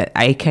Mohammed,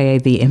 aka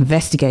the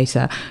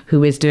Investigator,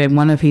 who is doing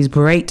one of his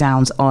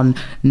breakdowns on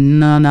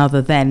none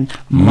other than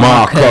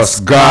Marcus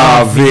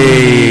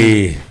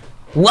Garvey.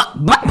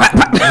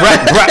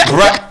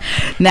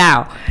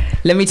 Now,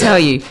 let me tell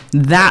you,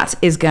 that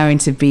is going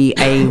to be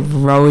a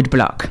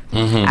roadblock.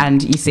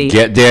 And you see,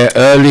 get there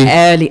early.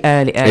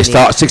 It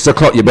starts 6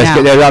 o'clock. You best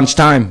get there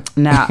lunchtime.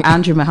 Now,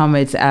 Andrew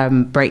Mohammed's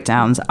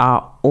breakdowns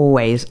are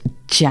always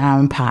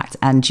jam-packed.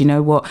 And you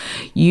know what?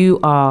 You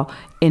are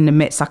in the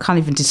midst. I can't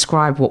even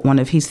describe what one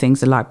of his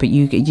things are like, but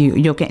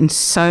you're getting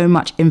so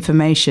much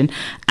information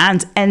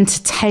and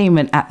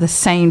entertainment at the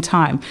same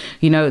time.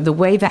 You know, the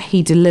way that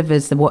he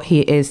delivers what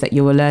he is that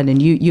you are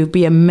learning, you'll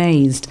be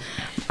amazed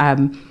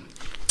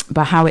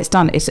by how it's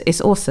done.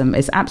 It's awesome.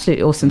 It's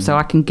absolutely awesome. So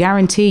I can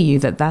guarantee you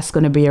that that's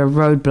going to be a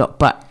roadblock.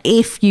 But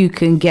if you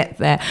can get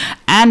there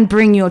and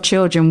bring your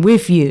children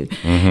with you,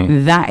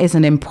 that is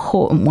an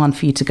important one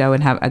for you to go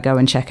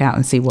and check out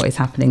and see what is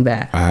happening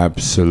there.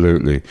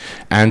 Absolutely.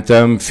 And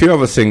a few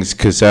other things,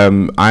 because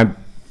I'm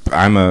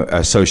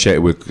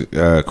associated with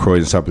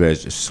Croydon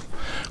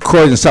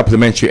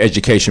Supplementary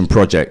Education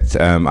Project.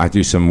 I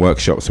do some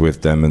workshops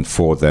with them and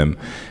for them.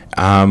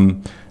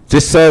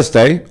 This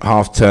Thursday,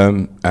 half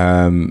term,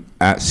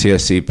 at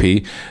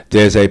CSCP,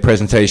 there's a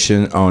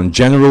presentation on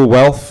general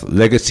wealth,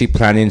 legacy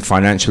planning,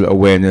 financial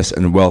awareness,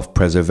 and wealth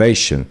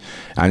preservation.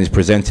 And it's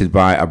presented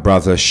by a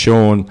brother,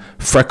 Sean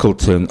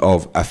Freckleton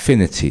of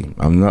Affinity.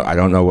 I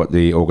don't know what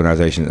the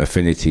organization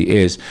Affinity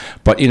is,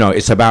 but you know,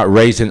 it's about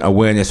raising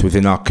awareness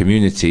within our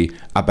community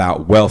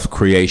about wealth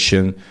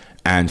creation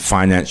and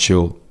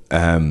financial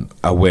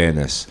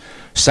awareness.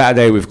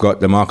 Saturday, we've got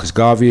the Marcus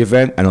Garvey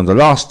event. And on the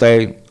last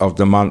day of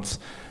the month,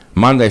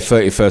 Monday,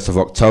 31st of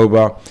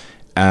October,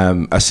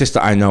 a sister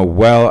I know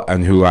well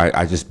and who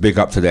I just big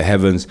up to the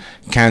heavens,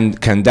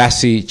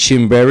 Kandasi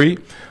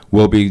Chimberry,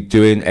 will be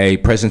doing a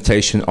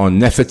presentation on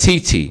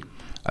Nefertiti,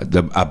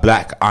 a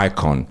black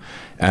icon.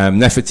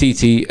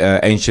 Nefertiti,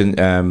 ancient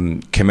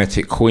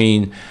Kemetic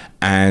queen,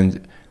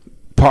 and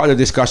part of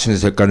the discussion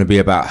is going to be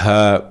about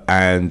her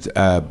and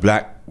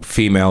black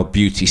female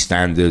beauty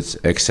standards,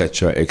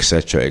 etc.,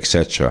 etc.,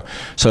 etc.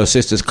 So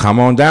sisters, come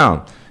on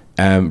down,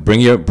 bring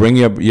your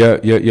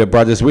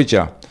brothers with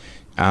you,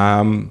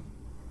 and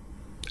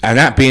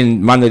that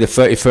being Monday the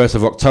 31st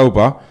of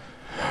October.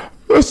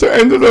 That's the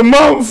end of the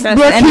month.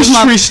 Black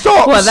history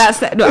stops. Well,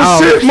 that's it.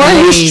 My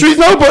history.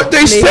 No, but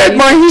they said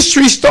my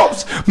history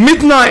stops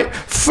midnight,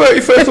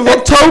 31st of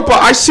October.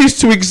 I cease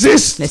to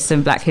exist.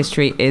 Listen, Black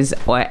history is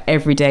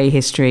everyday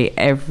history,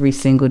 every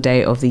single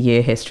day of the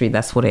year history.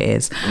 That's what it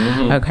is.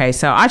 Mm-hmm. Okay,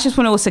 so I just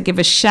want to also give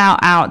a shout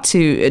out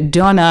to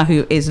Donna,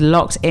 who is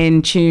locked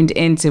in, tuned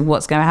into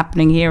what's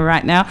happening here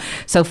right now.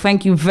 So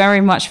thank you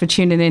very much for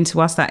tuning in to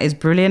us. That is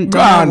brilliant.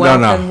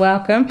 Donna,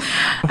 welcome.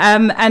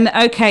 And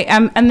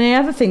the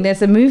other thing,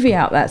 there's a movie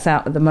that's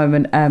out at the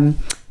moment,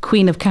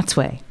 Queen of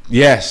Katwe.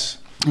 Yes.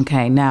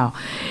 Okay, now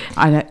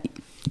I know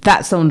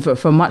that's on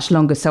for much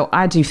longer, so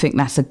I do think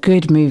that's a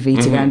good movie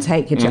to go and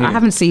take it. I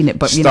haven't seen it,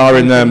 but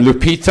starring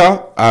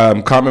Lupita,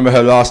 can't remember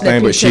her last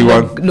name, but she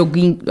won.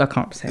 I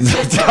can't say.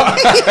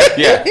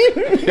 Yeah.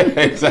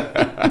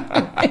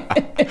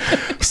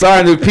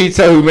 Starring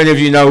Lupita, who many of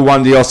you know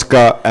won the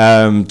Oscar,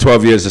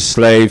 12 Years a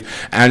Slave,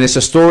 and it's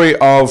a story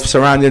of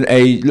surrounding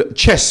a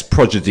chess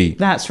prodigy.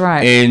 That's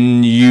right.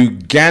 In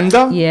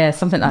Uganda. Yeah,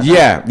 something like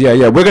that.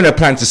 Yeah. We're going to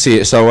plan to see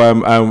it. So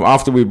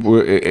after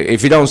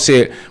if you don't see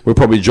it, we'll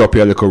probably drop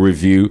you a little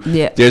review.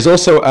 Yeah. There's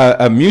also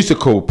a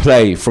musical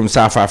play from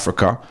South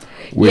Africa,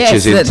 which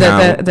is in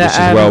town, which is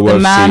well worth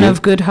seeing. The Man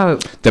of Good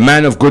Hope. The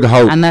Man of Good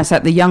Hope. And that's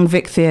at the Young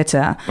Vic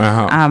Theatre.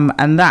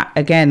 And that,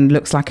 again,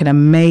 looks like an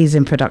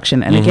amazing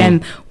production. And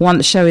again,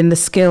 one showing the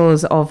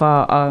skills of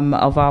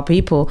our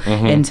people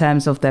in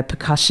terms of their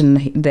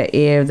percussion, their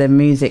ear, their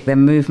music, their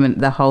movement,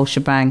 the whole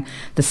shebang.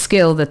 The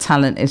skill, the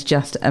talent is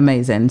just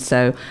amazing.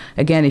 So,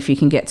 again, if you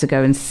can get to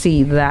go and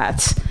see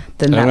that,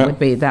 then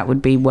that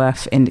would be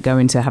worth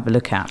going to have a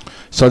look at.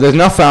 So there's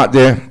enough out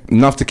there,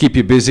 enough to keep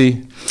you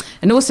busy.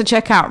 And also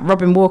check out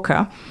Robin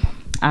Walker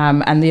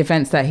and the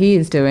events that he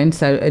is doing.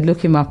 So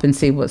look him up and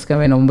see what's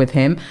going on with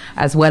him,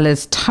 as well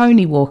as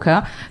Tony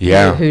Walker,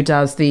 who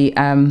does the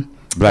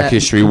Black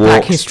History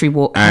Walks,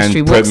 and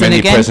many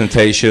again,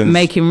 presentations,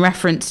 making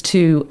reference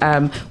to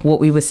what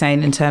we were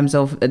saying in terms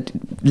of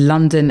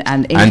London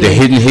and England, and the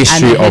hidden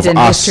history of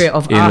us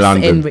in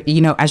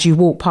London. As you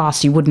walk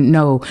past, you wouldn't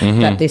know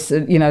that this,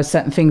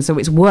 certain things. So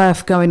it's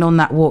worth going on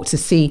that walk to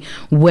see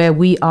where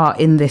we are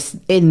in this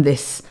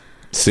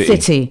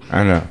city.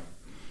 I know.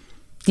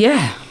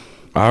 Yeah.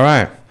 All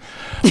right.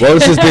 Well,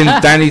 this has been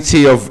Danny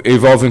T of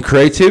Evolving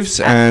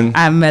Creatives, and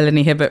I'm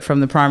Melenie Hibbert from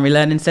the Primary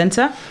Learning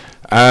Centre.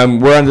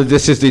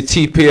 This is the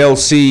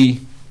TPLC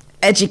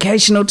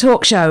Educational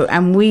Talkshow,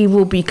 and we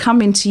will be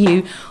coming to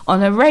you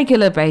on a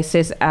regular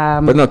basis,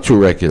 but not too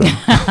regular.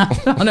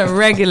 On a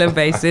regular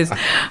basis,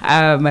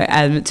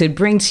 and to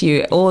bring to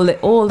you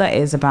all that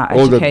is about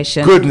all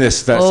education, the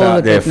goodness that's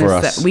out there for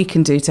us, that we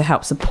can do to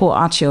help support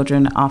our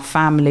children, our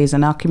families,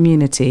 and our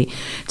community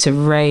to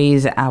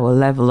raise our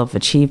level of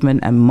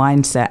achievement and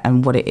mindset,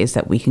 and what it is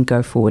that we can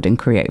go forward and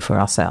create for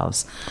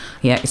ourselves.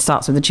 Yeah, it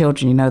starts with the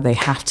children. They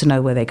have to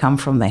know where they come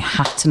from. They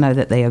have to know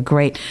that they are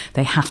great.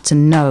 They have to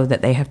know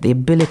that they have the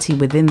ability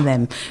within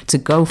them to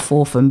go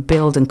forth and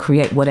build and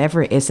create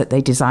whatever it is that they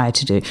desire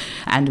to do.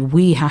 And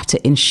we have to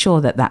ensure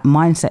that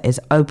mindset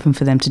is open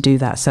for them to do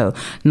that. So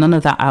none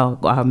of that,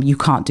 you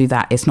can't do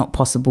that. It's not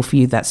possible for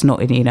you. That's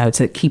not,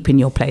 to keep in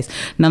your place.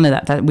 None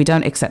of that. We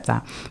don't accept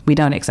that. We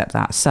don't accept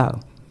that.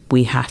 So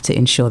we have to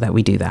ensure that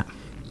we do that.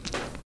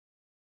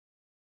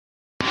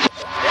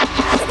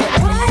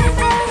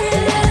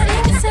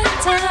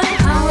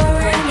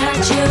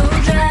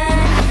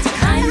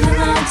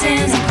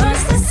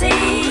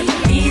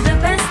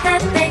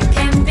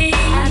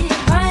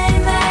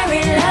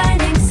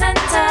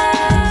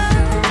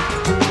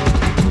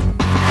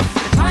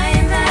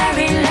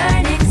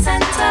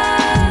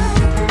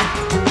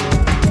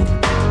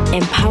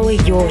 Empower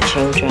your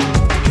children.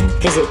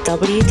 Visit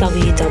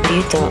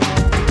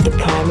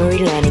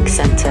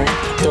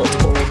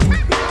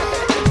www.theprimarylearningsentre.org.